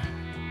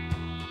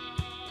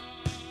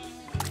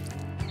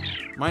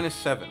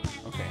 -7.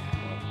 Okay.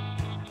 Well,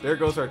 there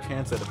goes our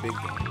chance at a big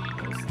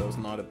game. That was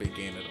not a big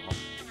game at all.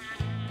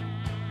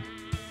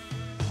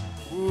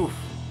 Oof.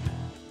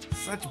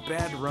 Such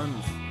bad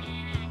runs.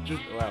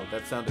 Just, wow,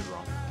 that sounded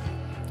wrong.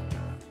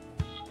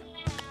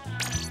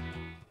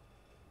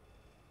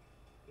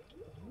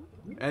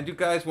 And you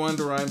guys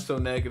wonder why I'm so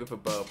negative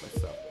about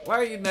myself. Why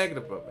are you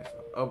negative about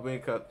myself? Oh,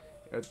 because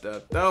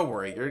don't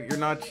worry, you're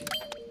not cheap.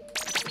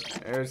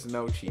 There's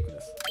no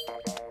cheapness.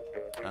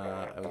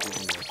 I was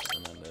using this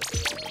and then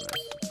this and then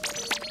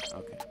this.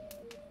 Okay.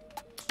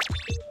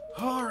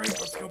 All right,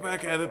 let's go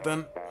back at it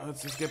then.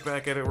 Let's just get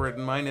back at it. We're at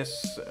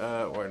minus,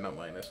 or not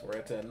minus. We're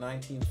at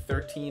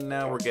 1913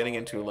 now. We're getting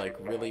into like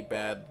really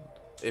bad.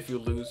 If you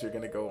lose, you're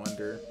gonna go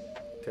under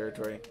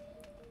territory.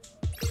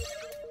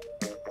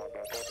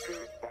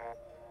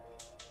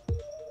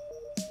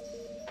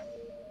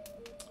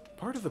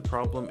 Part of the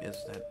problem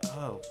is that,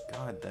 oh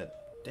god,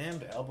 that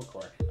damned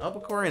albacore.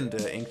 Albacore and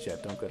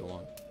inkjet don't get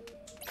along.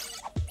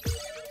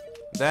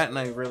 That, and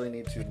I really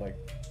need to like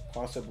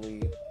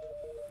possibly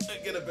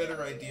get a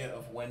better idea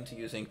of when to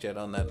use inkjet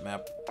on that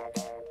map.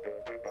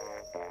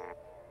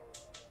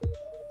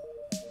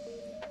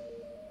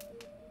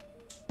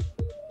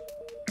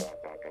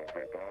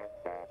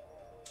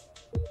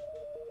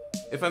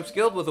 If I'm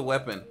skilled with a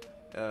weapon,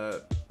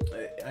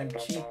 I'm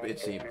cheap, it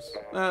seems.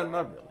 Not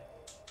really.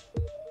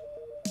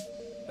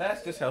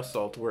 That's just how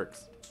salt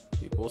works.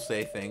 People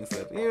say things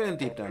that, even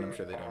deep down, I'm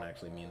sure they don't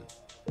actually mean.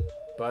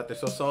 But they're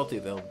so salty,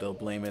 they'll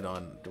blame it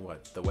on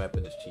what? The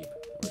weapon is cheap,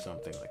 or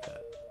something like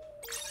that.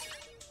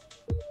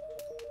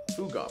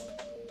 Fugop.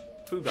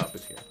 Fugop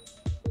is here.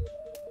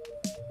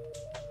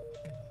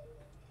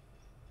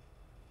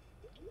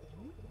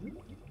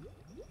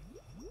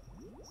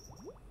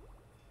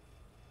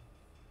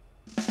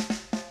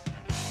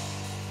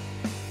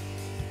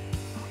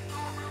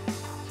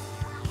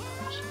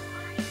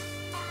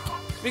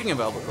 Speaking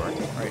of albacore,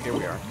 alright, here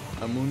we are.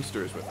 A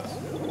Moonster is with us.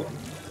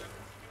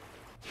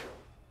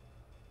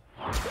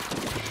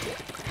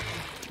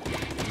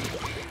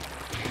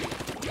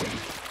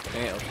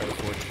 Okay, I'll try to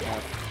forge the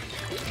path.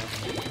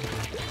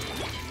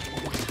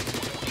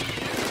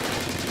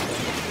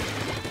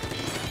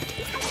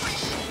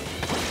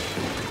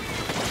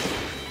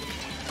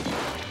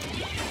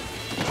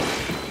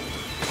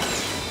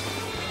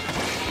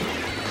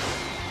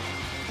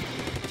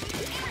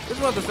 This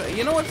is what to say.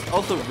 You know what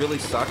also really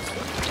sucks?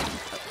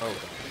 Oh.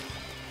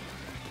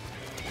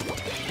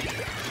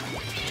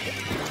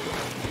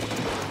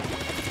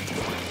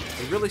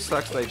 It really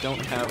sucks that I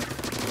don't have...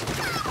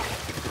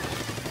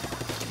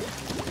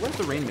 Where's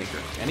the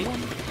Rainmaker? Anyone?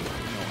 No.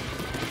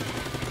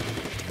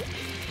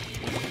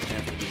 I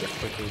have to do this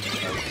quickly.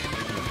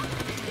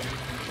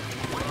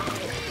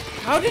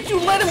 How did you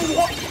let him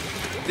walk?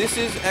 This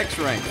is X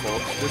rank,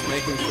 folks. Just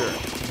making sure.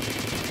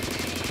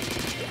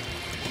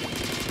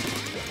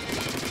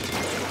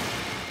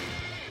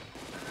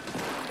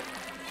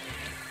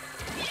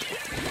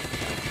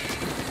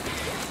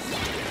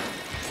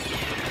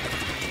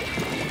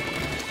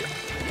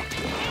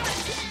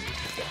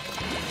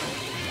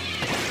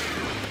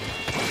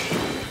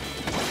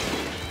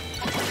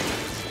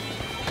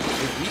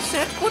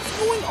 What's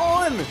going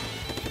on?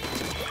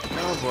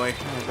 Oh boy.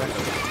 Oh,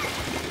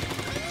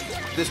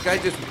 this guy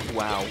just...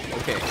 Wow.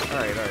 Okay.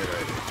 Alright.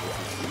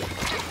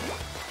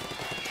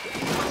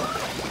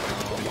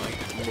 Oh my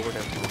lord.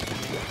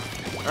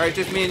 Alright,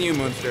 just me and you,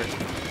 Moonster.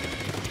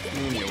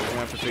 Me and you. We're gonna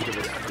have to figure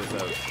this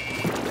out.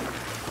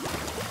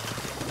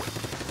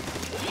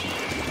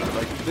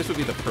 Like, this would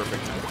be the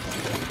perfect time.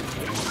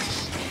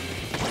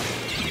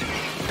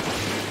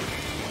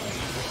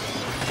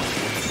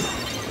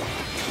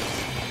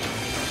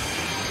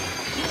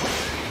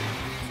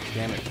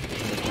 Damn it.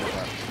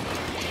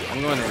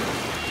 I'm going in.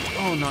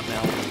 Oh, not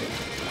now.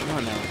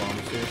 Not now, bomb.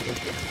 Seriously.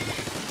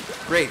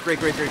 Great.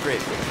 Okay.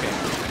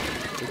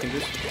 We can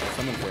just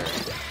summon where?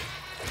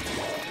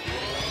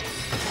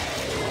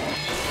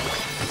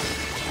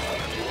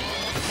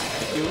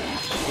 Thank you.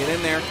 Get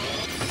in there.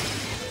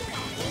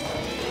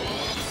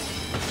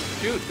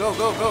 Shoot. Go.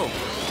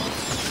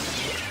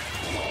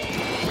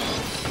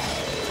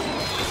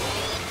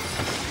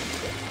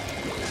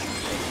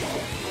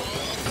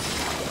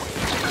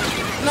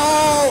 No!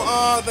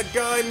 The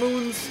guy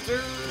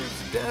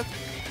Moonster's death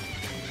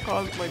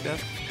caused my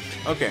death.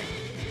 Okay.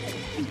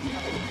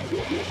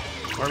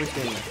 Why are we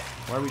staying there?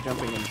 Why are we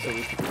jumping in so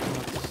we can...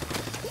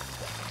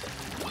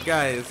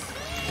 Guys,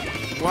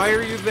 why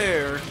are you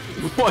there?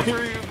 Why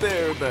are you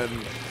there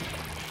then?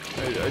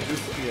 I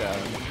just, yeah.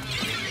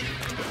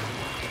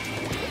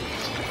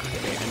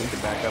 Okay, I need to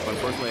back up.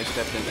 Unfortunately, I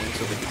stepped in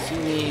so they can see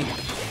me.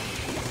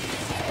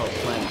 Oh,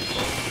 planning.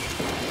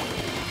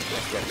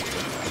 Let's get it.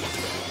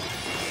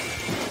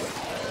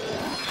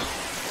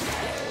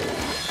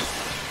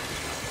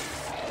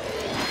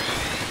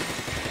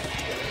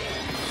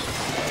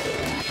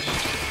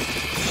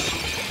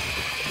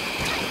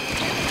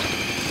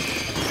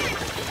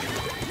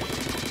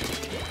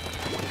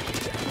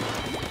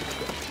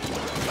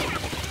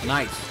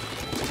 Nice.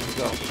 Let's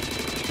go.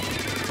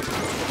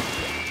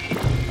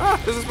 Ah!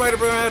 There's a spider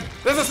on my head!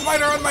 There's a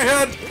spider on my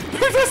head!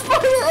 There's a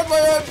spider on my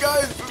head,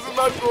 guys! This is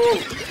not cool!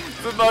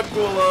 This is not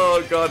cool.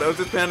 Oh god, I was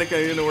just panicking.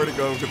 I didn't know where to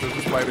go because there's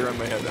a spider on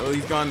my head. Oh,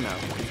 he's gone now.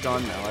 He's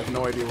gone now. I have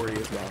no idea where he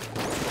is now.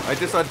 I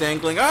just saw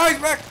dangling. Ah, he's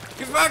back!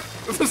 He's back!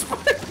 There's a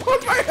spider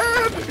on my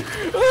head!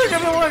 Oh,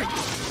 get away!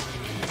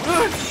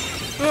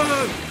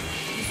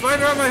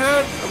 Spider on my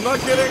head! I'm not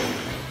kidding!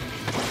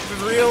 This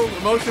is real,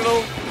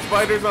 emotional.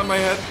 Spider's on my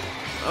head.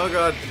 Oh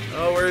god.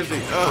 Oh, where is he?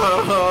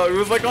 Oh, it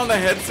was like on the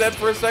headset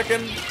for a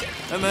second.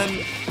 And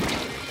then...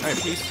 Alright,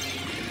 peace.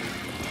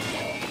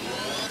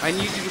 I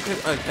need you to...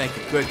 Oh, thank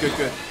you. Good, good,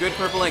 good. Good,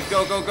 Purple Ink.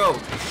 Go, go, go.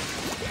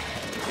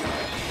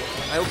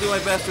 I will do my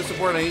best to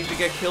support. I need to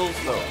get kills,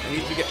 though. I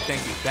need to get...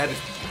 Thank you. That is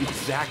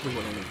exactly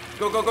what I need.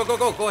 Go, go, go, go,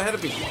 go. Go ahead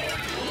of me.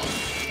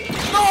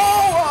 No!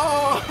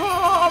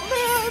 Oh,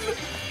 man!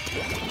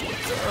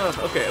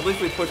 Okay, at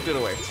least we pushed it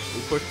away.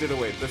 We pushed it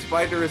away. The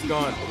spider is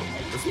gone.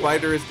 The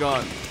spider is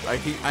gone.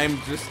 I'm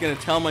just gonna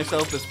tell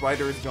myself the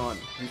spider is gone.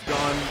 He's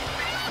gone.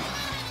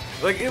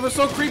 Like, it was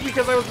so creepy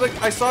because I was like,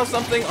 I saw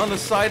something on the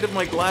side of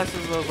my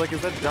glasses and I was like,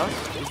 is that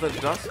dust? Is that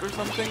dust or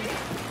something?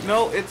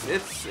 No, it's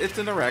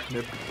an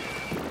arachnid.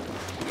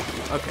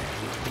 Okay.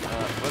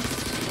 Let's...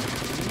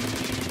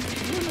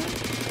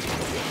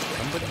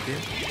 Somebody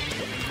did.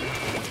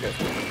 Okay.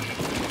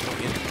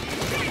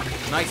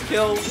 Nice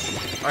kill.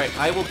 Alright,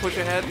 I will push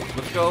ahead.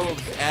 Let's go.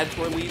 Let's add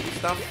to our lead and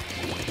stuff.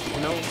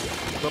 You know?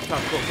 Go up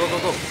top. Go, go, go,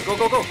 go. Go,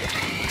 go, go.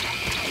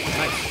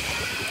 Nice.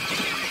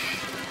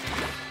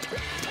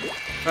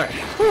 Alright.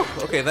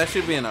 Okay, that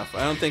should be enough.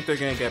 I don't think they're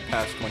gonna get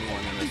past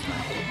 21 in this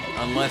match.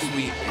 Unless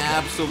we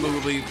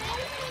absolutely...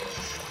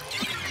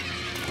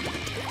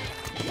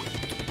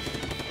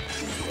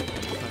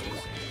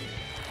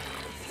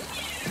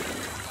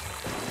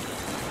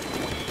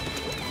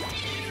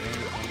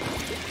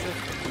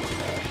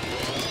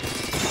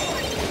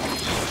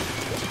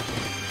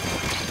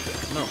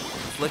 No,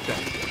 flick that.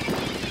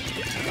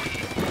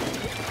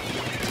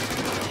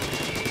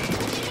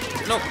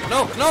 No,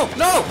 no, no,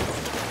 no!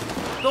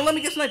 Don't let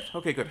me get sniped!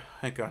 Okay, good.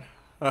 Thank God.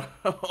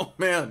 Oh,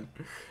 man.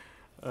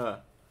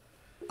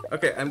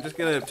 Okay, I'm just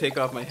gonna take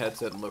off my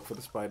headset and look for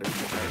the spider.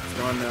 Alright, it's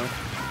gone now.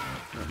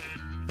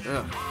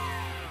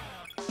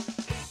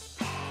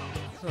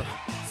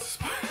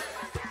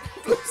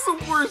 That's the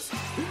worst.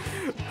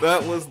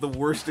 That was the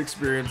worst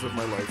experience of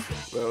my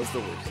life. That was the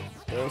worst.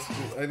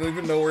 I don't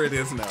even know where it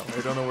is now.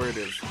 I don't know where it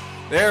is.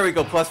 There we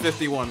go, plus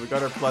 51. We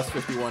got our plus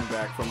 51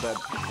 back from that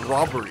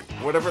robbery.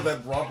 Whatever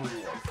that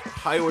robbery was.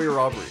 Highway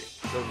robbery.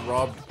 The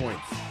robbed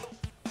points.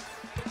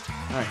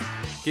 Alright.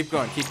 Keep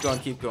going, keep going,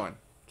 keep going.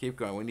 Keep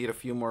going. We need a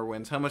few more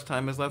wins. How much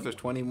time is left? There's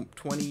 20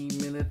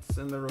 minutes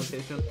in the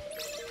rotation.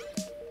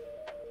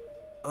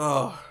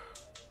 Oh.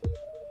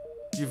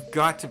 You've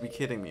got to be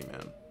kidding me,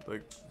 man.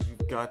 Like,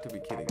 you've got to be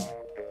kidding me.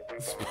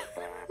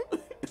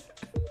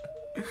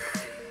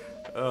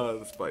 Oh,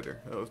 the spider.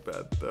 That was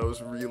bad. That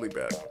was really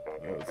bad.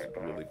 That was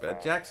really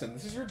bad. Jackson,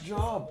 this is your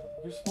job.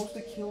 You're supposed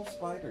to kill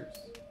spiders.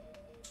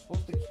 You're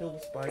supposed to kill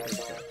spiders,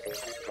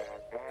 Jackson.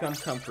 Come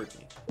comfort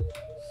me.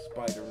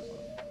 Spider was on.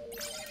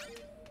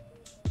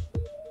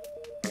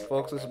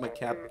 Folks, this is my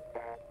cat.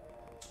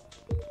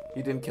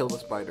 He didn't kill the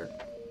spider.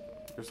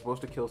 You're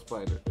supposed to kill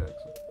spiders,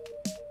 Jackson.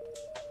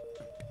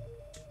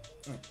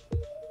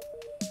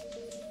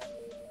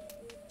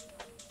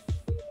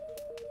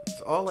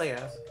 That's all I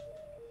ask.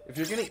 If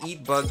you're gonna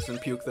eat bugs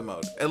and puke them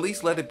out, at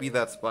least let it be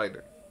that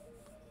spider.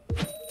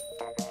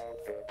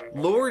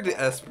 Lord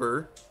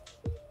Esper.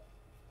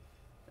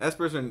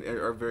 Espers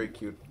are very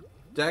cute.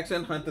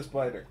 Jackson, hunt the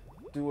spider.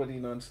 Do what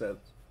Enon says.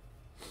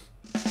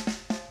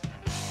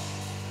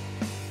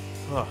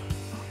 Oh.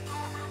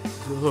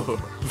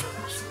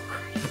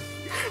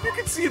 You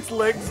can see its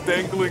legs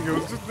dangling. It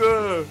was just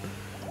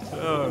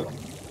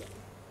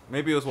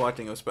maybe it was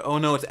watching. It was. Oh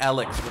no, it's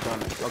Alex. We're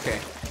done. Okay.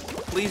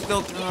 Please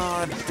don't.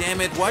 God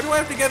damn it. Why do I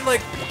have to get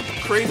like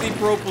crazy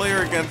pro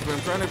player against me?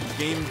 I'm trying to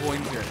gain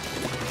points here.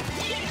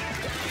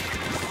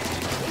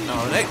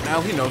 Oh, now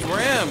he knows where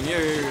I am. Yeah.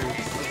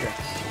 Okay.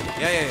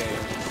 Yeah.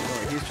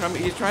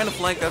 He's trying to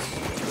flank us.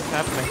 What's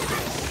happening?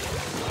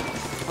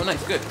 Oh,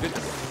 nice. Good.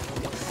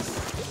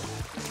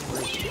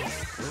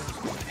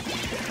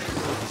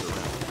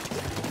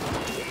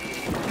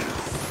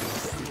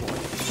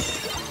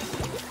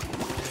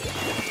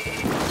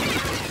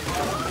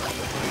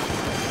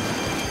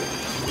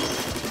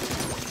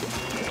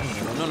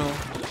 No.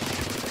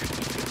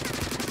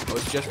 Oh,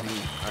 it's just me.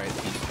 Alright.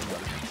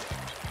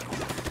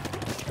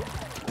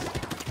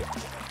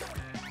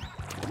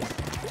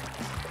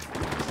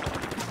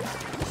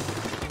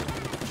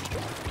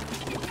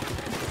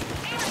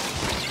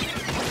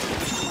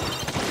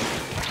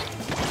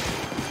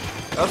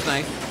 That was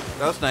nice.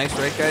 That was nice,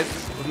 right, guys?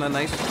 Wasn't that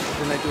nice?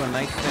 Didn't I do a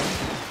nice thing?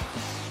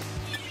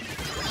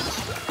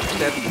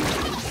 Dead.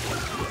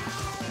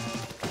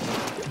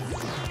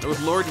 It was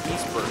Lord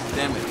Esper.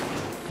 Damn it.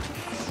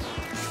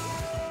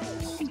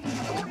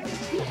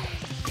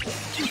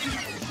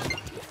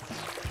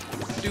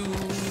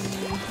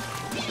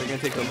 They're gonna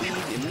take the lead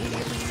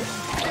immediately.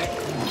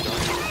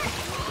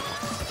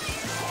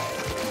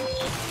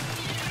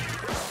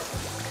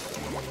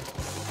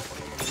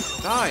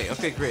 Die!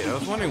 Okay, great. I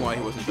was wondering why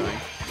he wasn't dying.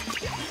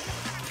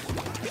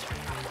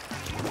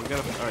 We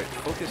gotta. Alright,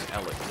 focus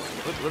Alex.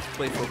 Let's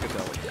play focus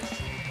Alex.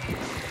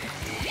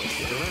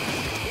 Get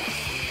around.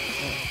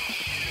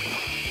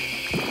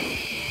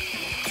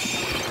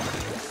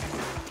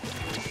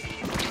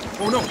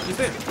 Oh no, he's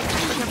there. I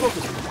can't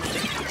focus.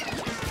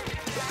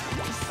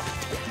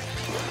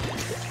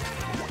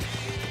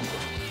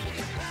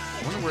 I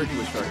wonder where he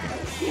was starting.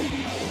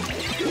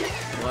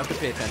 We'll have to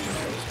pay attention to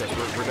this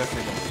because we're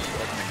definitely going to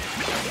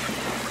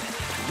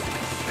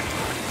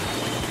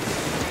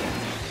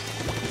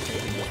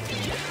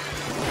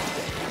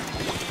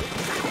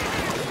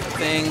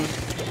thing.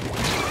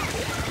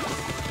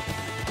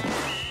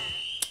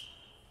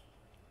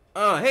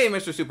 Oh, hey,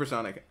 Mr.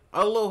 Supersonic.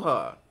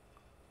 Aloha.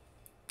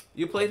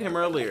 You played him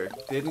earlier,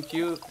 didn't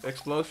you,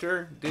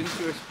 Explosure? Didn't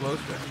you,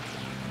 Explosure?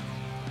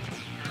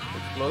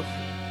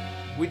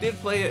 Explosure? We did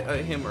play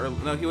him earlier.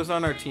 No, he was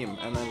on our team,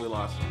 and then we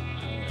lost him.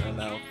 And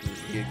now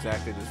he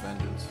exacted his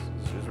vengeance.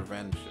 His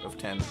revenge of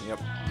 10. Yep.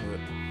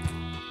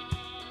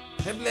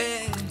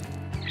 Hebling!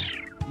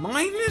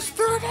 Minus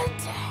 30!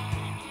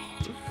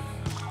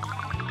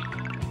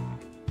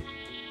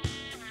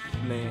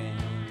 Bling.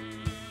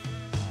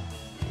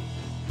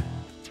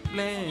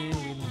 Bling.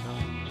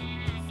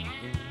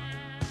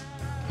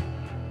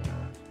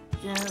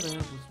 Yeah, that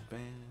was bad.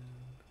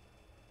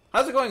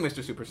 How's it going,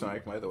 Mr.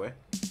 Supersonic, by the way?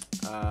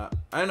 I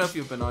don't know if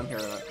you've been on here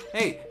or not.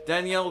 Hey,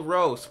 Danielle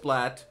Rowe,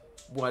 Splat.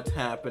 What's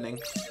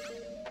happening?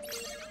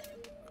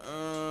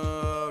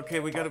 Okay,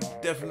 we gotta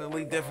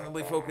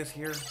definitely focus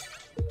here.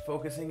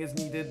 Focusing is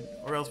needed,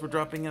 or else we're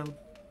dropping out.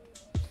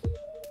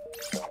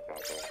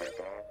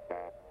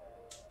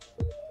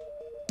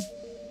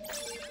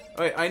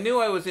 Alright, I knew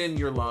I was in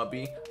your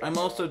lobby. I'm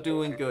also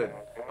doing good.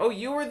 Oh,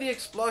 you were the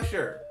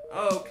Explosure.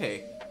 Oh,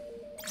 okay.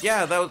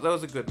 Yeah, that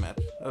was a good match.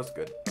 That was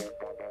good.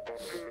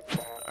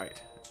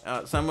 Alright.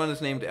 Someone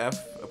is named F,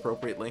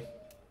 appropriately.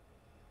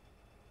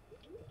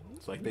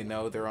 It's like they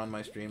know they're on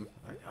my stream.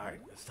 Alright,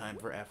 it's time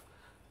for F.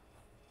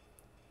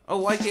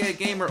 Oh, YKA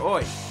Gamer,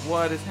 oi!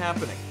 What is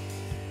happening?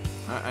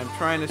 I'm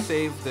trying to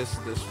save this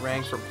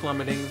rank from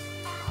plummeting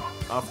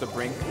off the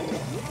brink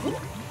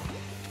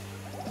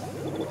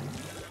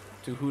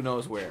to who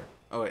knows where.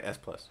 Oh wait, S+.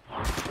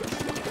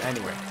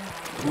 Anyway,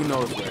 who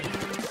knows where.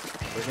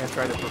 We're gonna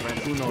try to prevent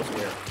who knows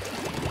where.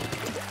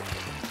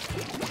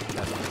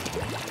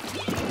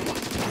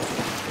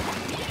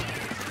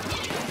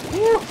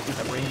 Woo!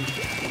 That range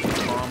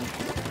bomb.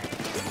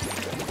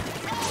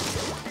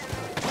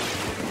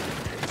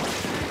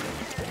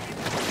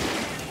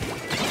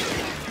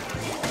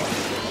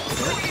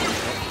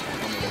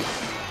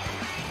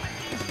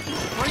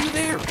 Why are you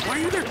there? Why are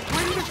you there?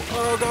 Why are you there?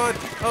 Oh god!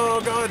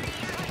 Oh god!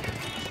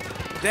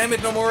 Damn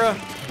it, Nomura!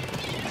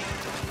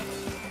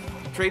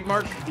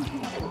 Trademark.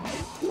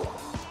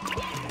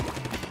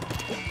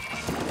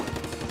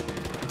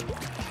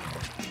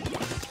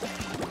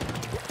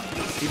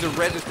 He's a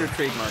registered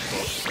trademark,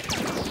 folks.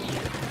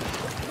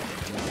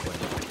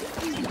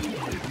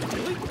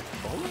 Really?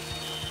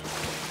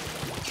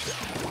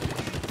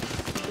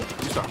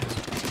 You stop this.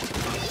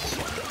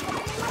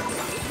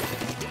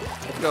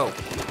 Let's go.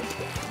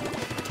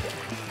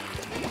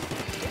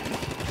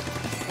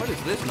 What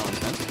is this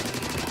nonsense?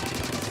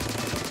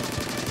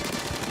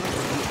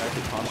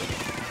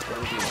 That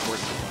would be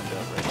important to find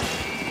out, right?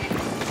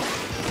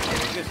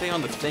 He's gonna stay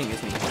on the thing,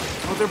 isn't he?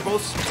 Oh, they're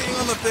both staying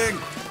on the thing!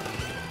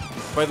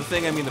 By the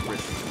thing, I mean the bridge.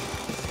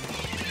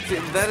 See,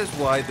 that is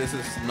why this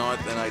is not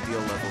an ideal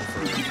level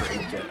for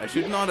Inkjet. I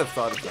should not have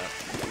thought of that.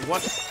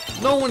 What?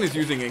 No one is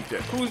using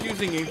Inkjet. Who's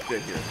using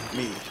Inkjet here?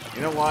 Me.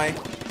 You know why?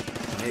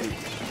 Maybe.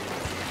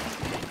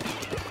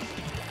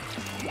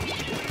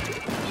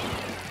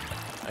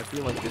 I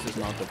feel like this is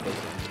not the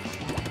place.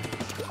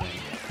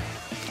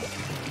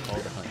 All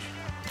the hunch.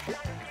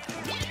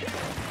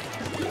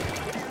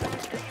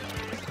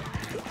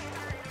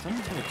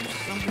 Someone's gonna do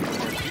something with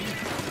their team.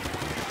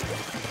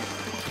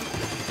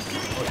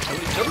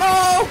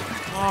 No!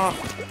 Oh.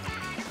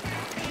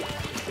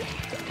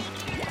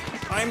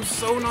 I'm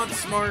so not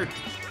smart.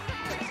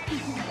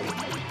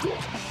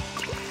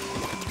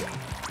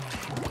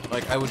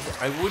 Like I would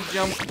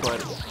jump, but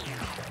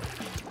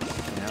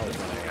now is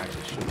when I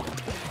actually should.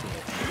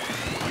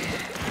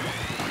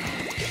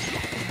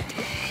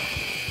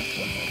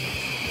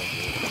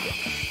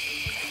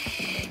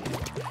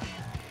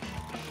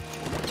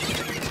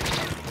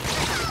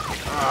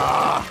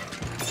 Ah!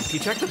 He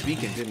checked the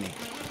beacon, didn't he?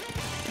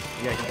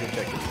 Yeah, he did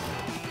check it.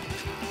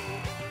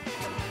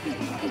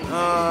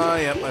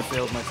 Yep, I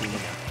failed my team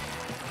again.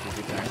 That's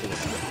exactly what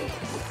happened.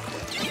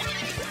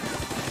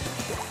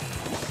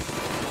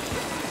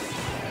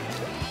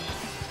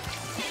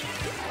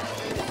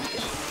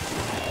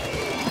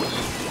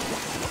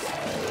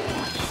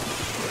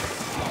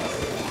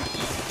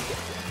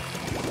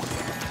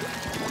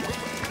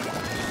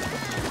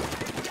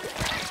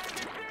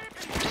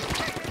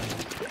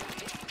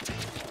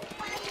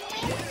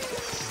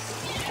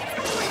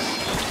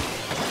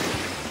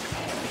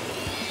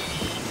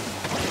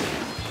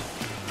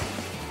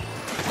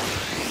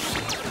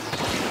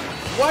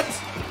 What?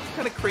 What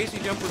kind of crazy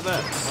jump was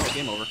that? Oh,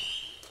 game over.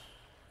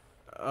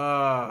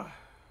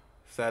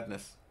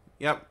 Sadness.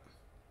 Yep.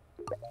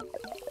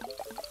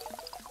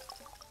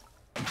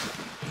 Did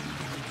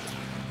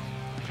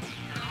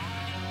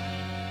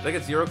I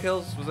get 0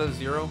 kills? Was that a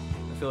 0?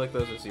 I feel like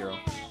that was a 0.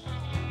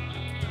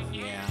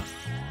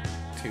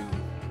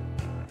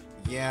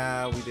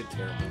 Yeah, we did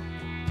terrible.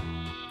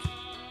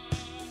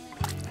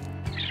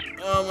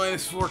 Oh,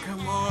 -4,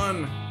 come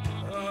on!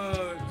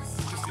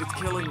 It's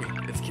killing me.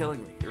 It's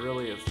killing me. It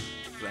really is.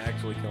 It's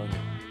actually killing me.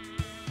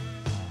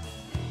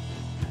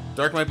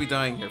 Dark might be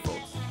dying here,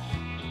 folks.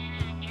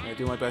 I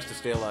do my best to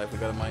stay alive. We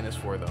got a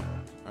 -4, though.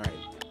 Alright.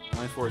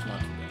 -4 is not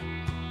too bad.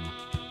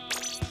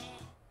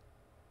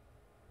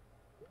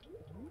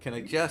 Can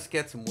I just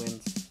get some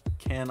wins?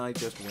 Can I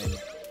just win?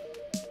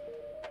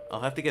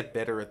 I'll have to get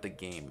better at the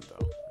game,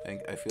 though.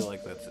 I feel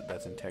like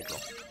that's integral.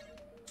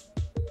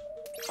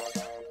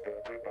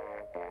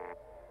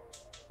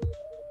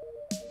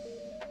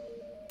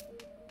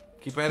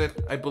 Keep at it.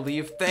 I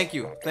believe. Thank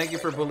you. Thank you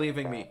for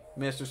believing me,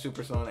 Mr.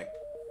 Supersonic.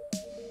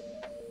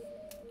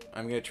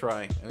 I'm gonna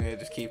try. I'm gonna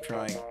just keep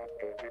trying.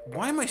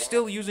 Why am I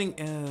still using...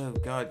 Oh,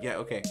 God. Yeah,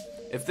 okay.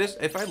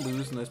 If I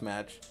lose in this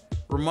match,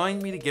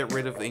 remind me to get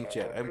rid of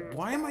Inkjet.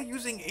 Why am I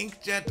using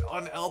Inkjet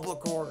on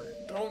Albacore?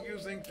 Don't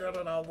use Inkjet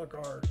on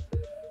Albacore.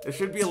 It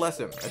should be a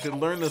lesson. I should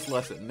learn this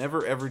lesson.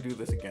 Never, ever do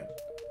this again.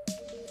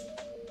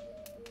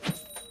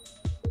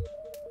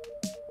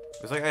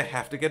 It's like I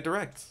have to get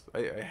directs.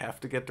 I have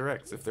to get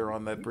directs if they're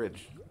on that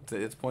bridge.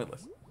 It's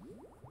pointless.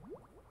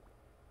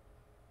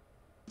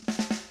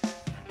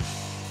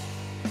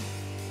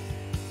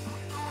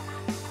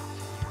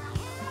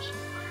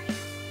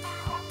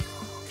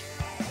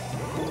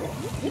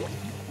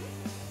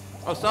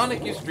 Oh,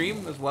 Sonic, you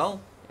stream as well?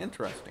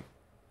 Interesting.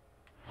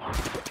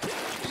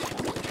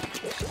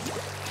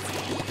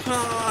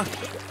 Ah.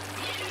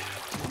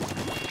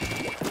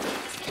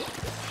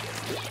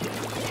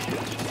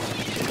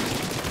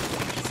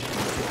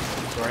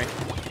 Sorry,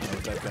 that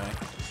was that guy.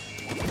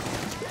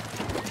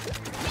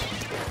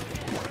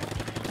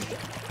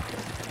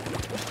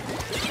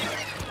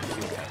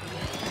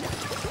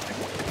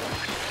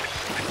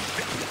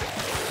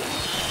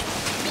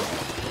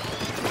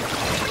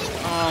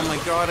 Oh my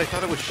god, I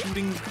thought I was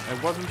shooting, I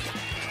wasn't.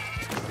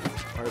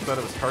 Or I thought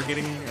I was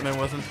targeting, and I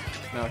wasn't.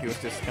 No, he was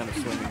just kind of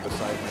swimming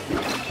beside me.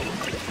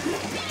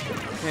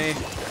 Okay.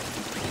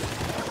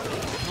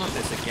 Not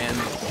this again.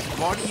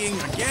 Bodying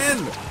again!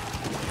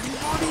 He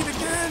bodied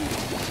again!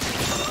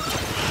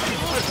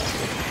 What?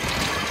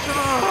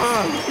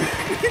 Ah!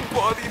 He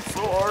bodied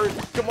so hard!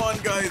 Come on,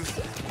 guys!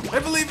 I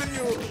believe in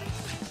you!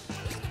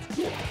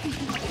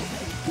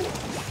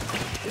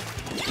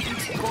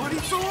 He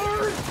bodied so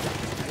hard!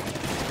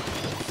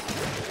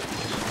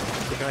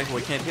 The guy who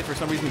I can't hit for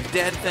some reason is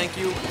dead, thank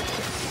you.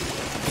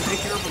 Take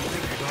care of him,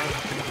 thank you, God.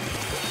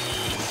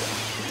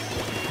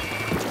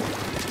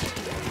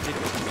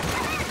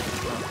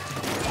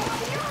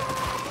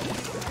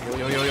 Yo,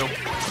 yo, yo, yo.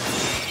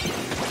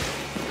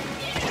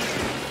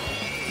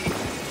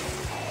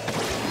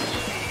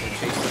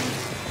 Chasing.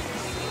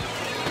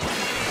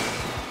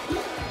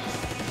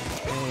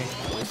 Okay,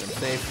 at least I'm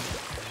safe.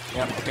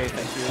 Yep, okay,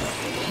 thank you.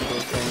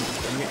 Those things.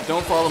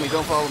 Don't follow me,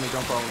 don't follow me,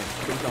 don't follow me.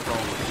 Please don't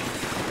follow me.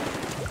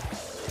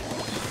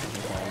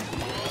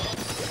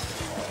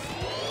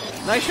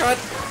 Nice shot!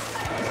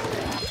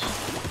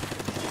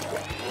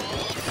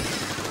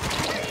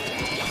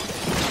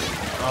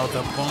 Oh,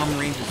 the bomb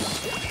range is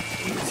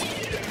easy.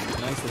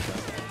 Nicely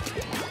done.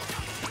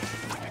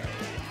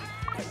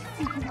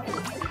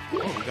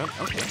 Oh, we got...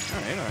 Okay,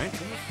 alright.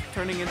 This is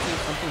turning into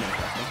something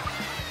interesting.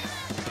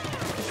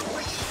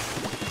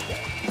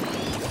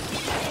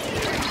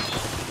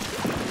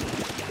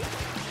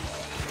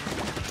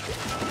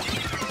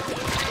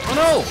 Oh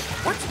no!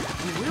 What?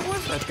 Where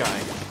was that guy?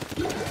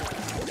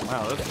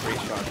 Wow, that's a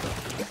great shot, though.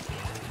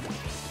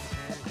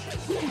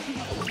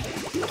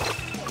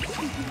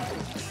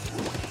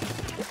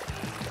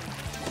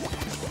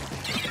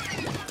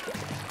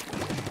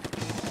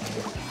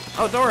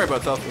 Oh, don't worry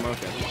about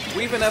self-promotion.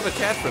 We even have a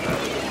chat for that.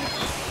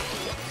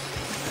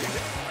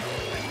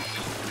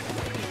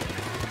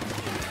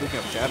 Speaking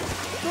of chat,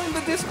 join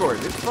the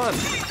Discord. It's fun.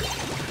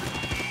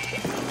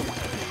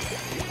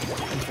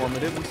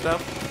 Informative and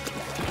stuff.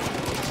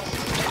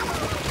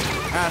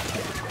 Ah.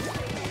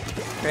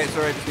 Okay,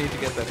 sorry, I just need to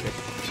get that fixed.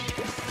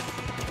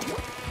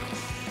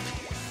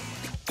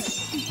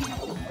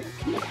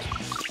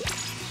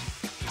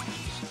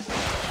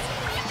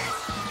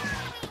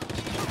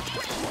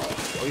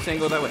 What are you saying?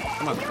 Go that way.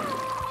 Come on.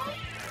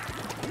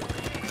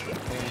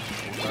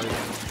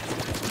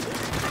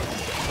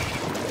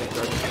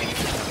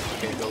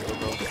 Okay, go.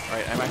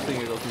 Alright, I'm actually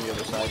gonna go from the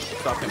other side.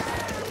 Stop him.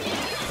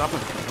 Stop him.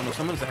 Oh no,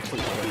 someone's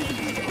actually...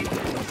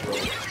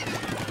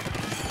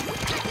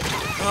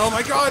 Oh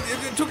my god!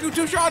 It took you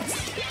 2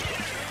 shots!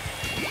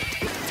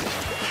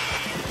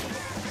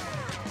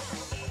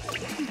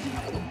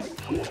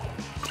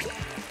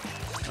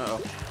 Uh-oh.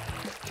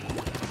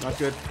 Not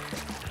good.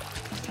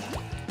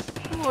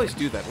 I always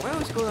do that. Why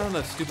always go down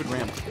that stupid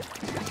ramp?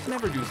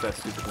 Never use that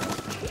stupid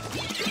ramp.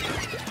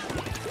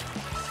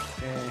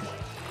 Okay.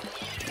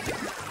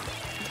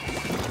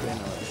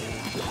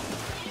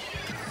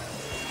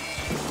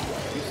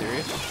 Are you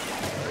serious?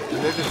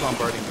 They're just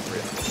bombarding the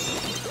bridge.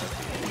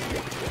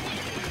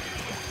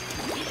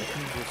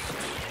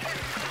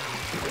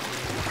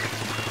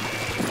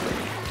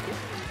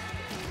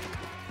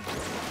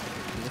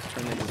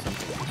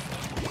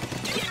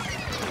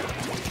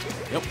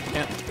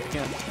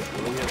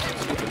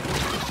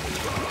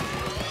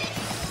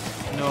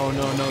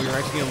 Oh, you're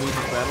actually gonna lose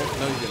this battle?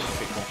 No, you didn't.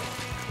 Okay, cool.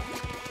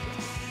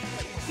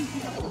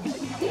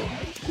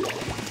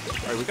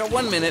 Alright, we got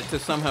 1 minute to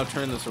somehow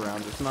turn this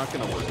around. It's not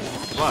gonna work,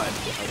 but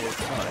I will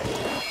try.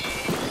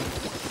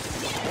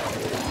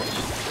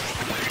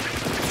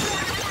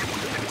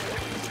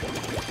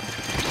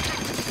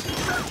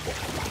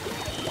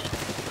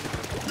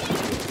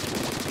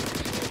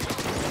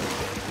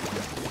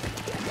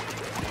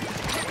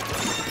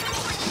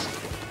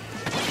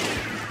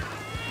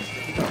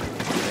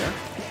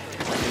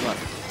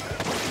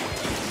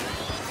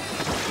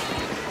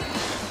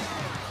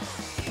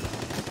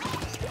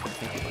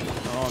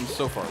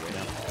 So far away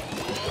now.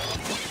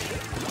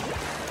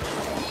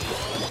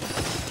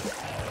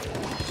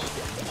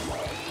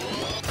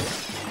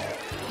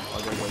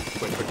 I'll go quick.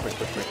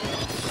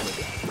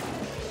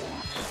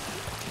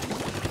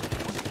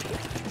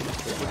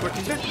 Quick,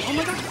 he's there. Oh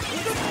my god.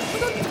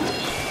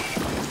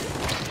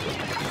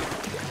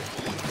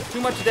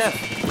 Too much death.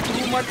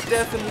 Too much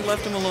death and we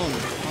left him alone.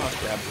 Oh,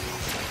 crap.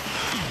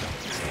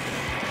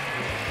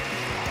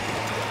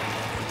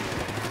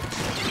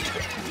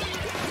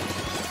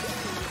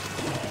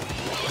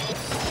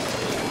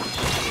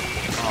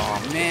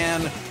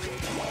 Man,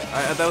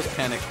 that was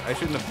panic. I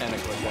shouldn't have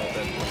panicked like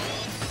that.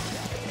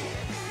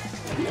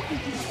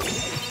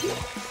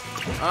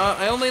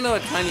 I only know a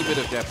tiny bit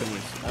of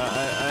Japanese.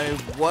 I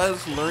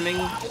was learning,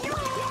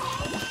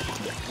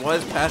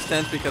 was past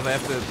tense because I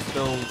have to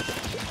still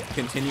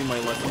continue my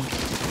lesson.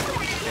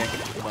 Okay,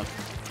 hold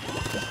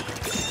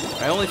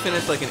on. I only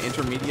finished like an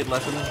intermediate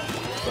lesson,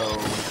 so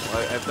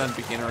I've done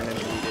beginner and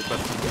intermediate, but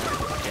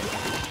okay.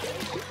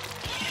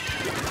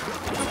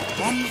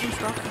 Bombs and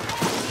stuff.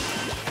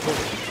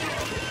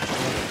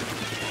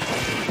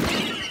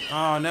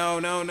 Oh, no.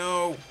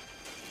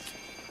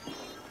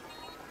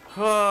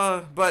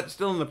 But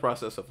still in the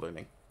process of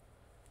learning.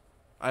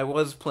 I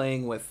was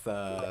playing with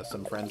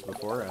some friends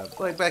before,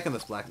 like back in the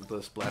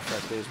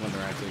Splatfest days when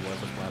there actually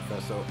was a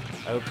Splatfest, so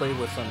I would play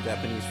with some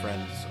Japanese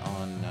friends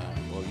on,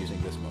 while using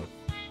this mode.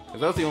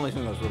 Because that was the only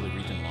thing that was really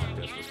region locked,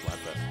 is the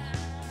Splatfest.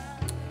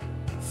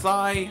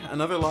 Sigh,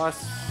 another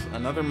loss,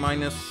 another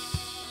minus,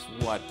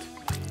 what?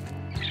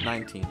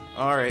 19.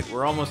 Alright,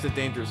 we're almost at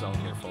danger zone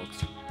here,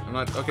 folks.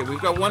 Okay, we've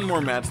got 1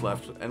 more match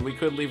left, and we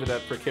could leave it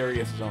at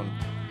precarious zone.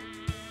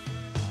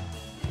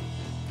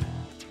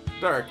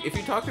 Dark, if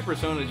you talk to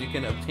personas, you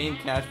can obtain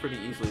cash pretty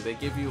easily. They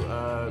give you,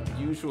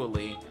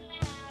 usually,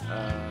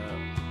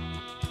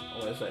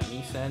 what is that,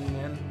 Nissan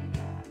yen?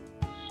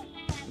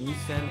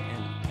 Nissan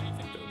yen, I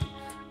think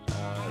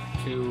that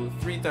would be, to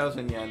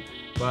 3,000 yen,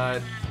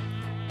 but,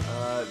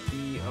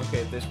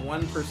 okay, this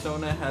one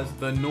persona has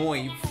the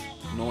Noive,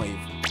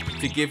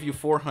 to give you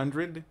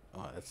 400.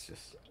 Oh, that's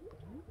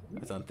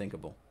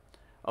unthinkable.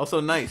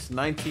 Also nice,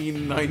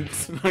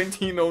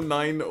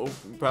 1909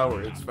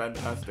 power. It's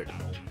fantastic.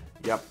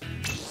 Yep.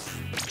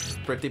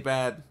 Pretty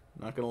bad,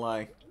 not gonna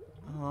lie.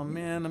 Oh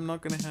man, I'm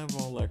not gonna have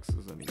all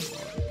X's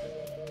anymore.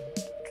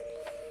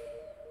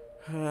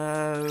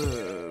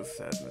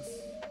 Sadness.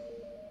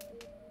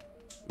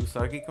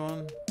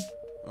 Usagi-kon?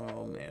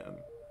 Oh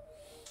man.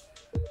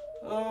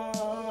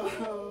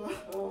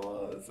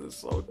 Oh, this is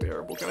so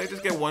terrible. Can I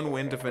just get 1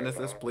 win to finish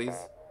this, please?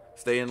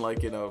 Stay in,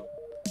 like, you know,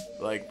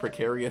 like,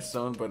 precarious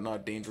zone, but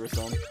not dangerous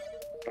zone.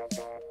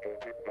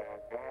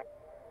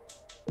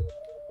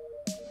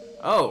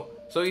 Oh,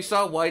 so you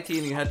saw YT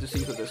and you had to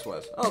see who this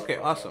was. Okay,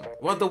 awesome.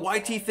 Well, the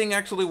YT thing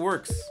actually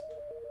works.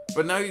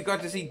 But now you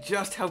got to see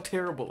just how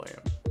terrible I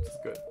am. This is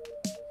good.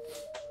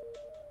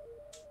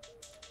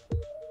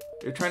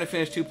 You're trying to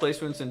finish 2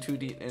 placements in 2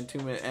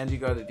 minutes, and you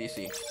got a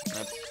DC.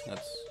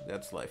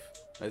 That's life.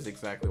 That's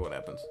exactly what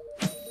happens.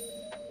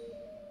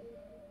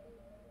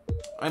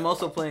 I'm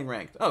also playing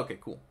ranked. Oh, okay,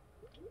 cool.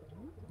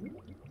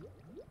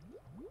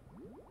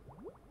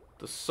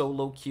 The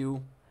solo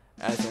queue,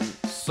 as in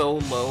so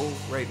low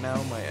right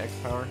now, my X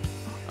power.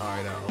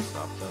 Alright, I'll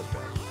stop. That was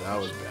bad. That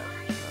was bad.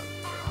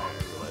 I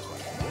realized why.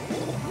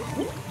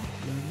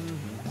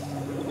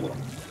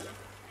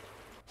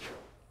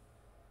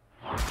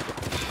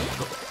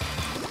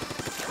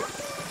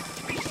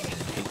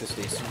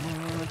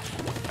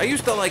 I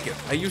used to like it.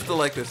 I used to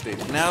like this stage.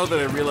 Now that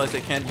I realize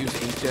I can't use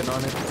inkjet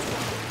on it, I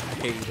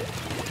hate it.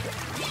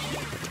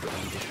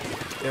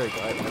 There we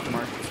go. I have to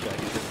mark this guy.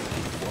 He's just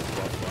walk.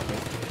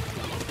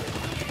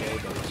 Okay,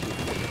 don't see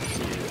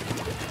it.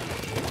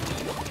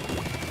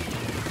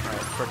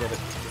 Alright, forget it.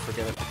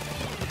 Forget it.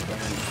 Go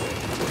ahead and play it.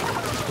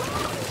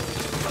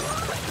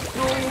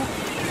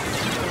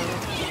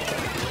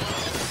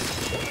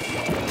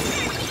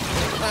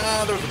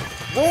 Ah, there's a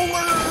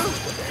roller!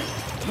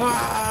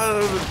 Ah,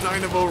 there's a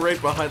dynamo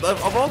right behind.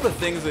 Of all the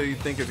things that you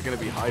think is going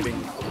to be hiding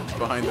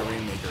behind the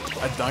Rainmaker,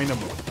 a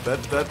dynamo.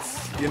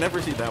 That's you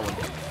never see that one.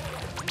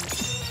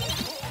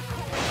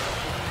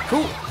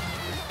 Cool.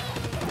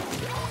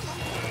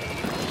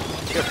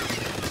 Good.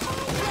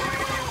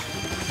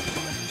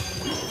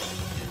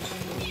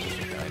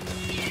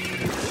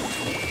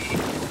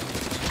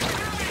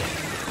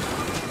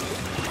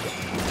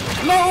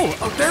 No!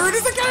 Oh, there it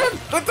is again!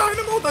 The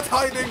dynamo that's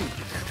hiding!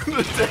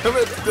 Damn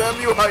it!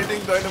 Damn you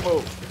hiding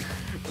dynamo!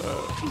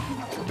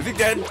 Is he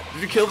dead?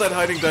 Did you kill that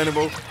hiding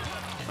dynamo?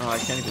 Oh, I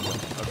can't even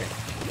jump. Okay.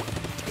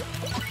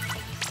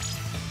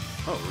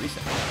 Oh,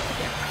 reset.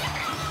 Okay.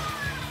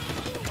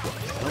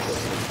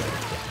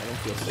 I don't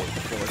feel safe. I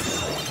feel like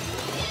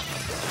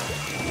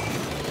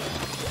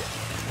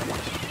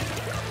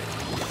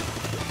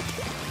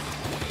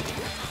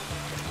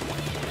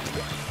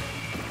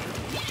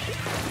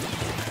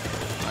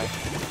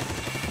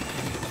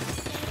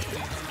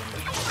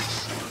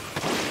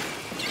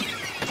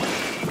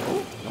oh,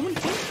 no one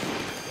came.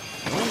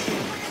 No one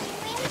came.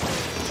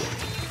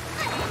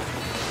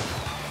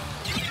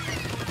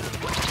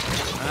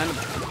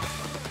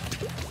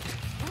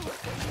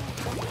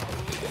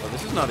 Oh,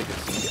 this is not a good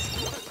scene.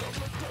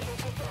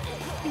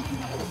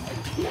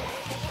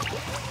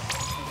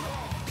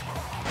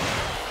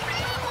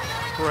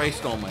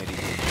 Christ almighty.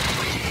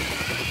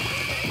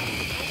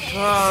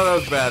 Oh, that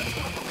was bad.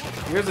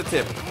 Here's a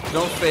tip.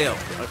 Don't fail.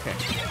 Okay.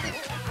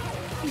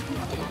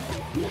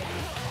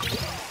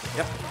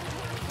 Yep.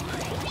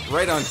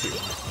 Right on cue.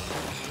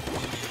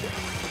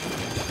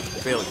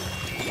 Failure.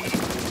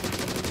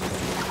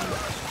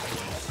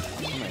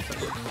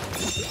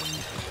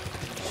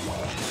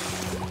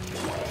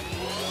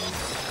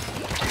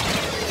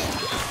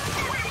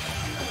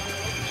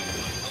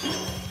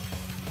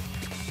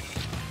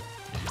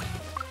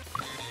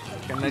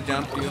 Can I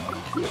jump you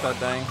without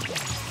dying?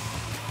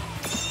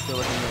 Feel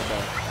like I'm gonna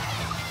die.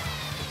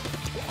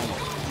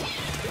 Almost.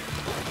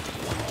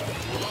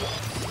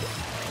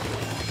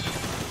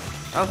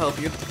 I'll help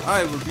you.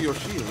 I will be your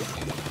shield.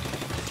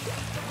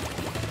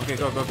 Okay,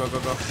 go, go, go, go,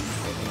 go.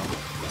 No.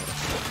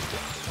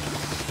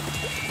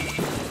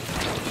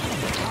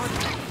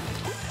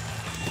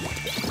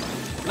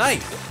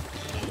 Nice!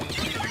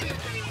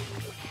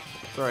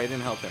 Sorry, I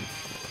didn't help him.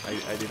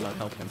 I did not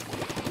help him.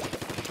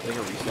 They're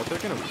gonna reset. They're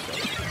gonna reset.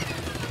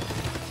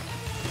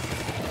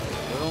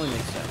 That only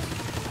makes sense.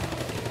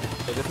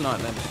 But if not,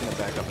 then I'm just gonna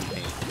back up in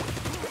pain.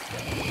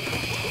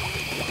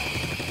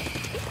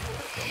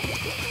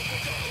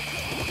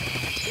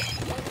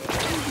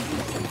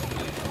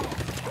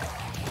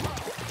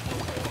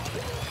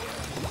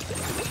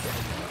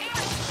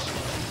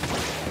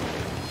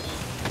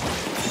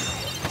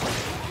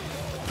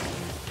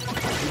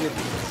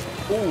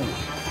 Ooh!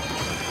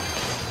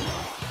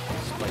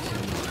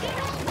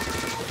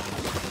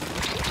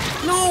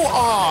 No!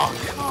 Oh,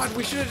 God,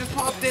 we should have just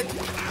popped it.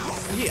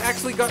 He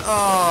actually got...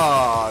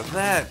 Oh,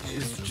 that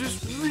is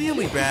just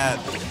really bad.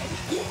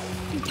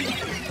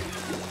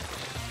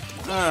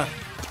 I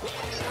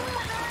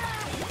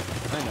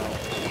know.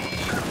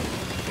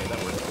 Okay, that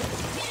works.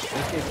 I'm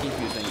just gonna keep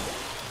using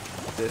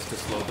this to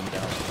slow them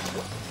down.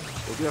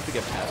 We do have to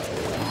get past it.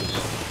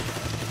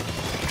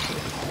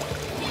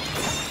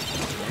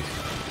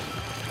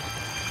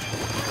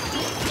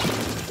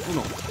 Oh,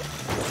 no.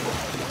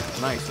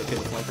 Nice, okay,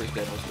 the flanker's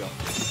dead, let's go.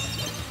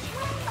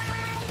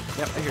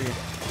 Yep, I hear you.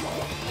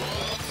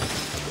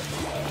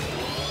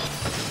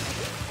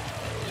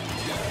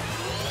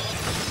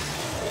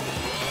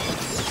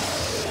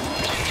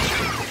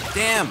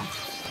 Damn!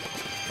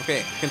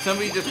 Okay, can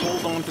somebody just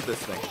hold on to this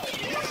thing?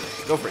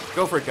 Go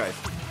for it, guys.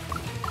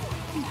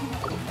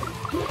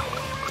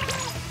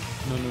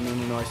 No, no, no,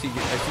 no, no, I see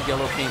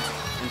yellow paint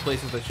in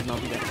places that should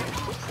not be there.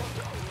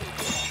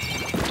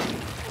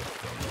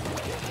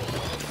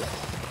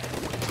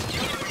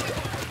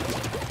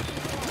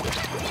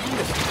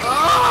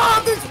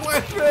 Ah, this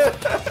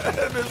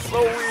weapon is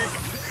so weak.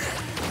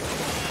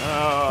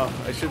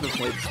 I should have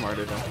played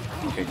smarter though.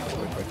 Okay,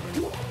 quick.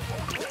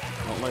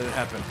 Don't let it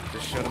happen.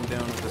 Just shut him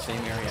down in the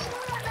same area.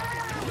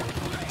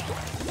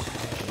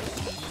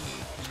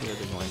 Where are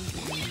they going?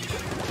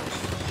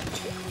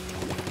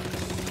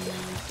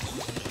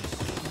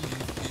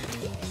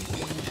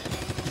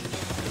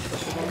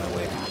 That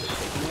way.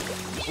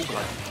 Oh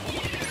God!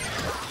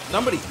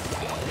 Somebody!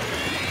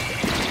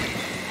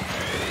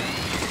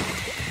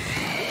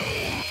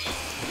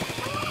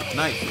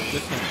 Nice,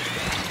 just him.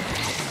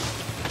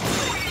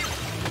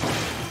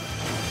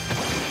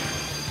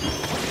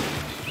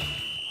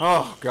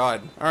 Oh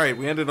God! All right,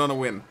 we ended on a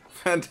win.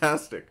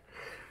 Fantastic.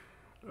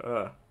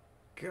 God,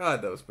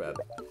 that was bad.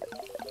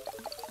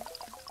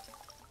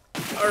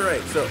 All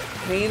right, so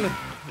pain,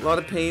 a lot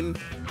of pain,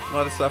 a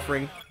lot of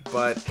suffering,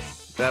 but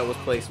that was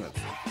placement.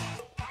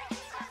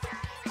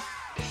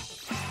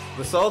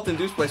 The salt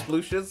induced by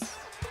splooshes.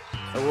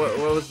 What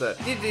was that?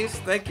 GG's.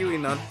 Thank you,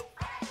 Enon.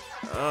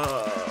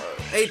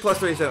 8 plus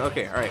 37.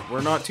 Okay, all right.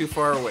 We're not too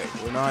far away.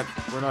 We're not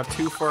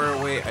too far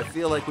away. I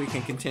feel like we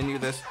can continue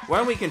this. Why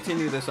don't we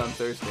continue this on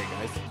Thursday,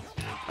 guys?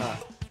 All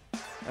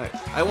right.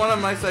 I won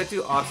on my side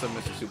too. Awesome,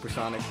 Mr.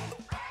 Supersonic.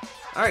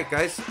 All right,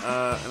 guys.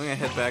 I'm gonna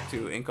head back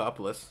to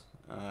Inkopolis.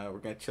 We're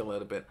gonna chill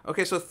out a bit.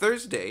 Okay, so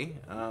Thursday,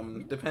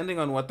 depending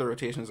on what the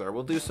rotations are,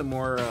 we'll do some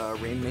more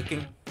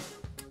rainmaking.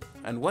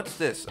 And what's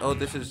this? Oh,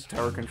 this is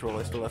tower control.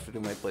 I still have to do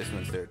my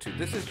placements there too.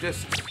 This is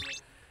just...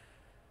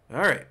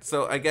 Alright,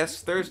 so I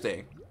guess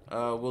Thursday,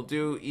 we'll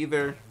do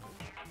either...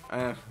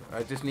 I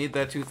just need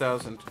that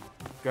 2,000.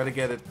 Gotta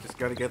get it. Just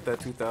gotta get that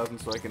 2,000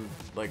 so I can,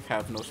 like,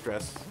 have no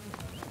stress.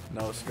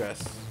 No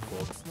stress,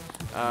 folks.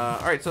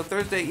 Alright, so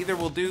Thursday, either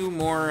we'll do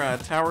more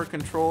tower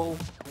control,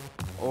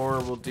 or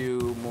we'll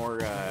do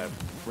more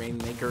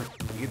Rainmaker.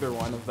 Either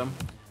one of them.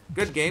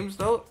 Good games,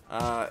 though.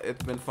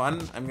 It's been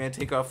fun. I'm going to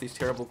take off these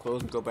terrible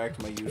clothes and go back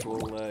to my usual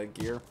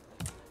gear.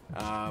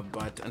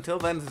 But until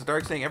then, this is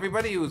Dark saying,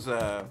 everybody who's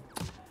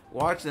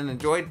watched and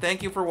enjoyed,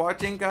 thank you for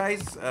watching,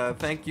 guys.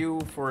 Thank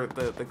you for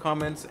the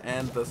comments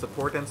and the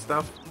support and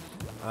stuff.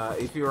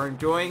 If you are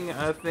enjoying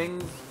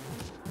things,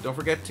 don't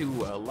forget to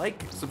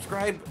like,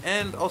 subscribe,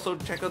 and also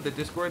check out the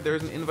Discord.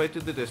 There's an invite to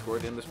the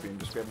Discord in the stream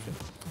description.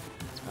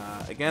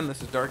 Again,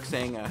 this is Dark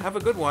saying, have a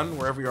good one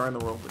wherever you are in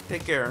the world.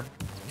 Take care.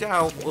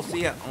 Ciao. We'll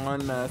see you on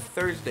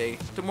Thursday.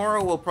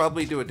 Tomorrow we'll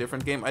probably do a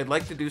different game. I'd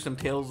like to do some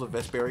Tales of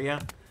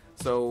Vesperia,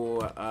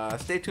 so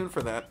stay tuned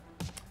for that.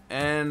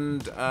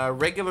 And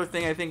regular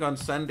thing, I think on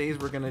Sundays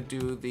we're going to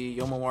do the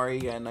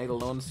Yomawari Night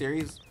Alone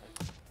series.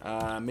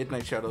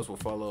 Midnight Shadows will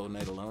follow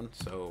Night Alone,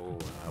 so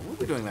we'll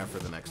be doing that for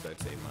the next, I'd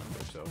say,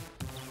 month or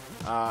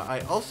so.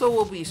 I also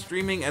will be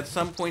streaming at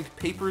some point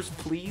Papers,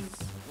 Please.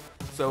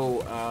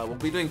 So we'll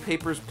be doing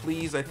Papers,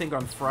 Please, I think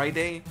on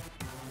Friday.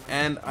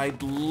 And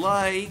I'd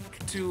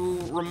like to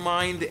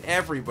remind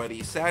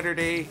everybody,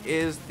 Saturday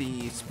is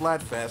the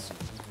Splatfest.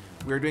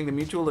 We're doing the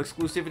Mutual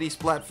Exclusivity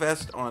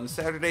Splatfest on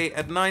Saturday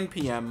at 9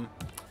 p.m.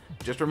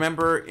 Just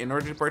remember, in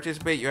order to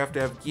participate, you have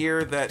to have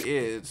gear that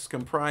is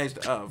comprised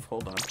of,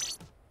 hold on,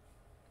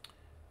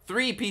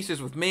 3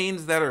 pieces with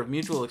mains that are of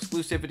mutual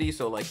exclusivity,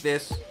 so like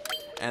this,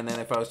 and then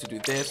if I was to do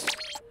this,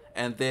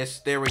 and this,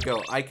 there we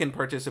go, I can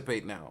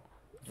participate now.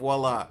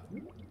 Voila.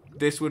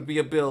 This would be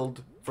a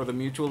build for the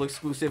mutual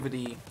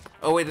exclusivity.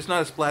 Oh wait, it's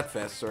not a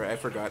Splatfest, sorry, I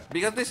forgot.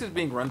 Because this is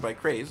being run by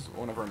Craze,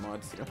 one of our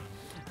mods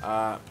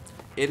here.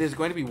 It is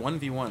going to be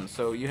 1v1,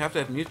 so you have to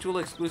have mutual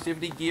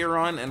exclusivity gear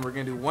on, and we're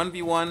going to do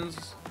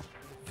 1v1s,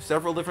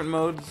 several different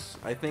modes.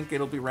 I think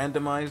it'll be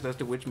randomized as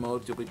to which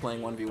modes you'll be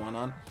playing 1v1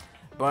 on.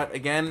 But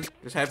again,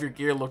 just have your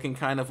gear looking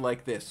kind of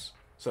like this.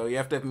 So you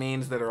have to have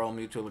mains that are all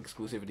mutual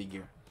exclusivity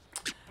gear.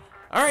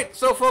 Alright,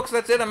 so folks,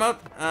 that's it. I'm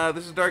out.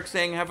 This is Dark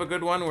saying have a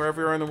good one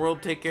wherever you are in the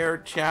world. Take care,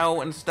 ciao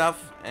and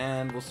stuff,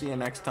 and we'll see you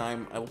next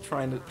time. I will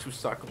try to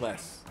suck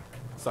less.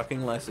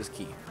 Sucking less is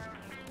key.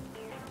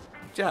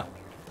 Ciao.